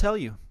 They'll tell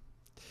you.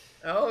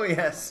 Oh,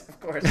 yes, of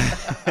course.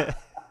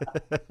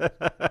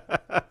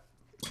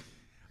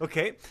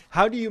 Okay.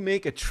 How do you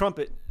make a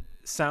trumpet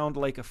sound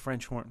like a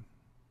French horn?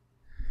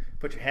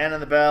 Put your hand on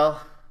the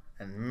bell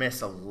and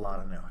miss a lot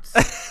of notes.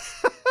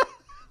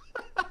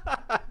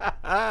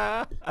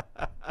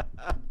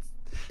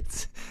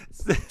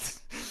 It's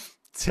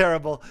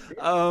terrible.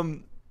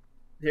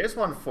 Here's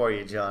one for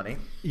you, Johnny.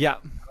 Yeah.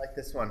 I like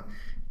this one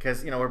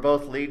because we're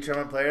both lead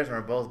trumpet players and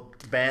we're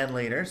both band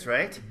leaders,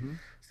 right? Mm-hmm.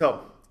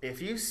 So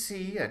if you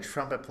see a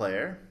trumpet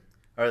player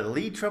or the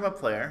lead trumpet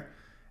player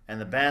and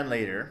the band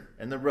leader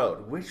in the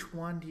road, which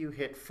one do you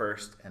hit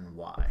first and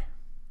why?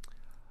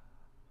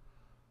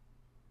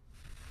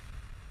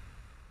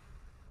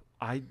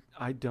 I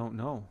don't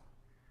know.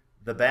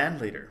 The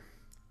band leader.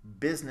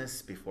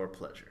 Business before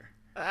pleasure.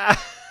 I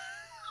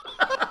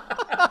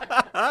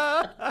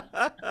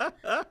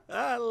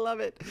love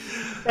it.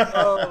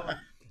 Oh.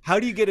 How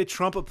do you get a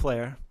trumpet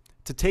player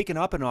to take an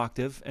up an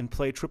octave and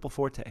play triple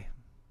forte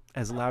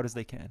as loud as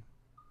they can?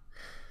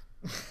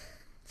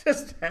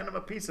 Just hand them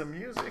a piece of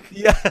music.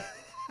 Yeah.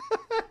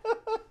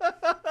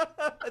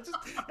 Just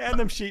hand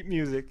them sheet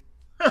music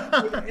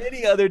with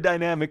any other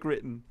dynamic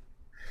written.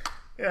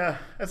 Yeah,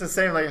 that's the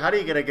same. Like, how do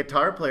you get a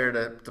guitar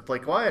player to play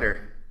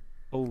quieter?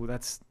 Oh,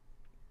 that's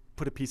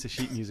put a piece of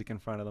sheet music in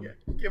front of them.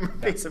 Yeah, give them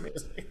a piece of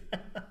music.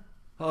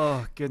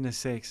 Oh, goodness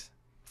sakes.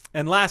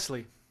 And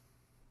lastly,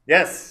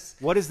 Yes.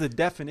 What is the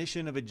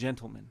definition of a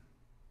gentleman?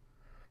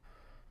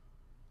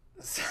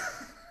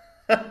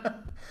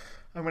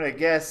 I'm gonna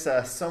guess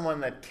someone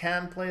that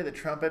can play the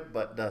trumpet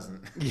but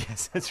doesn't.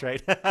 Yes, that's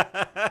right.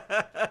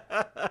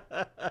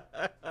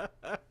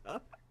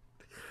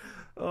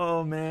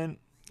 Oh man,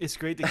 it's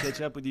great to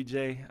catch up with you,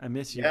 Jay. I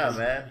miss you, Yeah, buddy.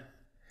 man.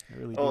 I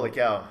really Holy do.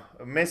 cow.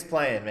 I miss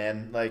playing,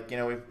 man. Like, we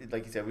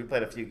like you said, we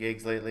played a few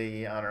gigs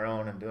lately on our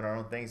own and doing our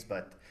own things,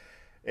 but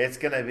it's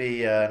gonna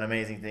be an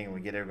amazing thing when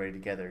we get everybody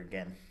together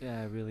again.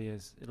 Yeah, it really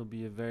is. It'll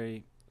be a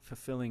very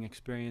fulfilling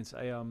experience.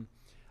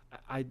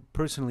 I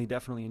personally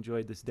definitely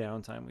enjoyed this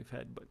downtime we've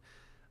had, but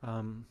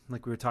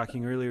like we were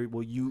talking earlier,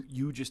 well,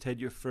 you just had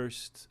your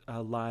first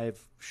live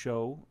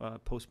show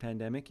post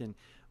pandemic, and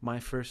my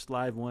first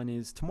live one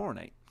is tomorrow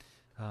night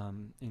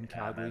in Yeah,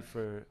 Calgary. man.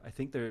 For I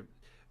think they're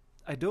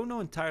I don't know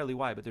entirely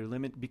why, but they're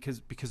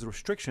because the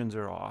restrictions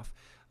are off.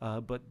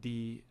 But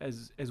the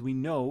as we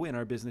know in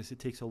our business, it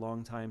takes a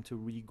long time to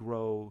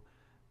regrow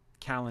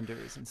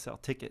calendars and sell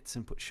tickets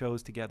and put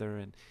shows together.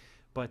 And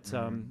but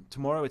Hmm.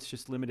 tomorrow it's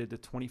just limited to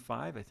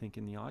 25, I think,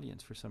 in the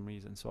audience for some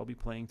reason. So I'll be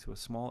playing to a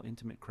small,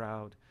 intimate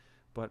crowd.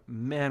 But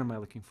man, am I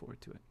looking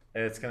forward to it.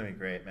 It's gonna be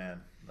great,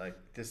 man. Like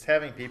just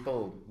having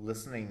people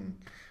listening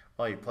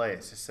while you play,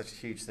 it's just such a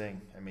huge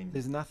thing. I mean,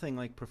 There's nothing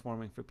like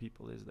performing for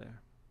people, is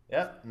there?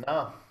 yeah,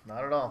 no,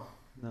 not at all.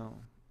 No.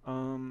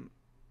 Um,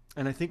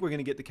 and I think we're going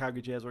to get the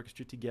Calgary Jazz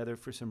Orchestra together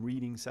for some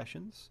reading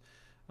sessions,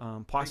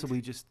 Right. possibly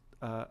just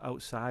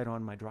outside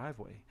on my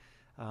driveway.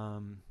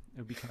 It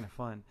would be kind of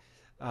fun.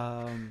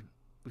 Um,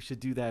 we should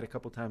do that a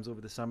couple times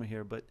over the summer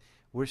here, but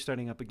we're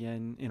starting up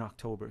again in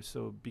October.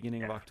 So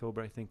beginning of Yeah.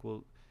 October, I think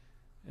we'll,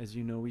 as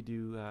you know, we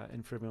do,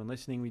 and for everyone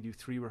listening, we do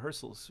 3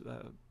 rehearsals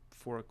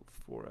for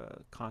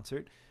a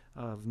concert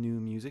of new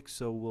music.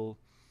 So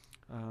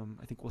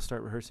I think we'll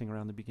start rehearsing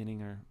around the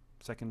beginning or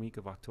second week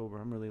of October.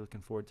 I'm really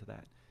looking forward to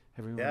that. Yeah,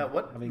 Everyone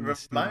what having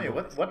this remind me,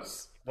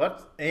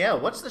 studio.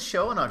 what's the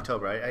show in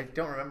October? I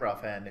don't remember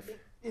offhand if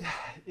It,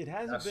 it not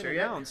hasn't been sure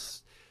yet.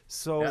 announced. Yeah.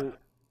 So,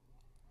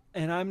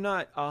 and I'm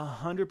not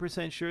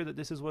 100% sure that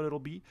this is what it'll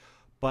be,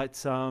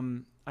 but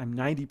I'm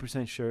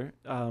 90% sure.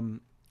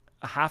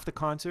 Half the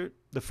concert,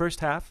 the first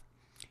half,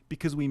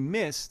 because we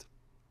missed.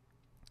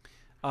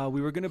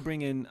 We were going to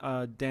bring in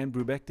Dan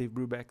Brubeck, Dave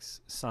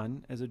Brubeck's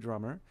son, as a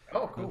drummer,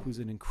 Oh, cool. who's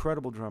an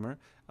incredible drummer.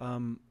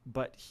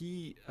 But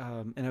he,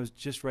 and I was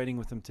just writing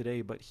with him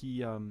today, but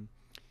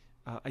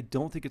I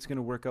don't think it's going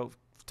to work out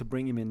to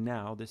bring him in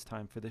now, this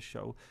time for this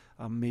show.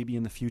 Maybe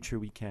in the future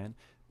we can.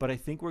 But I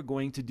think we're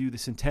going to do the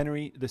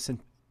centenary,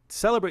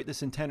 celebrate the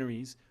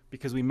centenaries,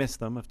 because we missed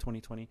them, of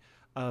 2020,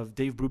 of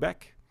Dave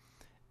Brubeck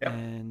Yep.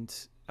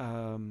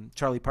 and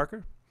Charlie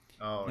Parker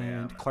Oh yeah, and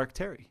man. Clark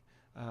Terry.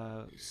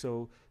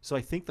 So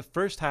I think the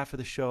first half of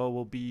the show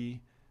will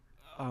be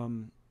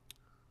um,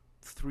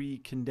 3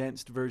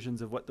 condensed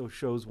versions of what those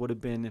shows would have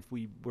been if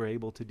we were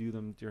able to do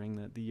them during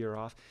the year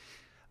off.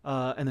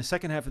 And the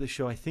second half of the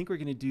show, I think we're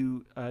going to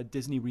do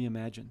Disney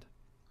Reimagined,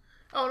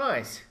 Oh,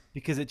 nice.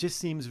 because it just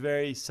seems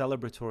very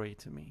celebratory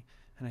to me.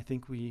 And I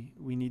think we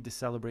need to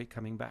celebrate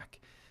coming back.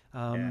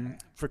 Yeah,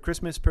 For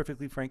Christmas,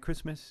 Perfectly Frank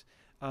Christmas,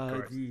 of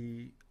course.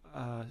 the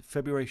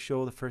February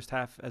show, the first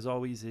half, as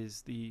always,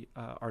 is the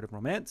Art of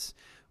Romance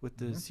with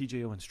the Hmm.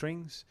 CJO and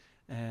strings.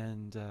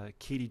 And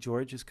Katie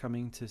George is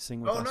coming to sing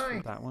with Oh, us for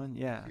nice. that one.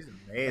 Yeah. She's And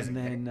amazing.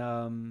 Hey.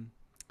 then,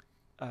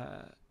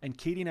 and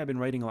Katie and I have been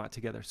writing a lot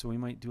together, so we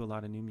might do a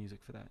lot of new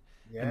music for that.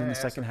 And then the Yeah, yeah,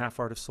 second half,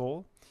 Art of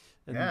Soul.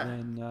 And yeah.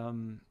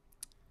 then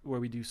where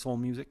we do soul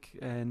music.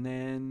 And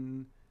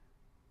then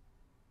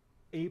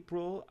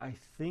April, I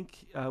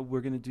think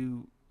we're going to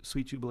do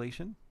Sweet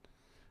Jubilation.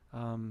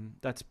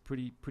 That's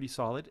pretty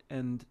solid.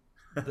 And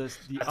the That's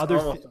other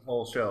almost a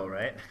whole show,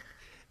 right?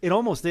 it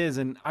almost is.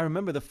 And I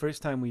remember the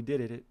first time we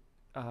did it,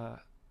 uh,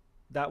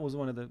 that was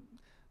one of the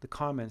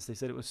comments. They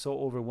said it was so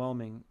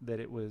overwhelming that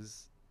it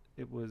was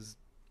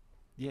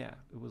yeah,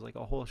 it was like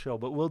a whole show.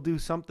 But we'll do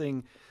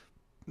something,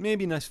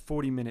 maybe nice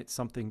 40 minutes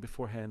something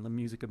beforehand, the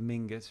music of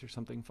Mingus or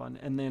something fun.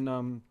 And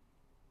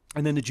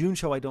then the June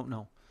show, I don't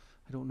know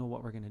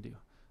what we're gonna do.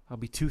 I'll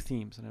be 2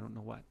 themes, and I don't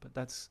know what. But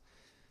that's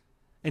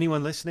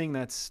anyone listening.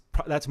 That's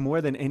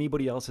more than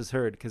anybody else has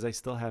heard, because I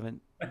still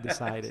haven't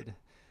decided.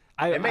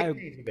 I It may I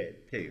change a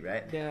bit too,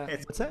 right? Yeah.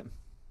 It's What's that?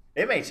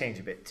 it may change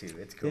a bit too.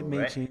 It's It cool, may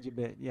right? change a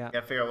bit. Yeah.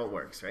 Gotta figure out what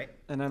works, right?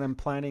 And then I'm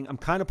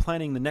kind of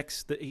planning the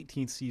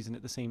 18th season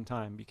at the same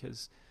time,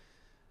 because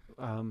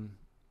um,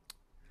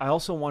 I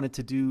also wanted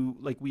to do,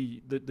 like,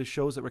 the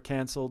shows that were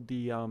canceled,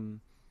 the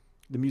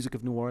music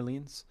of New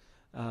Orleans,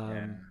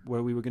 Yeah.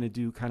 where we were going to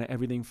do kind of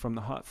everything from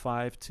the Hot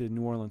Five to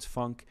New Orleans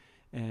funk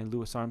and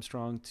Louis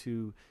Armstrong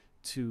to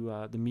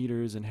the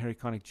Meters and Harry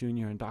Connick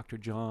Jr. and Dr.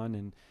 John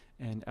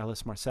and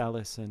Ellis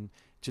Marsalis, and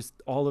just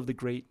all of the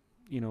great,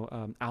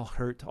 Al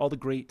Hurt, all the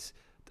great.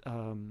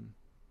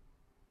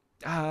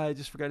 I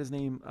just forgot his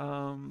name.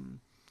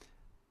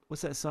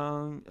 What's that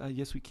song?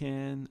 Yes, we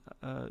can.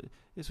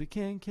 Yes, we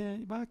can.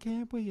 Why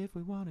can't we if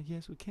we want to?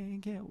 Yes, we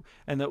can.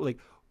 And that, like,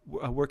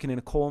 working in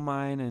a coal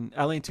mine, and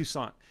Alain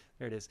Toussaint.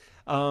 There it is.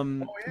 Oh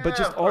But yeah,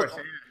 just of all, course.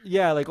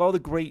 yeah, like all the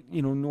great,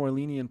 New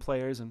Orleanian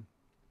players, and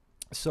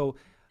so,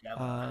 Yeah.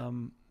 Yeah.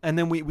 and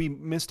then we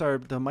missed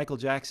the Michael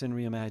Jackson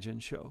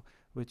reimagined show,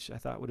 which I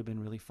thought would have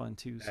been really fun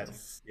too. So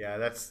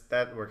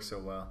That works so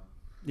well.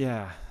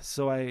 yeah,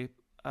 so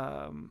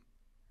um,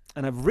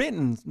 and I've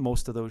written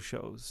most of those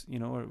shows,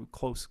 or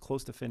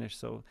close to finish.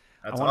 So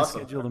I That's want to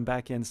awesome. schedule them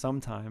back in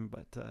sometime,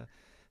 but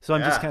so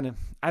I'm just Yeah. kind of,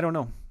 I don't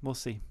know. We'll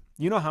see.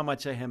 You know how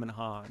much I hem and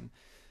haw and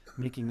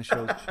making the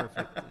shows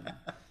perfect and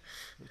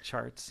the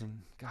charts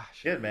and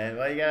gosh. Good man.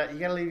 Well, you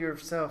gotta leave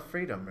yourself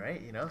freedom,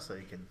 right? So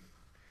you can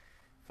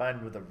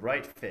find with the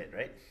right fit,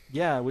 right?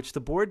 Yeah, which the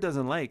board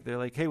doesn't like. They're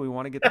like, hey, we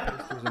want to get the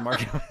posters and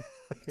market.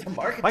 The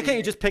Why can't you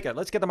marketing. just pick it?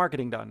 Let's get the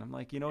marketing done. I'm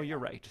like, you're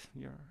right.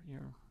 You're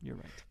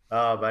right.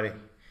 Oh, buddy.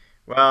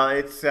 Well,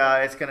 it's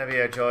gonna be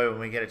a joy when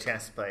we get a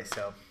chance to play.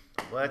 So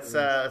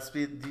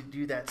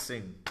do that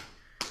soon.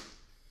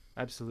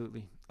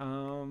 Absolutely.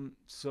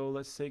 So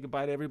let's say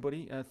goodbye to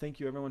everybody. Thank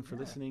you, everyone, for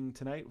listening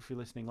tonight. If you're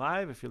listening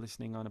live, if you're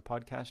listening on a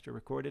podcast or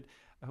recorded,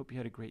 I hope you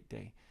had a great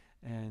day.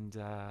 And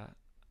I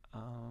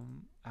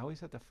always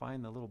have to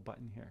find the little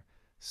button here.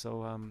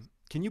 So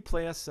can you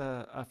play us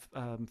a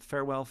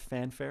farewell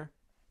fanfare?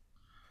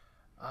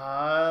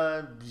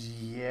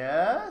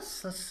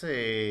 Yes. Let's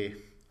see.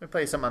 Let me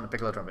play some on the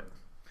piccolo trumpet.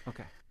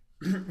 Okay.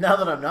 Now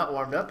that I'm not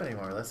warmed up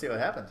anymore, let's see what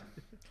happens.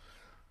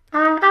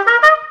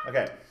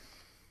 Okay.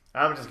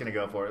 I'm just gonna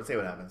go for it. Let's see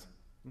what happens.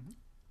 Mhm.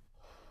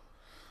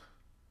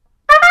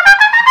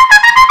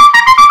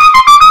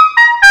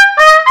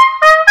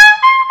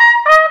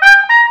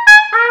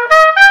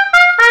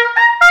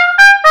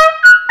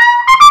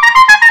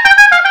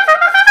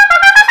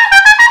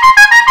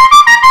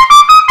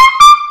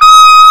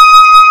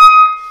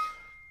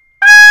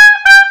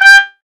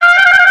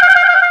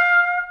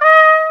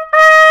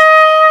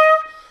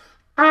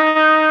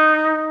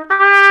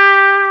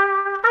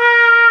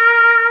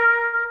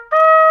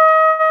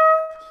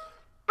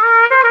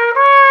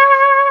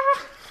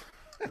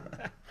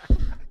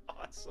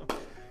 Awesome.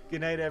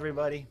 Good night,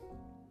 everybody.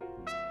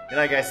 Good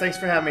night, guys. Thanks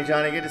for having me,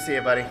 Johnny. Good to see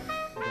you, buddy.